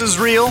Racehorses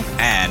Real?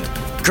 And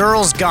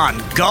Girls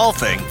Gone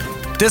Golfing,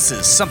 this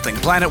is Something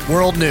Planet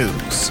World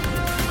News.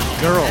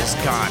 Girls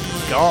Gone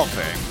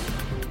Golfing.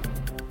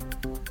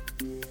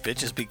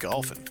 Bitches be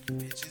golfing.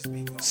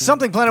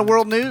 Something Planet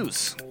World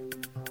News.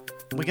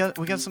 We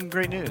got some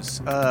great news.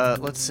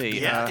 Let's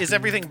see. Yeah. Is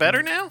everything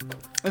better now?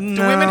 No,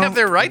 Do women have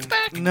their rights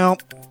back?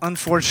 Nope.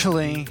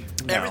 Unfortunately,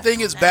 no.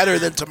 Everything is better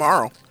than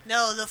tomorrow.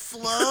 no, the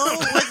flow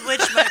with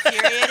which my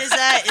period is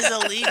at is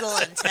illegal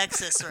in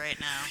Texas right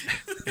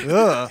now.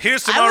 Ugh.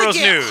 Here's I would tomorrow's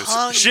get news.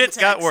 hung in Shit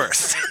got Texas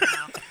worse. right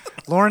now.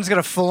 Lauren's got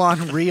a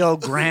full-on Rio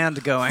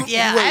Grande going.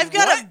 Yeah, I've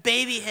got a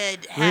baby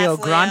head halfway Rio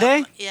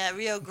Grande? up. Yeah,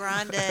 Rio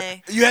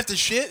Grande. You have to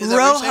shit? Is that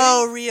what you're saying?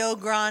 Rojo Rio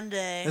Grande.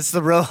 It's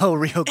the Rojo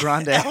Rio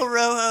Grande. El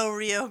Rojo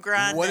Rio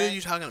Grande. What are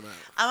you talking about?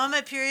 I'm on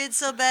my period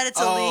so bad it's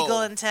Oh.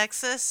 illegal in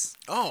Texas.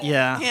 Oh,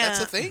 Yeah. Yeah.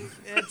 that's a thing?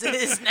 It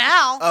is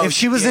now. Oh, If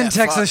she was yeah, in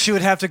Texas, fuck. she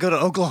would have to go to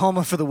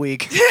Oklahoma for the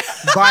week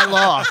by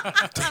law.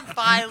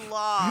 By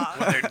law.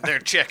 They're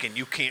checking.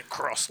 You can't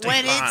cross state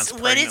When lines, it's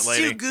pregnant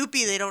lady. too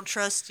goopy, they don't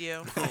trust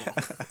you.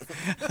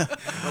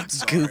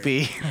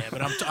 Goopy. Yeah,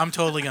 but I'm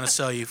totally gonna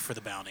sell you for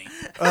the bounty.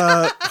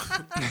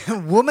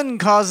 Woman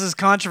causes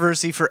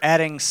controversy for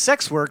adding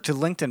sex work to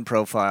LinkedIn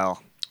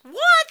profile.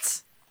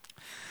 What?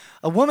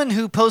 A woman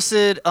who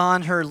posted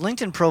on her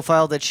LinkedIn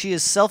profile that she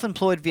is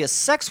self-employed via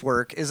sex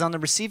work is on the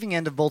receiving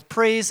end of both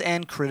praise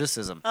and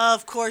criticism.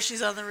 Of course,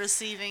 she's on the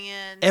receiving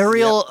end.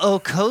 Ariel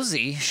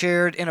Okozie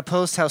shared in a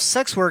post how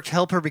sex work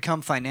helped her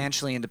become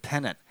financially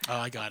independent. Oh,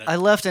 I got it. I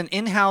left an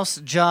in-house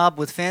job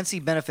with fancy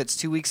benefits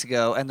 2 weeks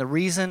ago, and the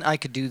reason I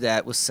could do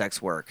that was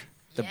sex work,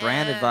 the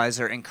brand Yeah.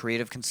 advisor and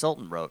creative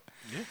consultant wrote.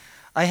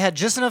 I had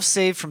just enough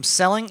saved from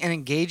selling and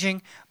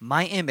engaging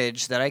my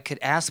image that I could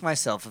ask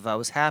myself if I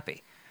was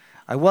happy.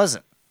 I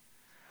wasn't.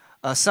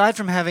 Aside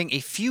from having a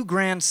few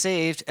grand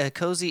saved,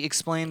 Okozie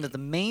explained that the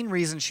main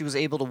reason she was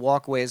able to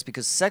walk away is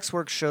because sex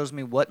work shows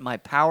me what my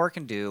power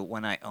can do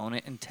when I own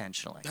it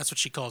intentionally. That's what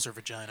she calls her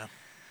vagina.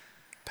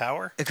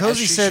 Power? Okozie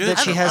she said should. that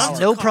she I has would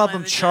no call my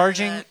problem vagina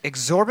charging that.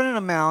 exorbitant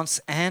amounts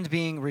and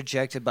being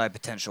rejected by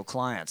potential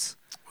clients.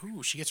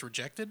 Ooh, she gets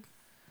rejected?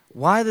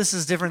 Why this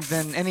is different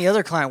than any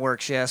other client work,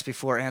 she asked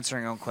before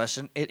answering her own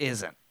question. It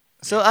isn't.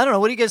 So I don't know.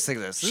 What do you guys think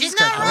of this? This She's is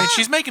kinda not cool. I mean,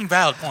 she's making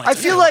valid points. I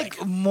feel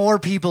like more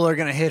people are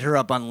going to hit her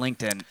up on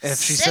LinkedIn if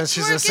she Sex says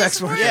she's a work sex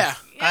is worker. work. Yeah.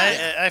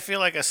 I feel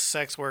like a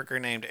sex worker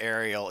named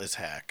Ariel is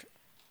hack.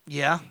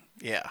 Yeah.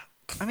 Yeah.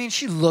 I mean,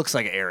 she looks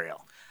like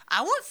Ariel.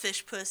 I want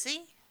fish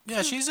pussy.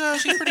 Yeah, she's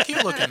pretty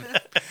cute looking.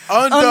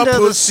 Under the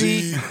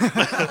pussy.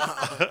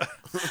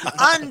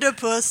 Under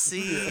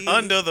pussy.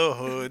 Under the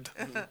hood.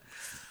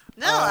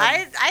 No,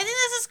 I think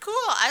this is cool.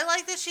 I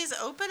like that she's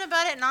open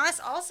about it and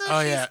honest. Also,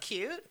 Oh, she's yeah.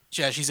 cute.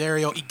 Yeah, she's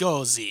Ariel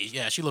Igozi.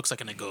 Yeah, she looks like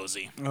an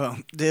Igozi. Well,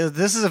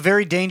 this is a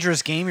very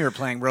dangerous game you're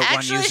playing, wrote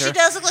Actually, one user. she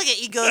does look like an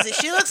egozy.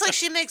 She looks like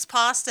she makes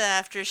pasta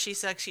after she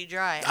sucks you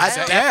dry. I I-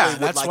 definitely Yeah, would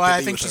that's like why to I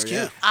be think with she's her,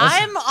 cute.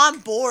 I'm on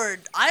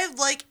board. I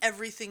like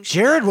everything she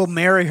Jared does. will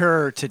marry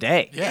her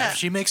today. Yeah, Yeah.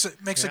 she makes a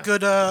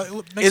good Wait,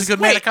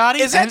 manicotti.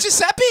 is that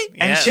Giuseppe?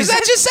 And Is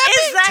that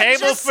Giuseppe? Is that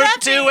Table for Giuseppe?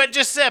 two at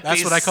Giuseppe's.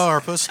 That's what I call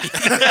her pussy.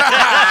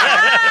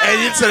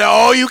 And it's an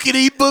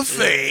all-you-can-eat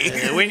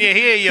buffet. When you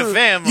hear your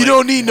family. You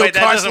don't need no Wait, that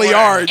doesn't costly work.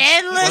 yards.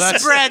 Endless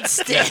that's-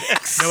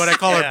 breadsticks. You know what I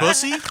call her Yeah.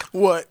 pussy?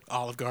 What?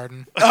 Olive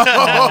Garden.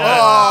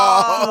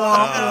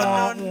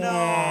 Oh,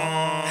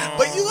 no.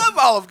 But you love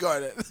Olive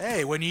Garden.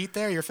 Hey, when you eat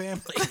there, your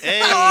family.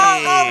 Hey.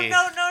 Oh,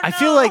 no. I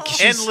feel like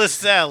she's, Endless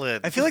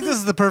salad. I feel like this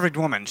is the perfect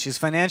woman. She's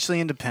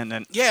financially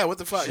independent. Yeah, what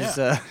the fuck?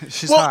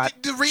 She's well, hot.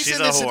 the reason She's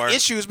a it's an whore.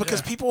 issue is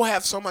because people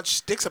have so much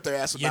sticks up their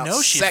ass You about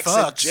know she sex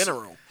fucks. in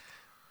general.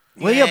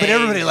 Well, yeah, but Yay.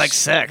 everybody likes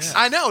sex.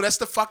 I know that's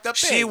the fucked up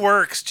thing. She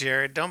works,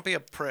 Jared. Don't be a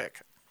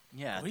prick.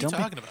 Yeah, What are you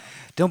talking about?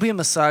 Don't be a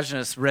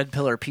misogynist red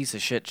pillar piece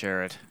of shit,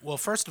 Jared. Well,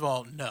 first of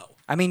all, no.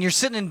 I mean, you're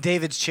sitting in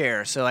David's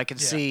chair, so I can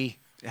see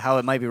how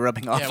it might be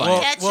rubbing off Yeah, on well,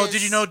 you. Catches. well,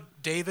 did you know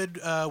David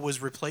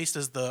was replaced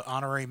as the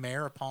honorary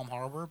mayor of Palm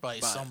Harbor by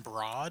some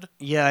broad?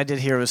 Yeah, I did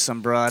hear it was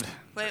some broad.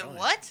 Wait,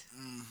 what?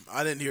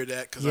 I didn't hear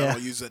that because Yeah. I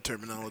don't use that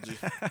terminology.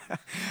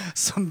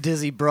 Some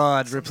dizzy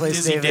broad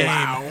replaced dizzy David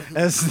dame.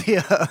 as the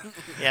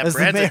Yeah, as the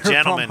Brad's mayor a of Palm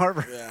gentleman.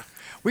 Harbor. Yeah.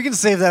 We can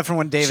save that for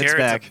when David's Jared's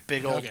back. a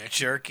big old Okay.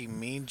 jerky,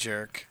 mean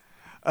jerk.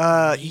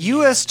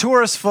 U.S.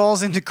 tourist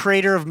falls into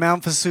crater of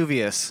Mount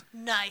Vesuvius.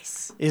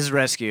 Nice. Is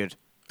rescued.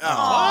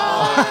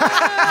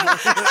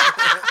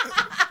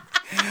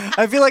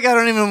 I feel like I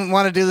don't even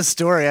want to do the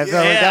story. I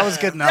felt like that was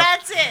good enough.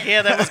 That's it.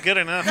 Yeah, that was good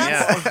enough.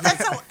 Yeah.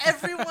 That's how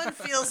everyone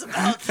feels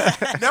about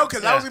that. No,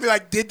 because I was gonna be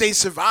like, did they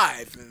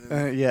survive?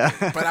 Yeah.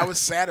 But I was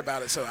sad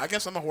about it, so I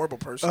guess I'm a horrible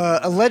person.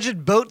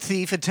 Alleged boat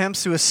thief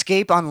attempts to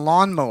escape on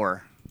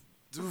lawnmower.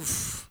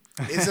 Oof.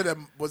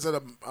 Was it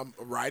a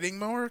riding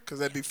mower? Because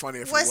that'd be funny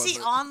if it Was wasn't.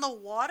 he on the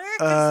water?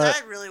 Because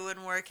that really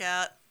wouldn't work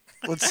out.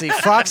 Let's see.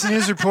 Fox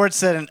News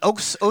reports that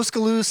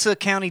Oskaloosa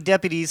County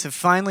deputies have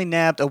finally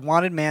nabbed a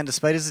wanted man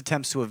despite his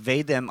attempts to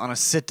evade them on a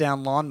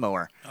sit-down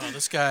lawnmower. Oh,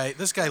 this guy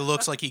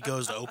looks like he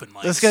goes to open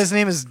mics. This guy's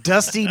name is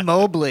Dusty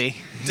Mobley.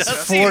 He's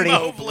Dusty 40.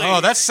 Mobley.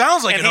 Oh, that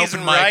sounds like And an he's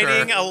open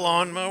riding micer. a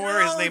lawnmower.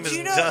 His name do is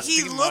you know Dusty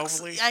he looks?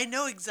 Mobley. I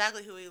know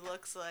exactly who he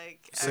looks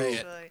like. Say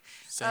it. Actually,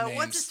 Say what's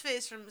names. his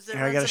face from? That Here,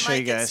 I runs gotta the show you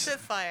mic at guys.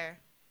 Spitfire.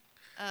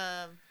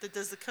 That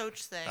does the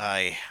coach thing.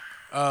 Aye.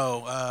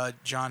 Oh,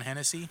 John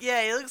Hennessy.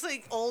 Yeah, he looks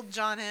like old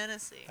John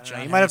Hennessy.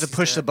 You might have to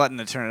push the button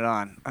to turn it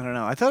on. I don't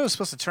know. I thought it was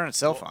supposed to turn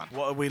itself on.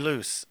 What are we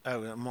loose?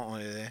 Oh, I'm not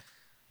really there.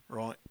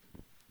 Right.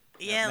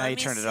 Yeah, now let you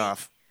me turned see. it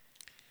off.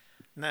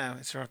 No,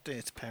 it's right there.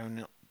 It's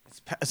powering up.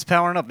 It's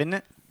powering up, isn't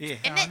it? Yeah.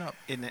 Isn't it?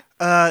 Isn't it?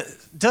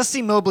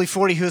 Dusty Mobley,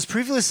 40, who has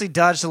previously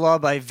dodged the law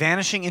by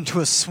vanishing into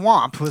a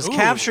swamp, was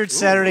captured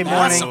Saturday That's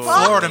morning some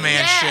Florida man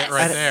Yes. shit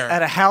right there.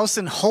 at a house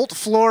in Holt,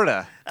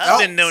 Florida. I've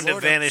been known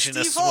Florida. to vanish in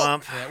a Steve Holt.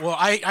 swamp. Yeah, well,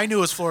 I knew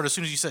it was Florida as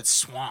soon as you said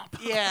swamp.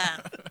 Yeah.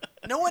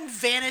 No one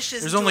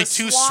vanishes. There's into only a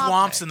two swamp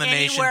swamps in the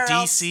nation, anywhere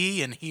else.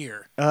 D.C. and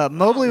here.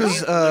 Mobley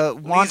was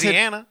wanted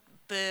Louisiana.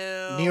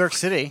 Boo. New York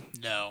City.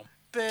 No,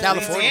 Boo.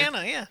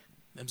 Louisiana, yeah.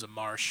 them's a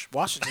marsh.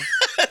 Washington.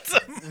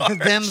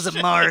 Them's a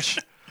marsh.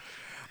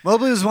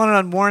 Mobley was wanted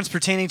on warrants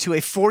pertaining to a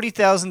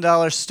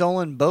 $40,000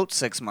 stolen boat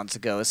 6 months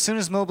ago. As soon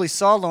as Mobley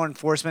saw law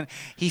enforcement,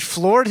 he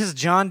floored his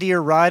John Deere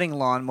riding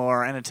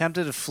lawnmower and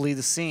attempted to flee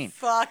the scene.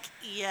 Fuck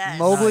yes.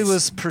 Mobley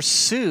was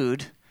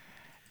pursued,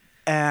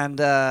 and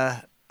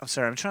I'm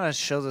sorry, I'm trying to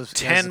show this.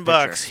 guys a $10,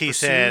 picture. he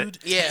said.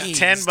 Yeah.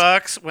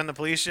 $10 when the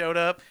police showed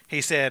up.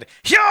 He said,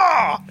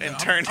 "Yeah," and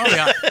turned Oh, it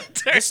yeah. up.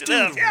 Turned This it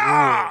dude up.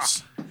 Yeah.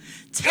 rules.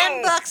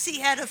 $10. He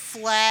had a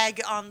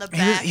flag on the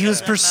back. He was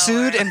of the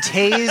pursued mower. and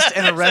tased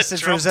and arrested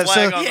for Trump his.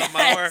 flag So, on the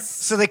mower. Yes.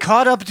 so they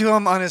caught up to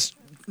him on his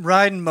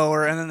riding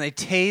mower, and then they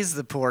tased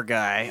the poor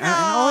guy. And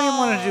all he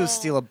wanted to do was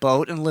steal a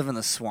boat and live in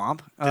the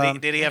swamp.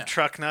 Did he have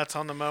truck nuts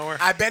on the mower?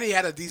 I bet he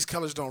had These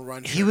Colors Don't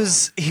Run. He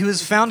was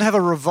found to have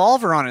a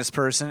revolver on his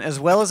person as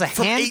well as a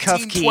from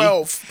handcuff key.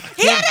 1812.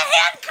 He had a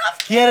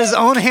handcuff. He had his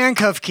own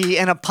handcuff key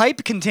and a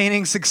pipe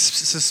containing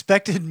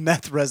suspected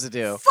meth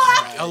residue.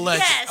 Fuck Alleged.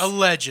 yes.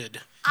 Alleged.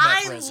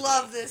 I residue.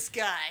 love this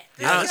guy.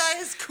 This Yes. guy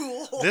is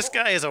cool. This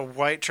guy is a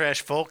white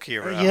trash folk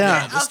hero.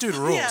 Yeah. This dude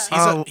rules.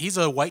 Yeah. He's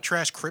a white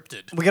trash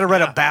cryptid. We got to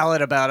write a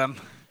ballad about him.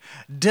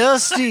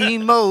 Dusty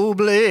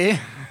Mobley.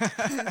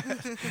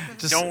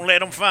 Don't let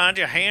them find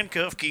your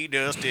handcuff key,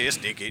 Dusty.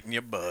 Stick it in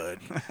your bud.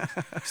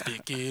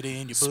 Stick it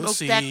in your Smoke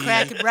pussy. that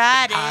crack and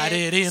ride it. Hide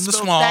it in the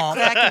Smoke swamp.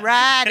 that crack and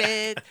ride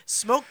it.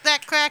 Smoke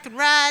that crack and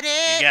ride You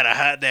it. gotta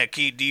hide that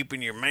key deep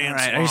in your man All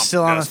right, swamp, are you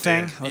still on the Dusty.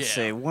 thing? Let's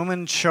Yeah. see.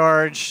 Woman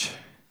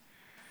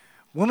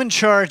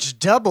charged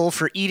double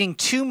for eating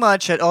too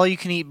much at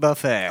all-you-can-eat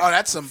buffet. Oh,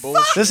 that's some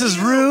bullshit. This is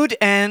rude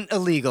and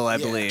illegal, I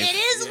believe. It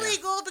is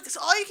illegal because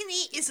all you can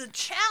eat is a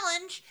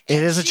challenge. It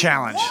and is a she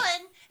challenge.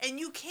 Won, and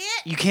you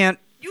can't. You can't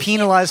You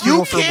penalize can't- people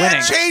You for can't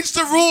winning. change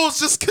the rules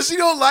just because you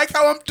don't like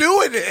how I'm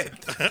doing it.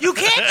 You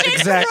can't change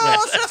Exactly. the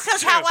rules just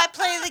because how I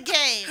play the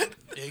game.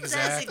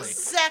 Exactly. That's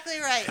exactly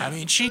right. I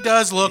mean, she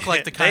does look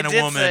like the kind they of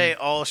did woman say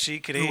all she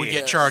could who eat. would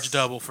get charged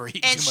double for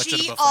eating and too much at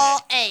a she buffet.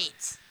 all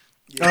ate.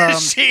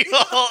 She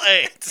all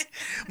ate.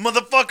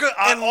 Motherfucker,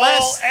 I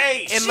all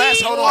ate. Unless,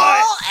 She hold all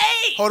on.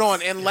 ate. Hold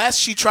on. Unless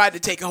she tried to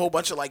take a whole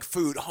bunch of like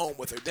food home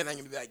with her, then I'm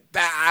gonna be like,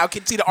 that. I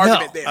can see the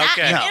argument there.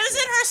 Okay. It was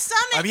in her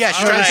stomach. I mean, yeah, she's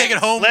All trying right. to take it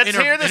home. Let's in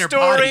her, hear the in her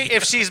story. body.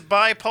 If she's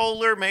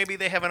bipolar, maybe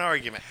they have an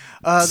argument.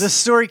 This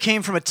story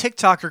came from a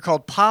TikToker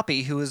called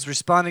Poppy who was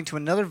responding to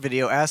another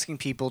video asking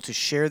people to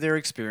share their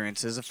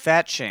experiences of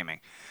fat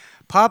shaming.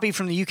 Poppy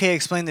from the UK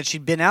explained that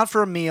she'd been out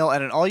for a meal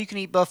at an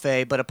all-you-can-eat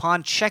buffet, but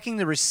upon checking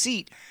the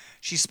receipt,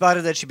 she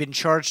spotted that she'd been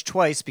charged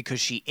twice because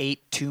she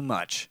ate too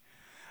much.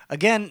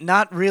 Again,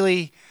 not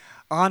really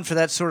on for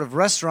that sort of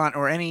restaurant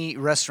or any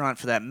restaurant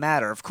for that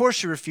matter. Of course,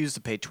 she refused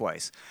to pay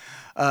twice.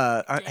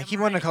 I keep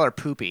wanting to call her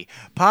Poopy.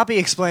 Poppy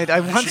explained, I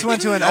once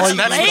went to an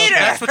all-you-can-eat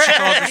That's what she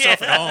calls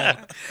herself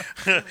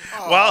at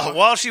home.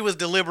 While she was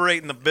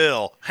deliberating the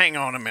bill, hang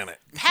on a minute.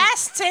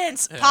 Past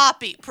tense,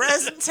 Poppy.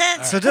 Present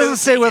tense. So it doesn't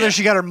say whether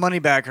she got her money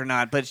back or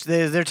not, but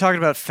they're talking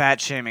about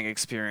fat-shaming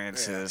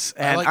experiences.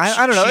 And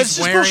I don't know, it's She's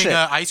just wearing bullshit.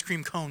 an ice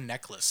cream cone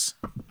necklace.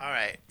 All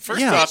right.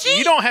 First Yeah. off,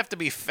 you don't have to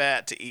be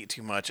fat to eat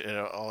too much at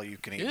an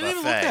all-you-can-eat You buffet. didn't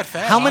even look that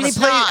fat. How many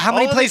honestly. how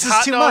many All of places these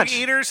hot too dog much?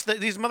 eaters,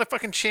 these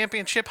motherfucking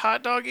championship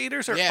hot dog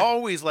eaters are Yeah.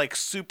 always like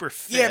super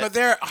fit. Yeah, but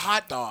they're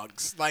hot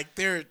dogs. Like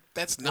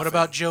that's nothing. What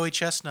about Joey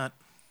Chestnut?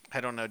 I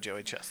don't know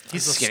Joey Chestnut.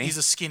 He's skinny. He's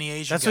a skinny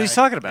Asian That's guy. what he's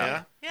talking about.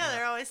 Yeah. Yeah,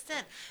 they're always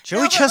thin.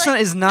 Joey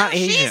Chestnut is not no,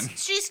 Asian.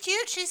 She's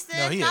cute. She's thin.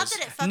 No, he not is.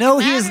 that it fucking No,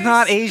 he is matters.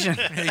 not Asian.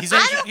 He's I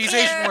Asian. don't He's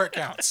care. Asian where it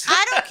counts.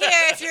 I don't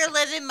care if you're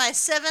living my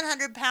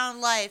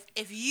 700-pound life.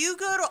 If you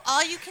go to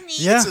all you can eat,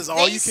 Yeah. This is all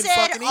they you can said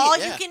fucking eat, all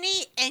yeah. you can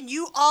eat, and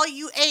you all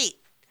you ate.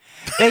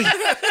 They,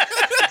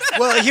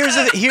 well, here's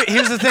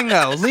the thing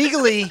though.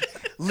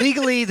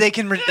 Legally they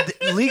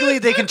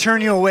can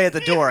turn you away at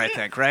the door. I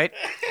think, right?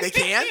 They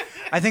can?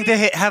 I think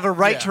they have a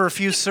right Yeah. to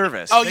refuse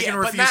service. Oh They yeah, can but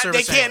refuse not,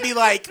 service they can't be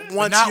like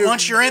once not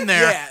once you're in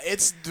there. Yeah,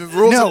 it's the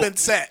rules No. have been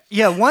set.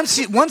 Yeah, once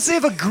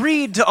they've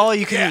agreed to all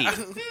you can eat.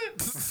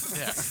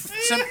 Yeah.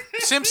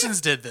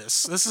 Simpsons did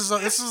this. This is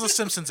a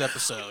Simpsons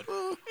episode.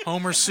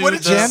 Homer sued What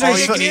did the you Jander's all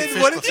say you can eat again?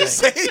 fish What did you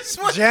buffet.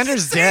 say? What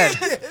Jander's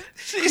dead.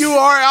 you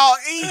are all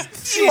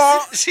eat. You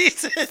all. She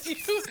said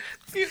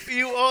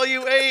you all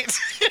you ate.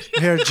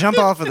 Here, jump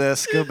off of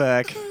this. Go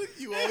back.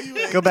 You all you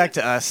ate. Go back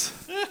to us.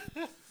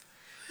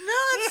 No,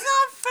 it's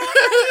not fair.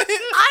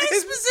 I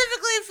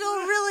specifically feel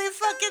really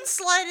fucking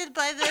slighted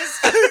by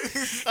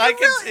this. I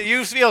can.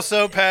 You feel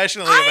so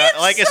passionately I about.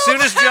 am Like as so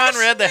soon as John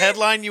read the passionate.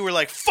 headline, you were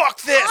like,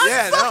 "Fuck this." I'm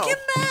Yeah, no. fucking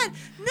mad.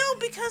 No,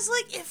 because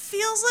like it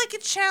feels like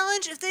a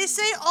challenge. If they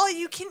say all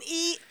you can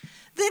eat,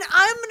 then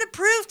I'm gonna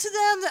prove to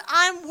them that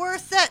I'm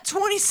worth that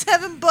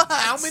 $27.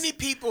 How many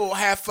people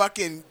have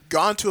fucking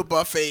gone to a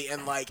buffet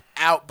and like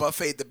out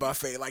buffeted the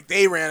buffet? Like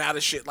they ran out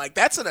of shit. Like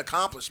that's an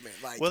accomplishment.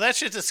 Like Well, that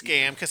shit's a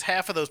scam because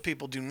half of those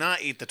people do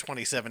not eat the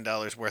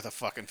 $27 worth of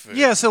fucking food.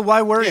 Yeah, so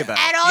why worry about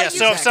it? At all Yeah, you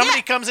so if can somebody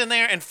get. comes in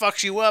there and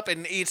fucks you up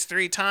and eats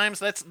 3 times,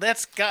 that's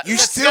got You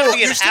that's still- gotta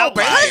be an you're still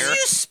bad. outlier. Because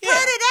you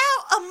spread it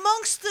out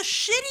amongst the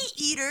shitty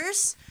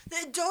eaters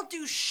that don't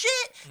do shit,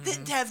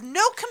 that have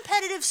no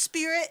competitive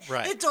spirit,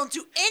 Right. that don't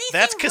do anything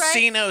That's right.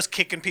 casinos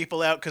kicking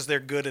people out because they're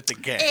good at the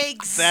game.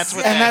 Exactly. That's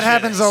what And that shit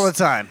happens is. all the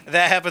time.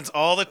 That happens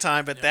all the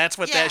time, but that's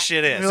what Yeah. that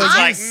shit is. You're It's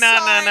like, like,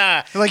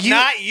 nah. Like, you-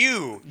 not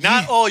you.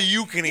 Not all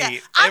you can Yeah,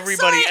 eat. I'm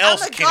Everybody sorry,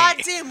 else I'm a can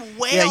eat. goddamn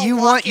whale. Yeah, you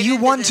walking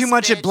won into too this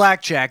much at bitch.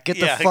 blackjack. Get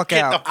Yeah, the fuck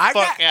get out. the I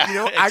got, fuck out. you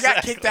know, I got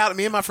Exactly. kicked out.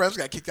 Me and my friends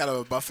got kicked out of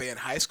a buffet in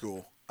high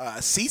school.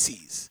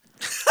 Cece's.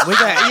 We got Well,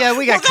 kicked that out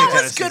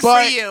was of good seats.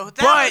 But- for you.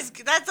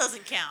 but- That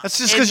doesn't count. That's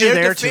just In because you're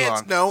their there too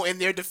defense- long. No, in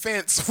their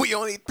defense, we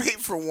only paid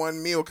for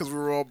one meal because we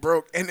were all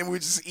broke, and then we were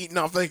just eating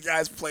off the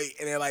guy's plate,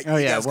 and they're like, Oh,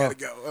 "You yeah, guys well- gotta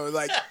go." I was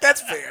like, "That's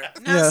fair."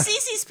 No, Yeah.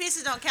 Cece's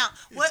pieces don't count.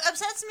 What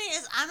upsets me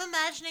is I'm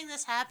imagining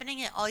this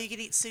happening at All You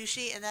Can Eat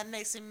Sushi, and that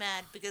makes me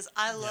mad because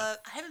I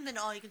haven't been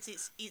to All You Can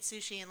Eat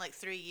Sushi in like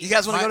 3 years. You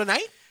guys want to go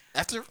tonight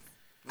after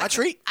my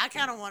treat? I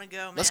kind of want to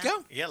go, man. Let's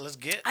go. Yeah, let's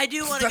get. I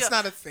do want to go. That's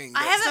not a thing.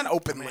 I It's haven't- not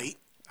open late.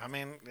 I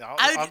mean, I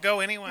I'll would- go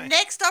anyway.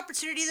 Next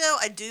opportunity, though,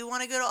 I do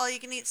want to go to All You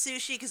Can Eat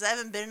Sushi because I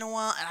haven't been in a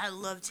while, and I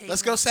love taking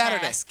Let's go the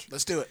Saturday. task.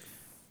 Let's do it.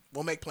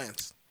 We'll make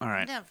plans. All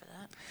right. I'm down for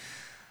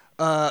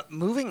that.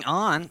 Moving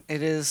on,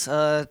 it is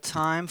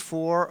time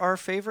for our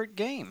favorite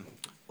game.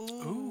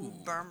 Ooh.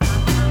 Burn.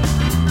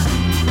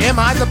 Am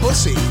I the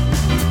pussy?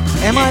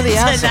 Am I the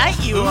asshole?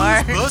 Tonight you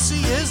are. Whose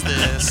pussy is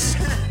this?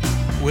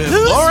 With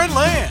Lauren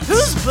Lance.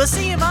 Whose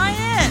pussy am I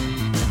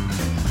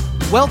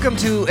in? Welcome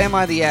to Am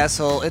I the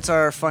Asshole? It's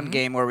our fun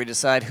game where we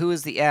decide who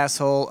is the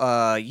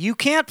asshole. You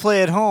can't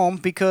play at home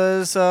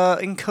because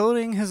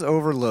encoding has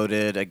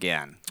overloaded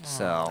again.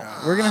 So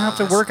we're going to have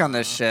to work on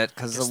this shit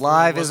because the Guess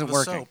live it isn't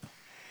wasn't the working. soap.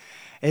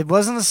 It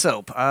wasn't the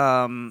soap.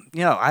 I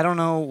don't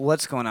know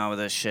what's going on with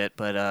this shit,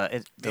 but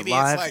the Maybe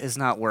live it's like is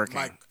not working.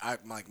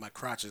 My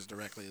crotch is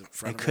directly in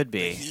front It of could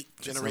The be. heat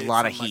It's a generated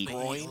lot from of my heat.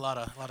 groin. A lot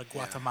of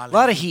Guatemala. A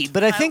lot of heat,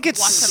 but I My think it's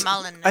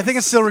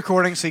Guatemalan-ness. still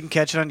recording, so you can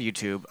catch it on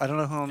YouTube. I don't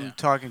know who I'm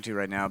talking to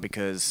right now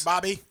because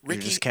Bobby, you're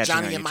Ricky, just catching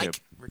it Johnny, on and YouTube.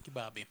 Mike. Ricky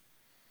Bobby.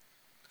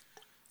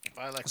 If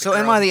I like the So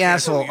am girl, I the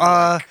that's who asshole? you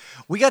like.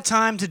 We got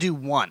time to do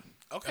one.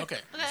 Okay,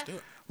 let's do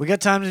it. We got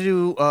time to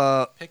do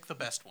Pick the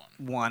best one.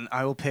 one.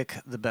 I will pick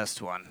the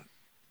best one.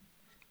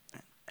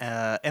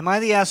 Am I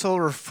the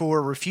asshole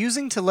for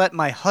refusing to let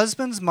my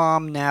husband's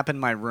mom nap in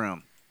my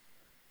room?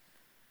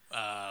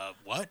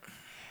 What?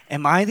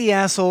 Am I the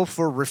asshole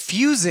for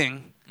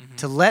refusing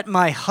to let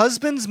my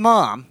husband's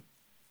mom,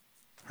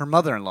 her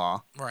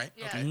mother-in-law, Right.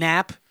 Yeah. Okay.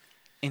 nap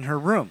in her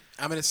room?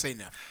 I'm gonna say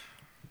no.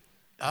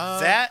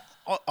 That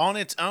On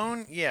its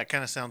own, yeah, it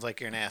kind of sounds like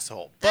you're an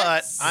asshole.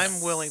 But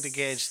I'm willing to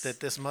gauge that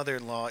this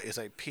mother-in-law is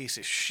a piece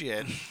of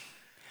shit.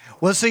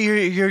 Well, so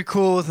you're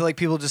cool with like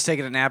people just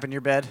taking a nap in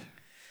your bed?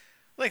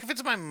 Like if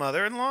it's my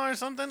mother-in-law or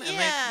something,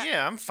 and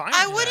I'm fine.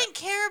 I with wouldn't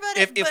care about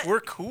it. if but-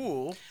 we're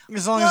cool,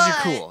 as long as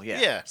you're cool,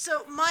 yeah. Yeah.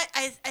 So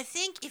I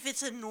think if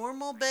it's a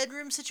normal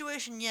bedroom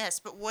situation, yes.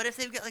 But what if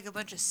they've got like a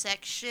bunch of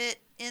sex shit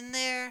in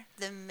there?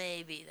 Then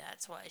maybe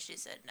that's why she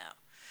said no.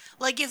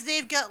 Like if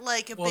they've got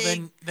like a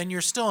big. then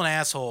you're still an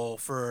asshole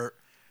for.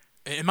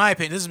 In my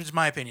opinion, this is just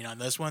my opinion on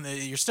this one.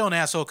 You're still an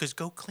asshole because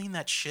go clean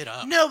that shit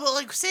up. No, but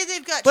like say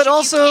they've got. But shit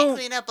also- you can't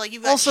clean up. Like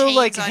you've got also, chains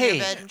like, on hey,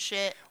 your bed and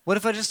shit. What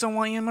if I just don't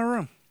want you in my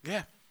room?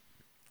 Yeah.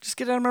 Just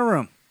get out of my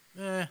room.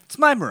 Eh. It's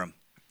my room.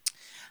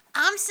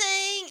 I'm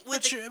saying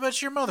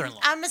but your mother-in-law.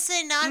 I'm gonna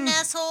say not an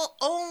asshole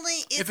only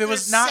If it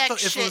was there's not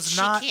sex if shit it was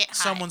she not can't hide.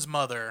 someone's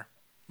mother,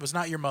 was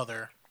not your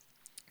mother,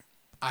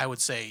 I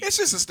would say It's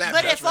just a snap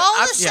But if judgment. all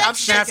the I'm sex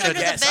snapping shit's under a the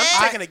guess. bed,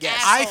 I'm taking a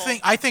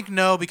guess. I think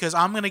no, because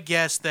I'm gonna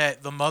guess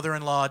that the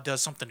mother-in-law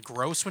does something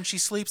gross when she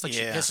sleeps, like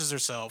Yeah. she pisses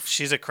herself.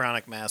 She's a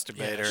chronic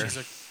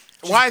masturbator.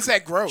 Why is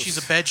that gross? She's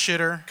a bed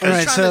shitter. All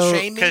right, so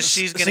Because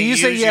she's going so to you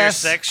use say your yes.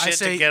 sex I shit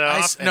say- to get I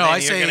off, s- and no, then I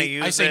you're say- going to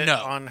I use say it no.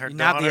 on her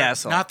Not daughter. the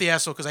asshole. Not the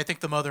asshole, because I think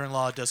the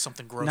mother-in-law does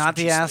something gross. Not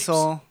when the she sleeps.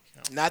 asshole.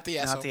 Not the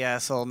asshole. Not the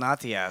asshole. Not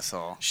the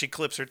asshole. She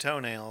clips her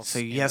toenails. So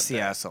yes, the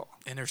asshole.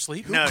 In her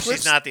sleep? No, clips-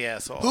 she's not the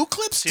asshole. Who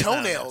clips She's not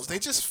an toenails? They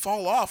just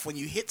fall off when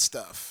you hit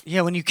stuff.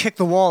 Yeah, when you kick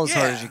the wall as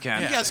hard as you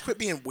can. You guys quit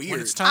being weird. When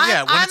it's time,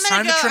 when I'm it's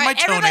gonna time to trim my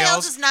everybody else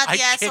toenails, is not I the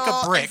kick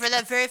asshole, a brick. and for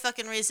that very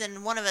fucking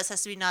reason, one of us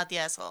has to be not the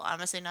asshole. I'm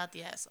gonna say not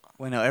the asshole.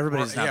 Well, no,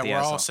 everybody's not yeah, the we're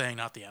asshole. all saying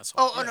not the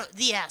asshole. Oh, no,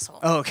 the asshole.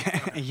 Oh, okay.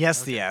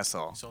 Yes, the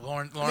asshole. So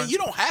Lauren, I mean, you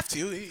don't have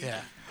to.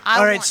 Yeah.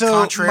 All right, so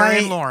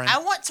Contrarian Lauren. I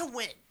want to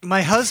win.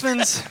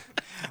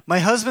 my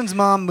husband's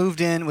mom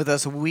moved in with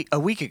us a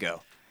week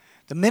ago.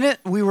 The minute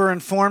we were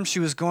informed she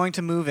was going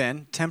to move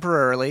in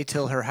temporarily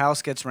till her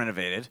house gets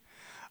renovated,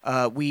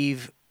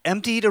 we've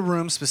emptied a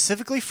room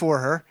specifically for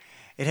her.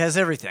 It has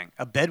everything: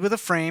 a bed with a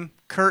frame,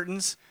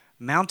 curtains,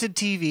 mounted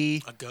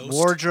TV, ghost.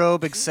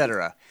 wardrobe,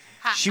 etc.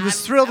 She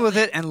was thrilled with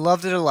it and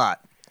loved it a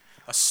lot.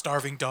 A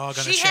starving dog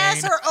on a chain. She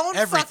has her own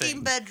everything.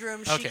 fucking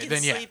bedroom. She Okay, can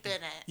then yeah. sleep in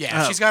it.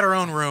 Yeah, if she's got her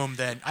own room,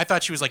 then I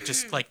thought she was like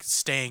just like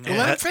staying. It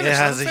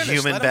has a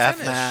human bath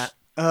mat.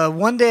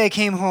 One day I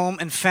came home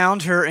and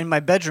found her in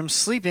my bedroom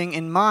sleeping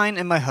in mine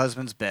and my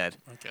husband's bed.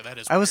 Okay, that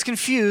is. I was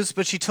confused,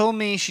 but she told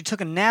me she took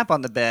a nap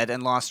on the bed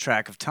and lost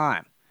track of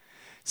time.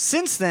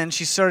 Since then,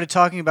 she started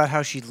talking about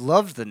how she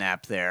loved the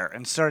nap there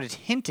and started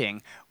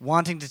hinting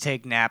wanting to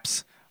take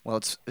naps.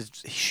 Well,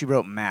 she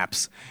wrote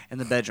maps in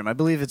the bedroom. I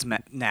believe it's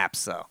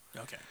naps, though.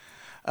 Okay.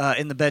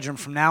 In the bedroom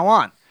from now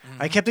on.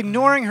 I kept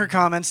ignoring her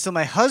comments till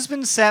my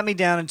husband sat me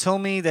down and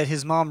told me that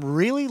his mom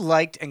really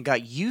liked and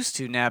got used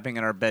to napping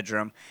in our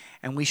bedroom,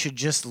 and we should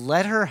just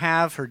let her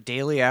have her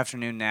daily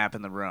afternoon nap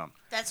in the room.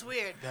 That's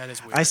weird. That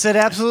is weird. I said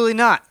absolutely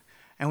not,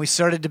 and we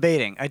started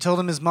debating. I told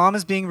him his mom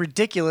is being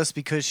ridiculous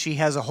because she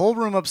has a whole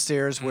room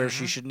upstairs where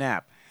she should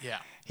nap. Yeah.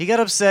 He got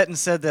upset and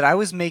said that I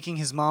was making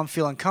his mom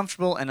feel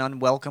uncomfortable and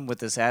unwelcome with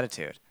this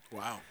attitude.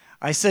 Wow.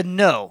 I said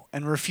no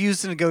and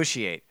refused to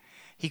negotiate.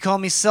 He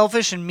called me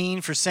selfish and mean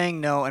for saying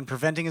no and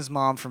preventing his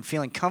mom from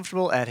feeling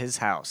comfortable at his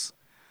house.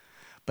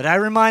 But I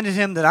reminded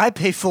him that I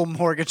pay full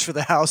mortgage for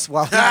the house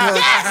while he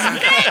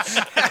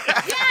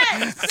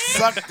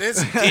Suck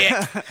this dick.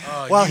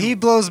 while he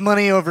blows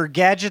money over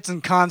gadgets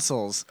and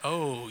consoles.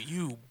 Oh,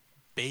 you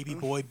baby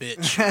boy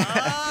bitch.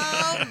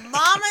 Oh,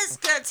 Mama's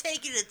gonna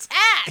take you to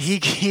task.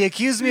 He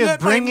accused me of Let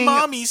bringing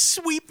my mommy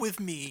sweep with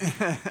me.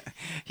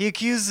 He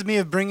accuses me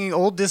of bringing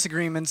old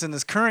disagreements in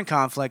this current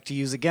conflict to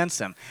use against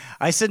him.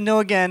 I said no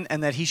again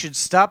and that he should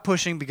stop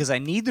pushing because I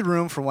need the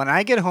room for when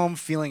I get home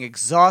feeling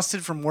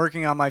exhausted from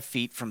working on my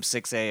feet from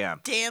 6 a.m.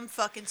 Damn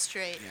fucking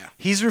straight.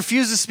 He's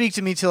refused to speak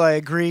to me till I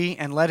agree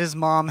and let his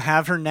mom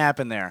have her nap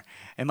in there.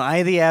 Am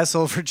I the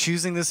asshole for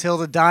choosing this hill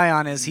to die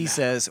on, as he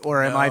says,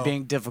 or am I No.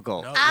 being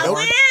difficult? I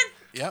win.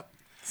 Yep.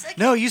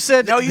 No, you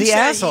said No, you the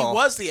said asshole. he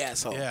was the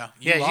asshole. Yeah.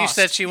 Yeah, you lost.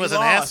 said she was You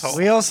an lost. asshole.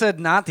 We all said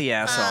not the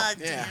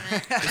asshole. Yeah.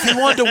 If you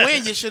wanted to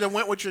win, you should have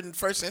went with your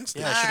first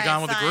instinct. Yeah, I should have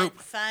gone with the group.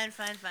 Fine.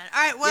 All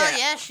right, well, Yeah.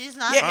 yeah, she's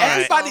not. Yeah, the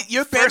everybody. asshole.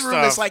 Your First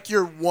bedroom is off- like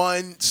your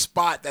one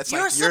spot. That's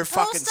You're like your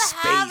supposed fucking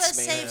to have a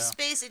space, man. safe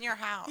space in your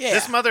house. Yeah.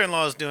 This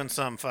mother-in-law is doing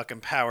some fucking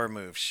power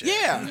move shit.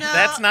 Yeah. No.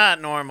 That's not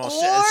normal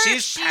Or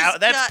shit. she's That's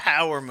got-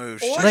 power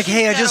move shit. or Like, she's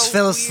hey, I got just a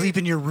fell weird- asleep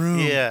in your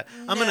room. Yeah,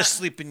 I'm No. gonna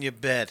sleep in your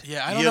bed.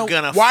 Yeah, I don't You're know-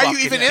 gonna. Why are you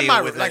fucking even in deal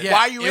my with room? Like, it. why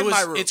are you it in was,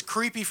 my room? It's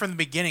creepy from the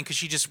beginning because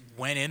she just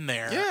went in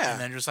there. Yeah. And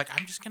then just like,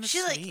 I'm just going to She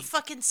sleep. like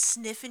fucking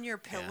sniffing your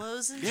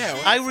pillows and Yeah,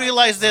 shit. I It's like,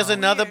 realize there's so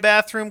another weird.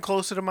 bathroom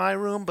closer to my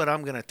room, but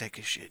I'm gonna take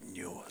a shit in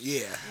yours.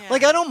 Yeah. Yeah.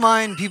 Like, I don't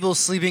mind people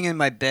sleeping in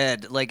my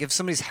bed. Like, if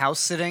somebody's house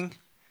sitting,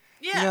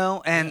 Yeah. you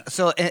know, and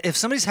so if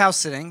somebody's house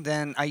sitting,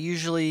 then I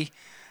usually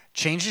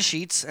change the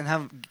sheets and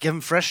give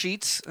them fresh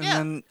sheets, and Yeah.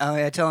 then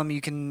I tell them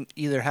you can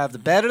either have the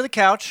bed or the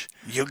couch,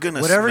 You're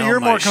gonna whatever smell you're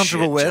my more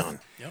comfortable shit, with. John.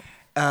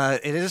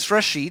 It is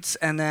fresh sheets,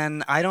 and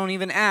then I don't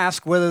even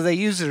ask whether they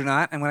use it or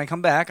not. And when I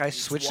come back, I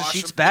switch the wash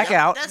sheets them. back Yep.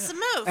 out, That's the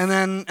move.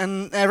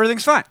 and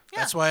everything's fine.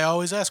 That's why I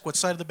always ask, what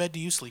side of the bed do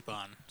you sleep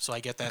on? So I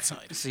get that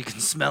side. So you can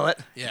smell it.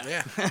 Yeah.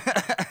 Yeah.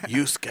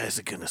 You guys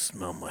are gonna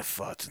smell my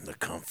farts in the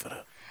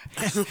comforter.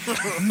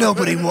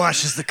 Nobody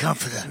washes the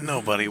comforter.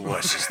 Nobody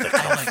washes the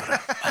comforter.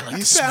 I like You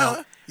to smell.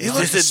 sound. I Is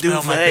like this to a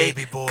smell my duvet?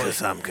 baby boy.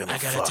 'Cause I'm gonna I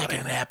gotta fart take a in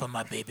it. nap on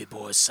my baby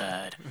boy's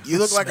side. You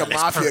look like a Smell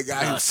is mafia guy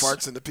who purpose.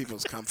 farts into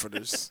people's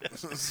comforters.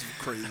 This is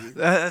crazy.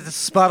 That's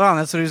spot on.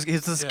 That's what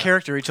it's this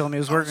character he told me he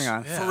was working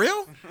on. Yeah. For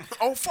real?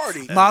 Oh,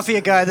 farty. Mafia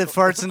guy that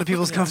farts into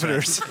people's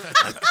comforters.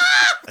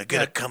 I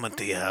gotta come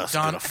into your house.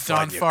 Don- gonna fart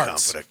Don in your farts.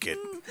 comforter, kid.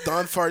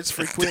 Don farts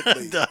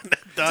frequently.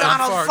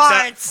 Donald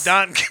farts.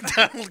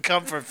 Donald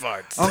comfort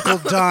farts. Uncle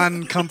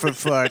Don comfort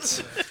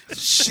farts.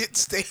 Shit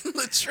stain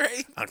the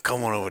tray. I'm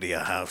coming over to your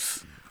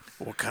house.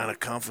 What kind of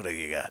comforter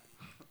you got?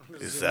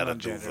 Is that a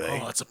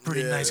duvet? Oh, it's a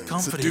pretty Yeah, nice it's a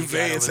comforter. you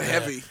duvet, got it's over a there.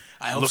 heavy.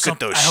 I hope Look at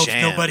those I hope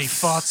shams. nobody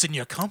farts in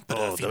your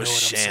comforter. Oh, if you know those what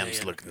shams I'm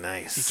saying. look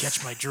nice. You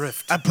catch my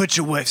drift. I put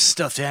your wife's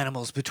stuffed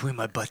animals between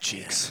my butt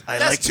cheeks. I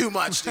That's like too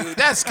much, dude.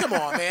 That's come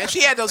on, man.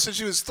 She had those since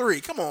she was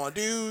 3. Come on,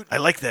 dude. I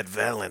like that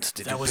Valence.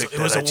 Did That you was pick it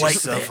was that a out white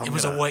yourself? bear. I'm It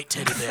was a gonna- white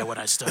teddy bear when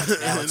I started.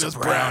 Now it's a It's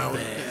brown brown.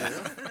 bear.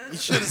 You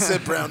should have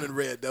said brown and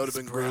red. That would have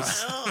been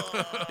gross.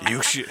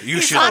 You should. You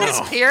He's should on his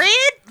know. period?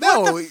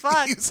 No, What the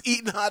fuck? he was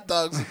eating hot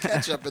dogs and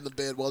ketchup in the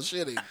bed while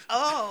shitting.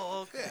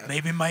 Oh, okay.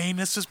 Maybe my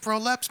anus is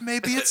prolapsed.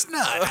 Maybe it's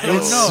not. I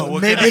don't know.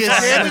 What maybe can I it's-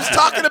 say? Yeah, just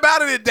talking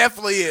about it, it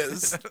definitely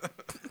is.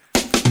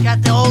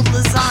 Got the old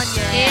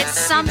lasagna. It's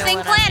Something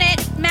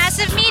Planet,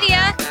 Massive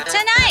Media,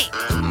 tonight.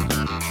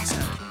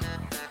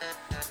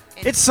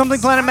 It's Something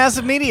Planet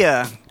Massive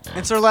Media.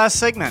 It's our last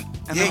segment,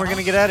 and then Yeah. we're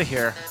gonna get out of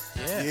here.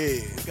 Yeah.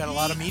 Yeah. We've got a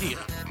lot of media.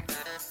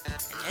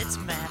 It's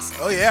massive.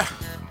 Oh, yeah.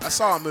 I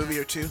saw a movie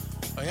or two.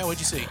 Oh yeah, what'd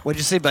you see? What'd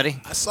you say,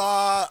 buddy? I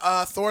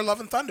saw Thor Love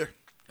and Thunder.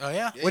 Oh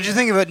yeah. What'd you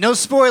think of it? No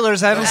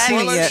spoilers. I haven't I seen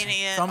haven't it yet. seen it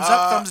yet. Thumbs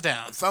up, thumbs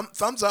down.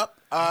 Thumbs up.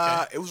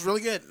 It was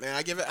really good, man.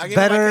 I give it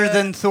Better like a-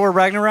 than Thor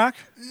Ragnarok?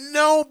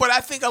 No, but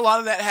I think a lot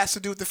of that has to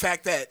do with the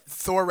fact that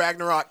Thor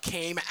Ragnarok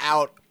came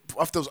out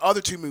of those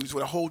other two movies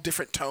with a whole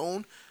different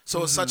tone.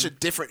 So it's such a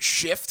different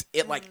shift.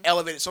 It like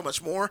elevated so much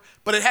more,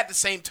 but it had the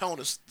same tone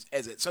as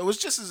it. So it was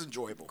just as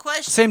enjoyable.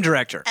 Question. Same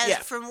director. As Yeah.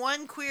 from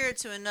one queer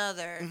to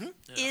another,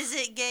 is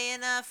it gay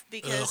enough?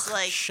 Because Ugh,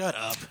 like shut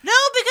up. no,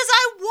 because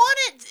I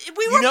wanted.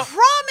 We were know-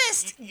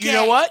 promised. You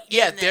know what? gay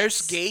Yeah, in there's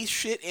this. gay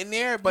shit in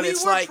there, but we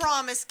it's were like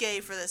promised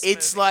gay for this.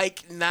 it's movie.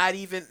 like not.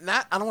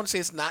 I don't want to say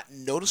it's not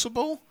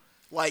noticeable.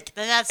 Like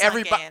Then that's not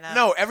everybody. gay enough.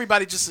 No,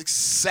 everybody just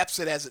accepts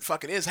it as it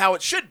fucking is, how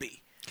it should be.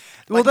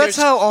 Well, Like, that's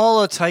there's- how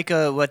all of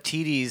Taika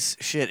Waititi's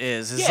shit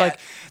is. It's Yeah. like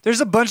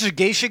there's a bunch of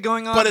gay shit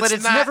going on, But but it's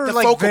it's not never the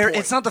like focal very. point.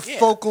 It's not the Yeah.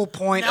 focal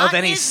point not of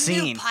any his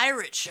scene. new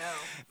pirate show.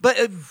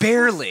 But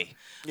barely.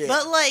 Yeah.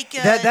 But like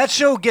That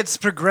show gets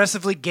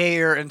progressively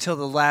gayer until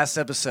the last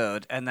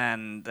episode, and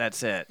then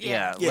that's it.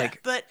 Yeah, Yeah.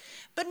 like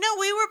But no,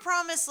 we were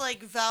promised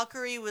like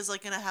Valkyrie was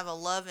like gonna have a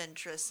love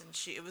interest and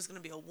it was gonna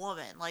be a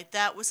woman. Like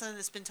that was something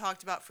that's been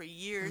talked about for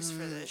years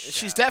for this show.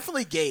 She's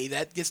definitely gay.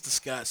 That gets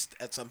discussed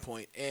at some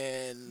point.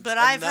 And But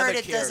I've another heard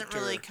it doesn't character-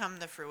 really come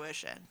to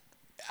fruition.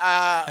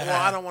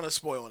 Well, I don't want to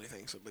spoil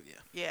anything. So, but yeah,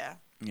 Yeah.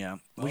 yeah,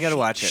 we gotta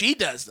watch it. she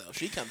does though.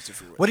 She comes to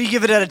fruition. What do you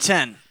give it out of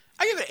 10?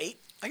 I give it 8.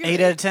 I give it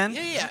 8 out of 10?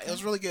 Yeah, it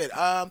was really good.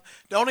 The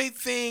only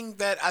thing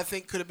that I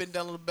think could have been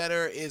done a little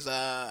better is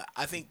I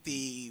think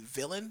the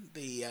villain,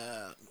 the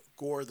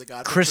Gore, the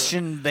God,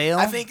 Christian Bale?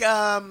 I think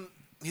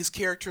his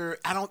character.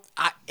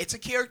 It's a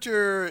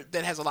character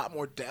that has a lot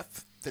more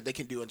depth that they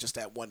can do in just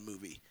that one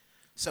movie.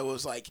 So it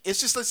was like it's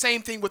just the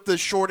same thing with the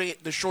short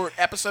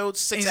episodes.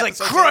 6 He's like,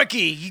 episodes.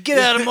 crikey, you get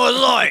out of my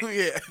light.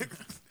 Yeah.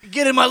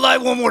 Get in my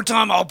light one more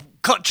time, I'll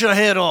cut your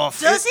head off.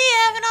 Does he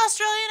have an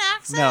Australian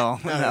accent? No.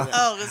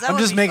 Oh, because that I'm would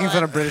just be making fun.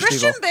 fun of British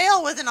Christian people.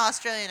 Bale with an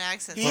Australian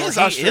accent. He Well, is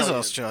he Australian. is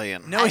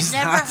Australian. No, I've he's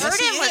never not. heard Yes,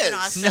 him he with an is.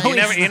 Australian You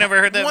never, accent. you never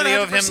heard that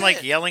video of him 100%.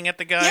 like yelling at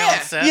the guy Yeah.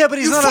 on set? Yeah, but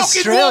he's You not fucking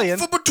Australian.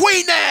 walk for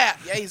between that.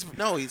 Yeah, he's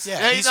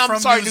he's from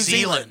sorry, New New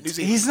Zealand. New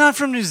Zealand. He's not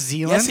from New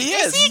Zealand. Yes, he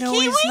is. Is he No,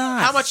 Kiwi? he's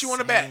not. How much you want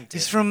to bet?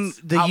 He's from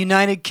the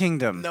United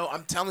Kingdom. No,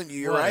 I'm telling you,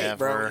 you're right,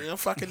 bro. Whatever. You don't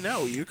fucking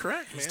know. You're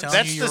correct, man. telling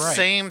That's you the you're right.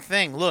 same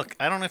thing. Look,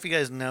 I don't know if you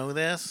guys know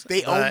this.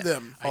 They but own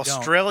them. I don't.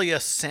 Australia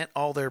sent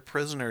all their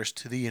prisoners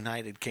to the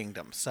United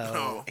Kingdom, so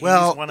Oh. he's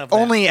Well, one of them.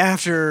 only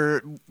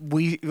after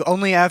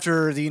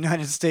the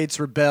United States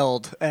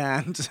rebelled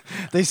and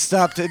they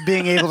stopped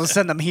being able to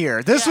send them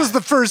here. This was the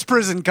first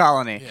prison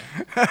colony.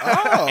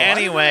 Oh,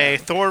 Anyway,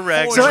 Thor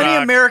Ragnarok. So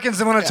any Americans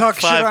that want to talk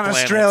shit 5 on planets.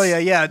 Australia,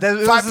 yeah, that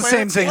was 5 the same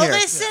planets? thing Well, here.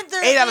 they sent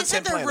their, 8 out they of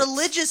sent 10 their planets.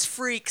 religious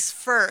freaks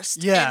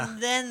first, Yeah.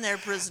 and then their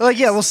prisoners. Like,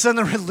 yeah, we'll send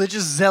the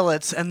religious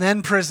zealots and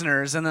then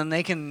prisoners, and then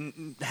they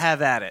can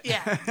have at it.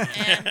 Yeah,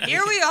 and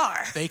here we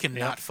are. They can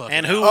not fuck.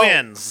 And it who up.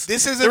 wins?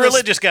 This isn't the a-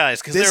 religious guys,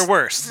 because this- they're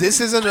worse. This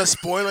isn't a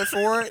spoiler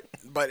for it,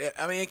 but it,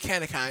 I mean, it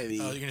kind of be.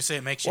 Oh, you're gonna say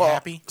it makes you well,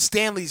 happy?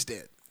 Stanley's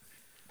dead.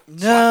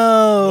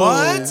 No.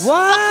 What?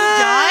 What?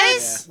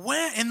 Dies?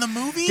 When in the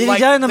movie? Did he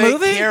die in the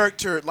movie?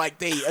 Character, like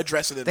they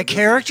address it in The movie.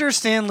 character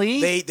Stan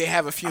Lee. They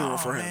have a funeral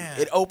for him. man.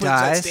 It opens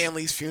Dies? at Stan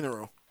Lee's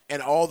funeral,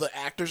 and all the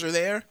actors are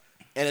there.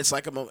 And it's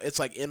like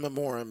in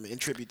memoriam in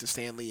tribute to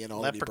Stan Lee and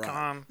all that he brought.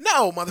 Leprechaun.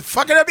 No,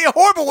 motherfucker, that'd be a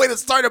horrible way to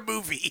start a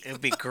movie. It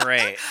would be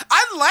great.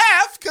 I'd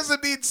laugh because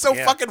it'd be so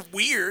Yeah. fucking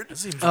weird.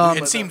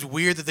 It seems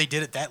weird that they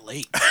did it that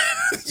late.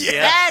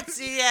 That is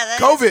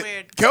COVID.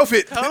 weird.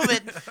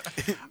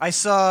 COVID. I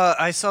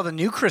saw the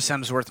new Chris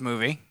Hemsworth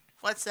movie.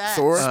 What's that?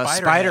 Thor.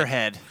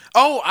 Spiderhead.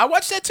 Oh, I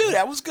watched that too.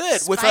 That was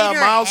good with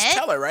Miles Spiderhead?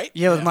 Teller, right?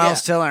 Yeah, with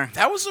Miles Teller.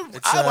 That was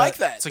I like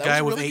that. It's a That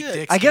guy was with really 8 good.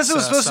 dicks. I guess it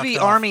was gets, supposed to be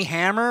sucked off. Army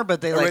Hammer,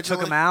 but they like took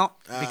him Originally? out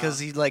because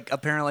he like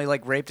apparently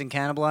like raped and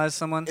cannibalized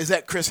someone. Is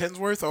that Chris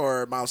Hemsworth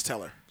or Miles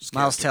Teller?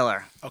 Miles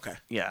Teller. Okay.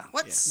 Yeah.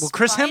 What's Well,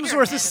 Chris Spiderhead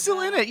Hemsworth is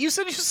still in about? it. You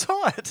said you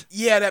saw it.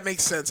 Yeah, that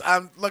makes sense.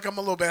 I'm a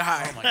little bit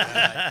high. Oh my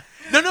god.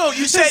 No,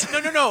 you said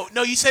no.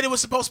 You said it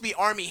was supposed to be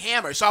Army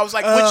Hammer, so I was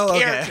like, Oh, which okay.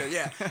 character?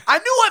 Yeah, I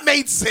knew it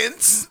made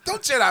sense.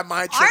 Don't Jedi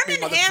mind trick me,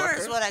 Arm and Hammer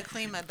is motherfucker. what I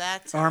clean my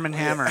bats. Arm and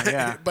Hammer.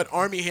 Yeah. But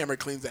Army Hammer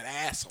cleans that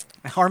asshole.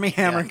 Army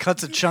Hammer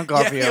cuts a chunk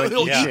off you. and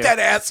he'll eats eat you. that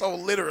asshole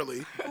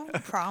literally.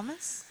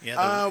 Promise. Yeah,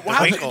 the wow,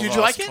 Winklevoss did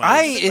you like it?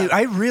 twins.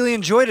 I really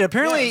enjoyed it.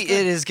 Apparently, Yeah, it's good.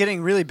 it is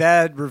getting really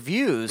bad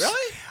reviews.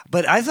 Really?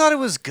 But I thought it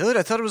was good.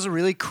 I thought it was a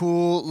really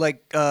cool,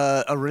 like,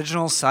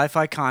 original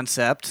sci-fi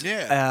concept.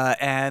 Yeah.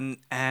 And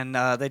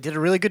they did a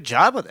really good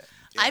job with it.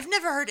 I've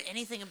never heard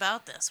anything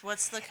about this.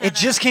 What's the kind It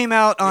just came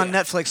out on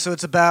Yeah. Netflix, so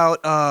it's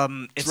about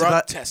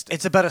Drug testing.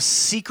 It's about a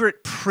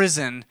secret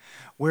prison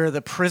where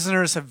the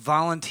prisoners have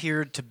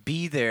volunteered to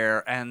be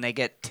there, and they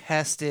get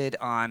tested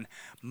on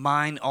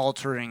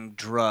mind-altering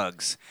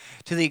drugs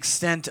to the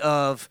extent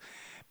of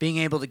being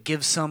able to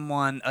give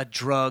someone a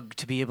drug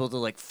to be able to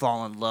like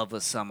fall in love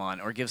with someone,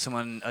 or give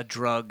someone a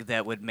drug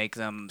that would make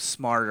them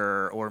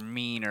smarter or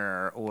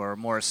meaner or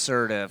more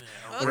assertive.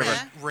 Okay.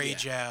 Whatever.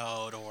 Rage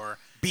out or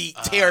Be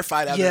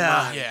terrified out of yeah.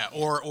 their mind. yeah,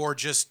 or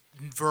just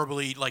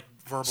verbal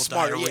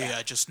Smart, diarrhea,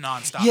 yeah. just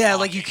nonstop. Yeah, talking.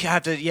 like you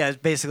have to. Yeah, it's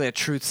basically a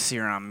truth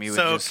serum. You would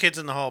So just, Kids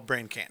in the Hall,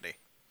 brain candy.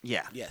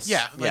 yeah, Yes.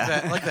 Yeah,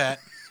 like that.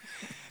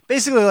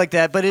 basically like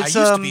that. But it's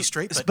used to be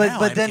straight, but now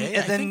I'm then gay.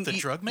 I then think the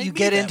you, drug made you me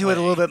get that into it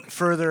a way. little bit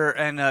further,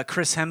 and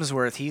Chris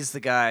Hemsworth, he's the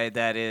guy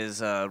that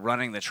is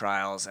running the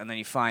trials, and then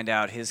you find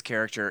out his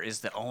character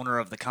is the owner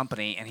of the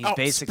company, and he's Oh,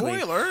 basically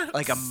spoiler.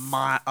 like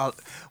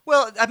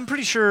well, I'm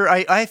pretty sure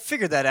I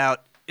figured that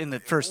out in the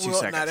first 2 Well,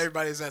 seconds. not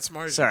everybody's that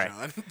smart. as Sorry. you,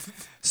 John.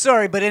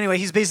 Sorry, but anyway,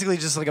 he's basically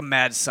just like a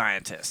mad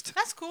scientist,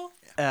 That's cool.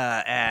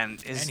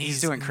 and and he's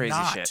doing crazy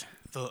not shit.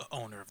 the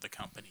owner of the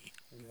company.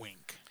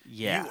 Wink.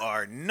 Yeah. You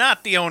are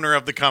not the owner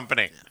of the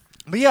company.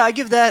 But yeah, I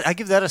give that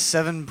a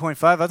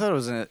 7.5. I thought it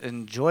was an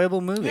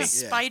enjoyable movie.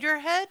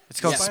 Spiderhead.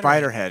 It's called Yeah.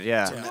 Spiderhead.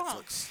 Yeah.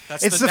 Netflix.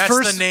 That's It's the, the that's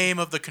first- the name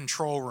of the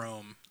control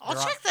room. I'll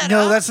They're on- check that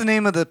No, out. that's the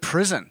name of the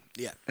prison.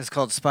 Yeah. It's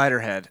called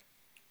Spiderhead.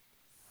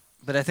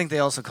 But I think they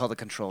also call the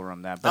control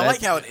room that. But I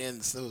like how it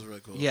ends. That was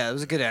really cool. Yeah, it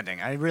was a good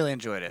ending. I really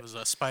enjoyed It it. was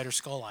a Spider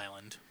Skull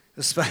Island,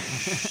 The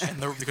spi-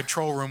 and the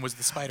control room was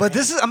the spider. but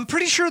I'm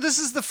pretty sure this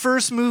is the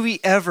first movie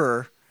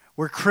ever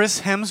where Chris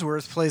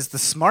Hemsworth plays the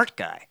smart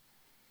guy.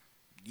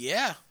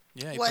 Yeah.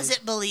 yeah, he Was plays-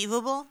 it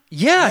believable?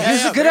 Yeah, Yeah,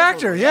 he's yeah, a good very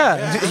actor. cool.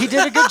 Yeah, he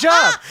did a good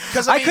job.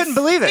 'Cause, I I mean, couldn't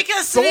believe it.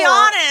 Because to be Thor-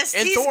 honest,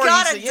 and he's Thor,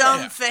 got he's a a- dumb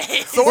yeah.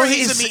 face. Thor, Well,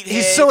 he's a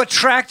he's meathead. so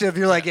attractive.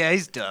 You're like, yeah,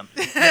 he's dumb.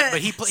 Yeah,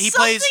 but he plays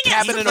Something has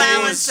Captain to of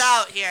balance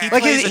out here. He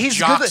Like plays he's a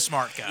jock good.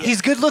 smart guy.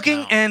 He's good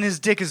looking and his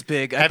dick is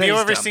big. I Have bet you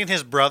he's ever dumb. seen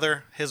his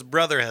brother? His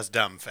brother has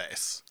dumb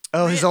face.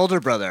 Oh, his older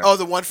brother. Oh,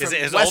 the one from Is it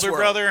his Westworld. older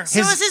brother?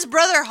 So is his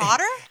brother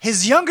hotter?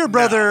 His younger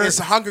brother. It's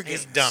the Hunger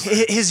He's Games. dumb.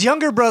 His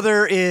younger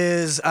brother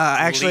is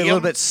actually a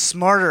little Liam? bit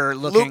smarter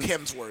looking. Luke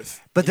Hemsworth.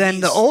 But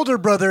then the He's- older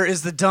brother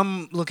is the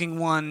dumb-looking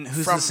one who's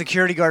the From-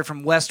 security guard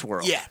from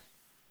Westworld. Yeah.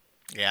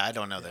 Yeah, I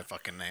don't know their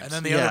fucking names. and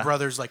then the Yeah. other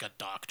brother's like a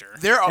doctor.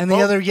 They're all And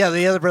both-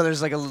 the other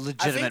brother's like a I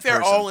legitimate think they're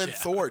person. all in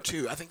Thor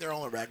too. I think they're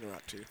all in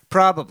Ragnarok too.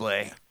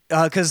 Probably.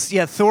 Because,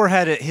 Thor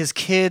had it, his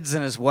kids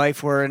and his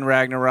wife were in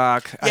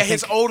Ragnarok. I Yeah,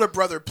 his think- older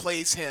brother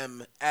plays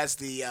him as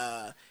the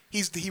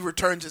he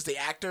returns as the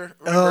actor.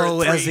 Remember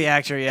Oh, in as 3? the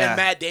actor, yeah. And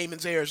Matt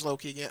Damon's there as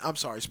Loki again. I'm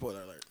sorry,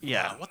 spoiler alert.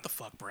 Yeah. Wow, what the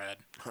fuck, Brad?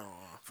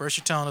 First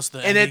you're telling us the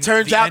And ending, it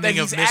turns the out that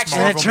ending he's of Miss actually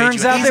Marvel And it turns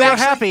made you out happy. they were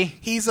actually- happy.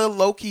 He's a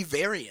Loki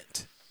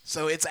variant.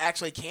 So it's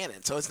actually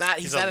canon. So it's not.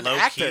 He's a not an low-key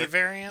actor.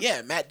 variant?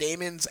 Yeah, Matt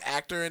Damon's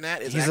actor in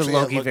that is He's a actually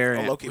Loki Lo-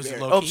 variant. A Loki Was it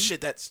variant. Loki? Oh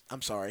shit!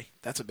 I'm sorry.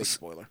 That's a big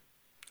spoiler.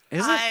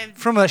 Is I'm- it?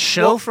 From a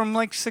show Well, from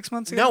like 6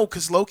 months ago? No,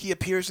 because Loki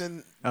appears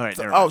in. All right,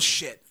 never Oh mind.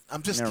 shit!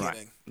 I'm just Never kidding.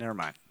 mind. Never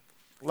mind.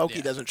 Loki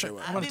Yeah. doesn't show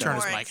up. I want I'd to be turn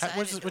his more mic. excited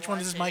Which to one is watch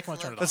his it mic? I want to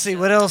if turn it Let's off. see,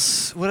 what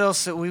else? What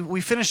else?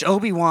 We finished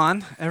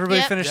Obi-Wan. Everybody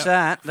Yep. finished Yep.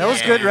 that. That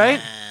was good, right?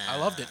 I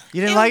loved it.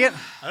 You didn't like it?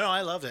 I don't know.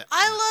 I loved it.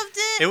 I loved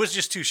it. It was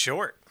just too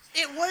short.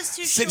 It was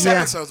too 6 short.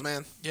 Yeah. episodes,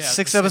 man. Yeah,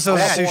 6 it's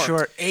episodes is bad. too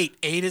short. Eight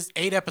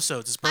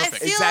episodes is I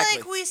perfect. feel Exactly.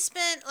 like we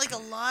spent like a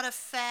lot of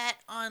fat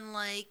on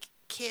like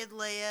Kid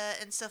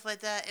Leia and stuff like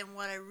that, and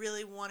what I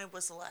really wanted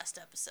was the last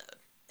episode.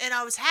 and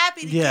I was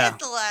happy to Yeah. get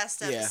the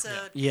last Yeah.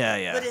 episode.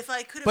 Yeah. But if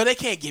I could have, But they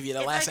can't give you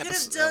the if last I could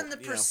have episode. done the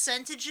you know.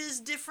 percentages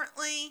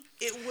differently,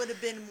 it would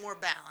have been more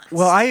balanced.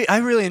 Well, I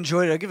really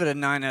enjoyed it. I give it a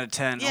 9 out of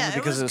 10 Yeah, only it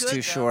because it was was too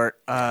good, though. short.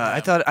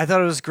 I thought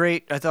it was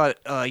great. I thought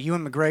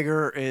Ewan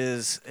McGregor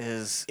is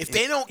If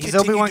they don't he's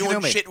continue Obi-Wan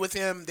doing Kenobi. shit with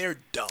him, they're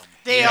dumb.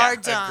 They Yeah, are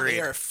dumb. agreed.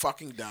 They are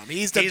fucking dumb.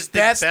 He's the He's the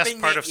best, best thing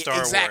part they- of Star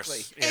Wars.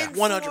 Exactly. Yeah. And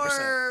 100%.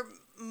 for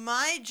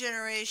my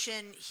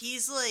generation, he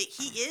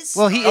is.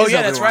 Well, he Oh is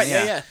yeah, that's Obi-Wan, right.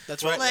 yeah. Yeah,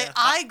 that's right. Like yeah.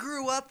 I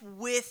grew up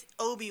with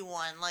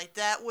Obi-Wan. Like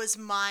that was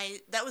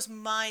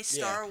my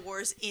Star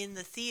Wars in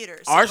the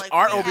theaters. So, Our like,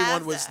 our we Obi-Wan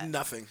have was that.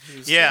 nothing. He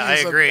was, Yeah, he I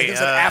was agree. He was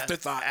an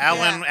afterthought.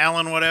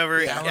 Alan,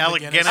 whatever. Yeah. Alec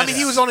Alan Guinness. I mean,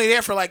 he was only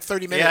there for like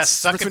 30 minutes yeah,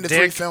 suck a between the dick.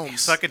 3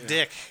 films. Suck a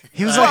dick.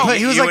 He was like,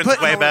 Ewan's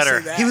way better.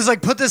 that. he was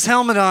like, put this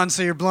helmet on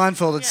so you're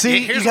blindfolded.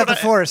 See, Here's you got what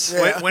the Force.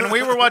 When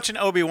we were watching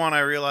Obi-Wan, I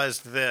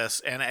realized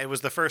this, and it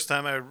was the first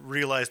time I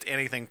realized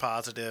anything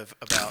positive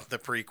about the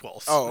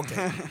prequels. Oh,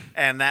 okay.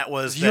 And that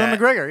was Ewan that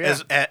McGregor,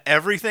 yeah.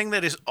 everything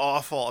that is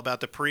awful about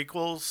the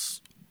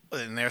prequels,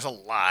 and there's a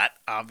lot,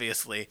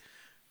 obviously,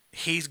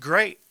 he's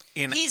great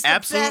in He's the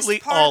absolutely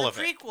best part all of of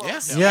the it.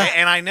 prequels. Yeah.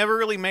 And I never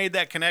really made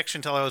that connection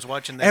until I was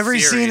watching that Every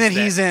series scene that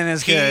he's in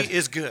is good. He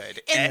is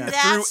good. And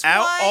that's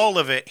throughout why- all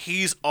of it,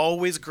 he's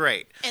always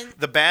great. And-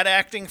 the bad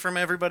acting from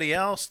everybody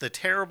else, the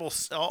terrible,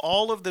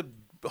 all of the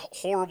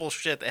horrible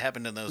shit that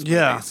happened in those movies,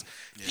 Yeah.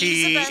 He's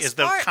he the best is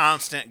the part.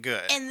 constant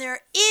good. And they're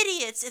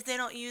idiots if they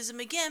don't use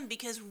him again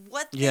because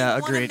what they Yeah,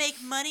 want to agreed.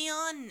 make money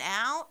on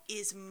now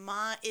is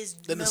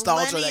The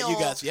nostalgia that you millennial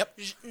guys- yep.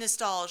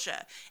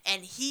 nostalgia,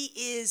 and he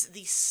is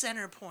the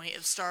center point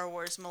of Star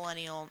Wars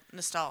millennial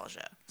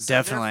nostalgia. So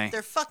Definitely.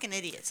 they're fucking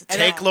idiots.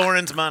 Take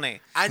Lauren's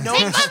money. I know.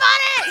 Take my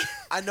money.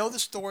 I know the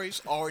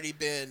story's already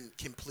been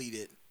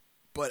completed,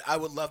 but I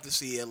would love to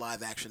see a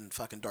live action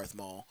fucking Darth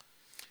Maul.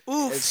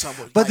 Oof. As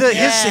someone, But like,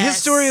 his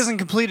story isn't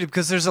completed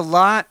because there's a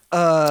lot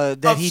that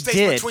of he space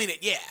did between it.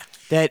 Yeah.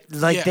 that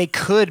like Yeah. they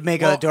could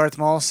make Well, a Darth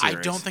Maul series. I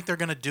don't think they're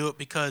going to do it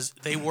because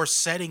they were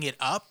setting it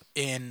up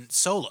in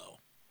Solo.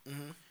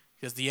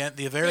 Because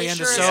the very They end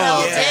sure of as Solo,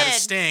 hell they had a did.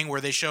 sting where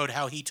they showed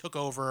how he took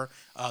over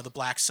the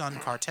Black Sun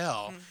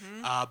cartel.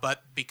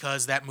 But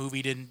because that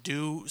movie didn't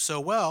do so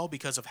well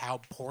because of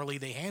how poorly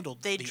they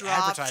handled They the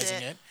dropped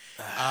advertising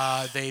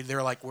it.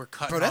 they're like, we're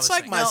cutting. Bro, all that's this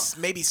like thing. my No.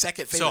 maybe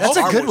second So favorite. That's a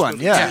Star good Wars one,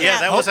 movie. yeah. Yeah,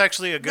 that Hope- was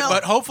actually a good No. one.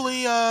 But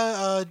hopefully,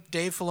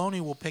 Dave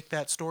Filoni will pick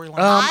that storyline.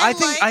 I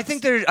I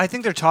think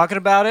they're talking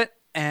about it,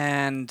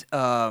 and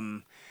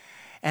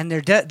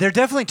they're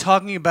definitely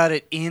talking about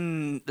it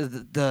in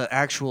the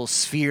actual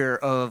sphere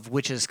of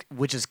which is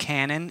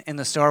canon in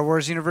the Star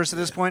Wars universe at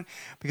this point.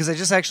 Because I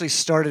just actually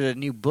started a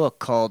new book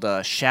called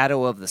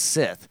Shadow of the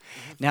Sith.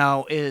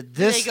 Now Do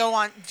this they go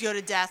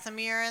to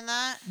Dathomir in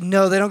that?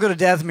 no, they don't go to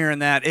Dathomir in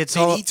that. It's They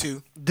all need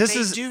to. This They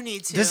is do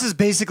need to. This is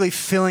basically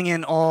filling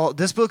in all.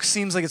 This book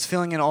seems like it's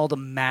filling in all the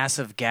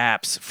massive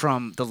gaps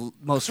from the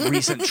most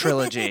recent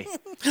trilogy.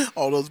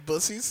 All those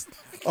bussies.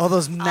 All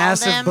those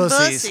massive them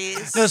bussies.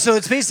 bussies. No, so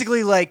it's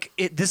basically like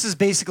this is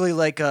basically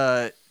like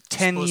 10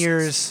 Pussies.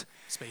 years,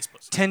 Space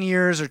Pussy. 10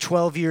 years or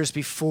 12 years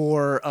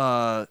before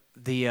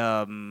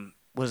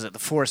what is it? The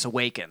Force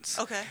Awakens.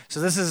 Okay.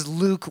 So this is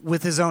Luke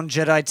with his own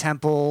Jedi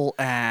temple,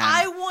 and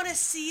I want to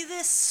see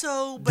this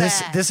so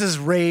bad. this is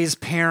Rey's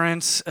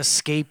parents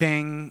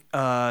escaping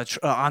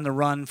on the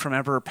run from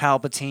Emperor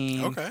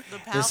Palpatine. Okay.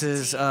 The This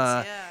is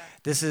Palpatines, yeah.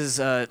 this is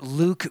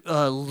Luke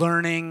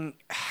learning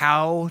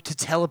how to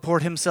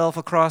teleport himself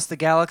across the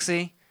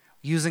galaxy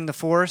using the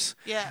Force.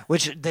 Yeah.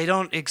 Which they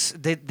don't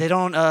they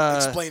don't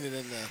Explain it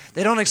in the.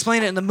 they don't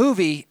explain it in the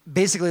movie.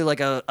 Basically, like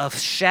a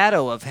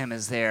shadow of him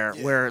is there,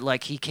 where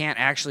like he can't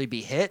actually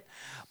be hit,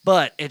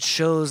 but it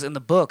shows in the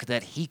book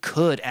that he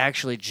could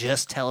actually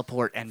just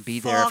teleport and be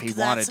there if Fuck, he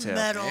wanted that's to.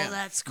 metal.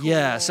 That's cool.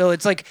 Yeah, so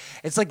it's like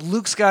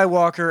Luke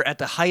Skywalker at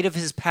the height of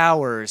his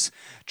powers,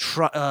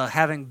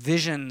 having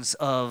visions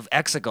of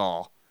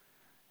Exegol,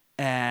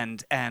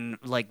 and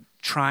like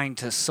trying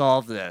to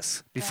solve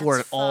this before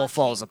That's it all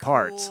falls fucking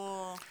apart.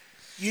 cool.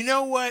 You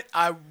know what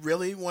I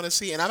really want to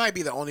see, and I might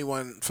be the only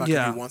one fucking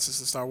Yeah. who wants this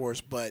in Star Wars,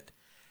 but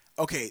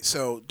okay,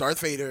 so Darth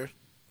Vader,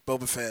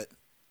 Boba Fett,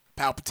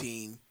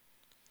 Palpatine,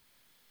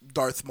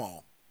 Darth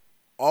Maul,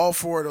 all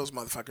 4 of those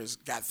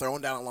motherfuckers got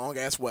thrown down a long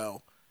ass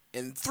well,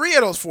 and 3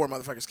 of those 4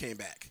 motherfuckers came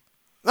back.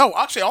 No,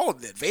 actually, all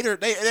of them did. Vader,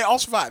 they all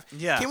survived.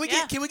 Yeah. Can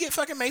we get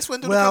fucking Mace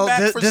Windu Well, to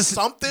come back for this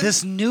something?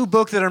 this new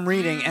book that I'm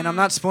reading, and I'm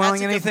not spoiling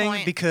that's a good anything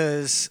point.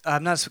 because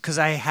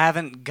I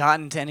haven't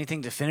gotten to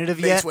anything definitive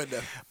Mace yet.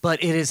 Windu.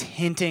 But it is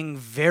hinting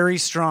very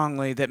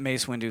strongly that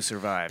Mace Windu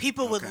survived.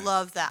 People would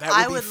love that. That would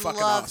I be would fucking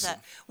love awesome.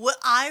 that. What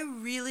I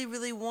really,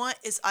 really want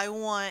is I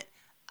want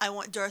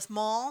Darth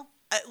Maul.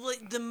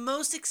 Like the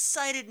most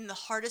excited and the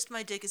hardest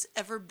my dick has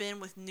ever been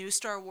with new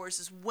Star Wars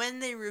is when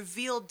they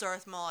revealed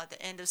Darth Maul at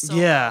the end of Solo.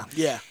 Yeah.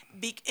 Yeah.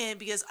 And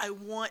because I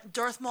want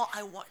Darth Maul,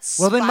 I want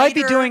Well, they might be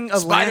spider- doing a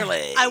Spider land-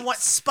 legs. I want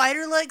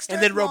spider legs, and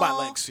Darth then robot Maul,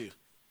 legs too.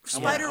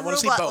 Spider I want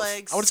to see robot both.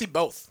 legs. I want to see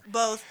both.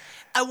 Both.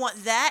 I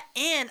want that,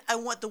 and I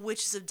want the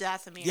Witches of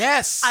Dathomir.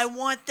 Yes. I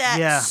want that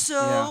Yeah, so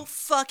yeah.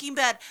 fucking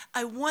bad.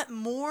 I want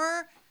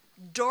more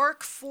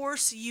Dark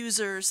Force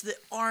users that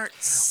aren't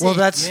Sith. Well,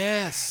 that's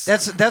Yes.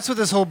 that's what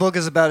this whole book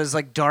is about. Is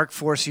like Dark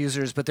Force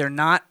users, but they're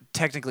not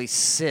technically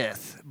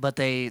Sith, but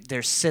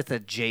they're Sith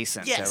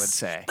adjacent. yes. I would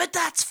say. But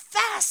that's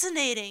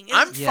fascinating.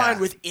 I'm Yeah. fine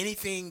with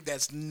anything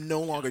that's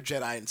no longer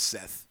Jedi and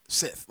Sith.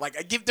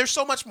 Like there's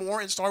so much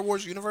more in Star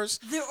Wars universe.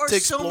 There are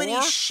to so many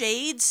explore.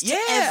 shades to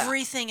Yeah.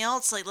 everything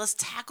else. Like, let's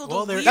tackle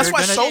the weird. That's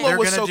why gonna- Solo they're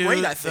was gonna so do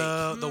great, I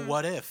think. the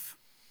what if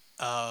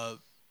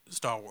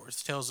Star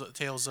Wars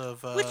Tales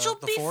of Which will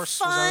the be Force. Is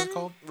that what fun. it's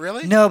called?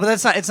 Really? No, but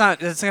that's not. It's not.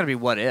 It's not gonna be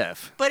What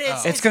If. But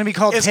It's gonna be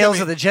called It's Tales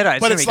gonna of the be- Jedi.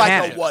 But gonna it's be like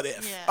canon. a what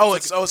if. Yeah. Oh,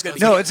 it's gonna be.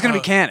 No, it's gonna be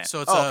canon.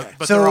 So it's okay.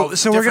 but So- they're all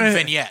so we're different gonna-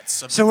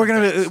 vignettes. of So we're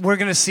different gonna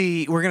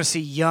things. we're gonna see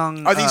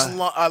young. Are these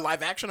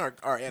live action or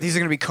animated? These are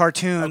gonna be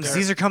cartoons. Okay.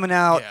 These are coming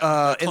out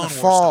Yeah, in the Clone Wars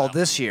fall style.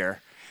 this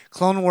year.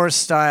 Clone Wars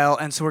style,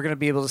 and so we're gonna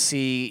be able to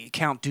see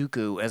Count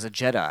Dooku as a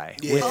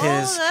Jedi with Oh,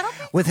 his that'll be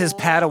with his cool.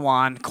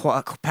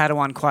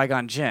 Padawan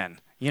Qui-Gon Jinn.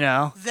 You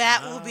know,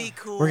 That will be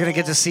cool. we're gonna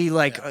get to see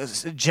like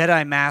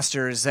Jedi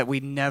masters that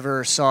we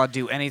never saw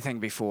do anything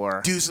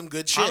before. do some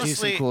good shit. Do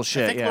some cool I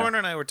shit, think yeah. Lauren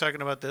and I were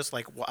talking about this.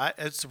 Like,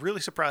 it's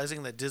really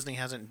surprising that Disney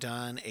hasn't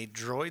done a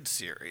droid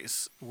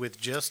series with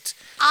just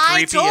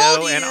I 3PO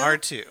told and you.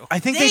 R2. I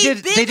think They they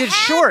did. big They did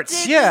had shorts.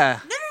 Disney- Yeah.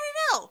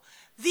 No.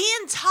 The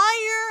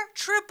entire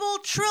triple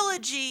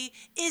trilogy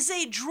is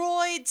a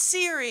droid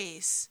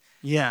series.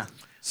 Yeah.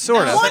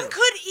 Sort of. One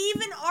could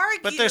even argue.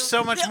 But there's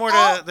so much that more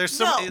all- to. There's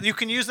so no, you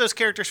can use those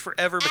characters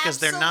forever because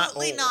they're not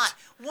old. absolutely not.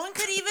 One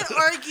could even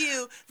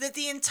argue that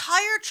the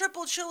entire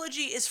triple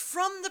trilogy is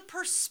from the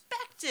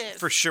perspective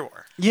For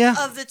sure.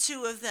 Yeah. of the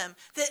two of them.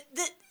 That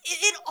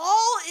it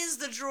all is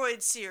the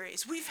droid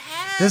series. We've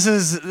had This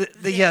is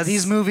yeah. this.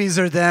 These movies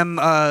are them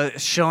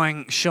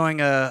showing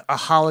a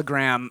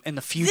hologram in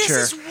the future.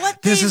 This is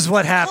what This they've is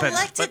what happened.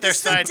 collected. But they're This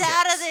is the data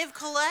sidekicks. they've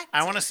collected.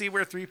 I want to see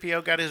where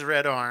 3PO got his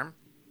red arm.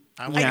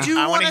 I Yeah. do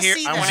I want to wanna hear.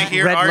 see I want to that.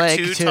 hear Red leg,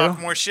 R2 too. talk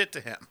more shit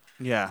to him.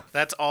 Yeah.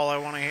 That's all I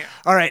want to hear.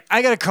 All right,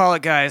 I gotta call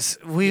it, guys.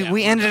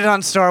 We ended it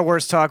on Star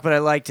Wars talk, but I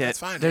liked it. That's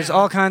fine, There's man.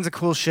 all kinds of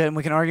cool shit, and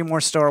we can argue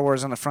more Star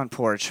Wars on the front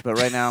porch. But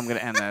right now, I'm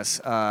gonna end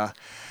this.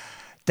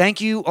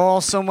 Thank you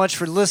all so much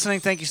for listening.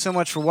 Thank you so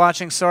much for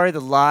watching. Sorry the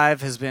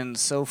live has been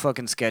so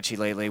fucking sketchy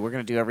lately. We're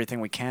going to do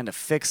everything we can to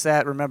fix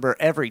that. Remember,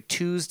 every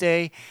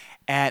Tuesday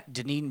at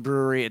Dunedin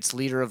Brewery, it's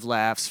Leader of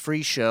Laughs,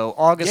 free show,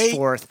 August Yay.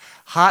 4th.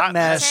 Hot Hot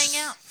Mess, Mess.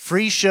 Hang out.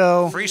 free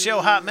show. Free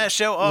show, hot mess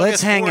show. August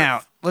Let's hang 4th.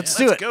 out. Let's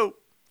Yeah, do let's it. go.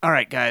 All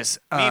right, guys.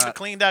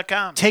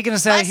 MeMcLean.com. Taking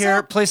us out of Bye, here,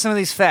 sir. play some of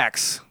these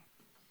facts.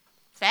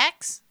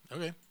 Facts.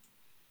 Okay.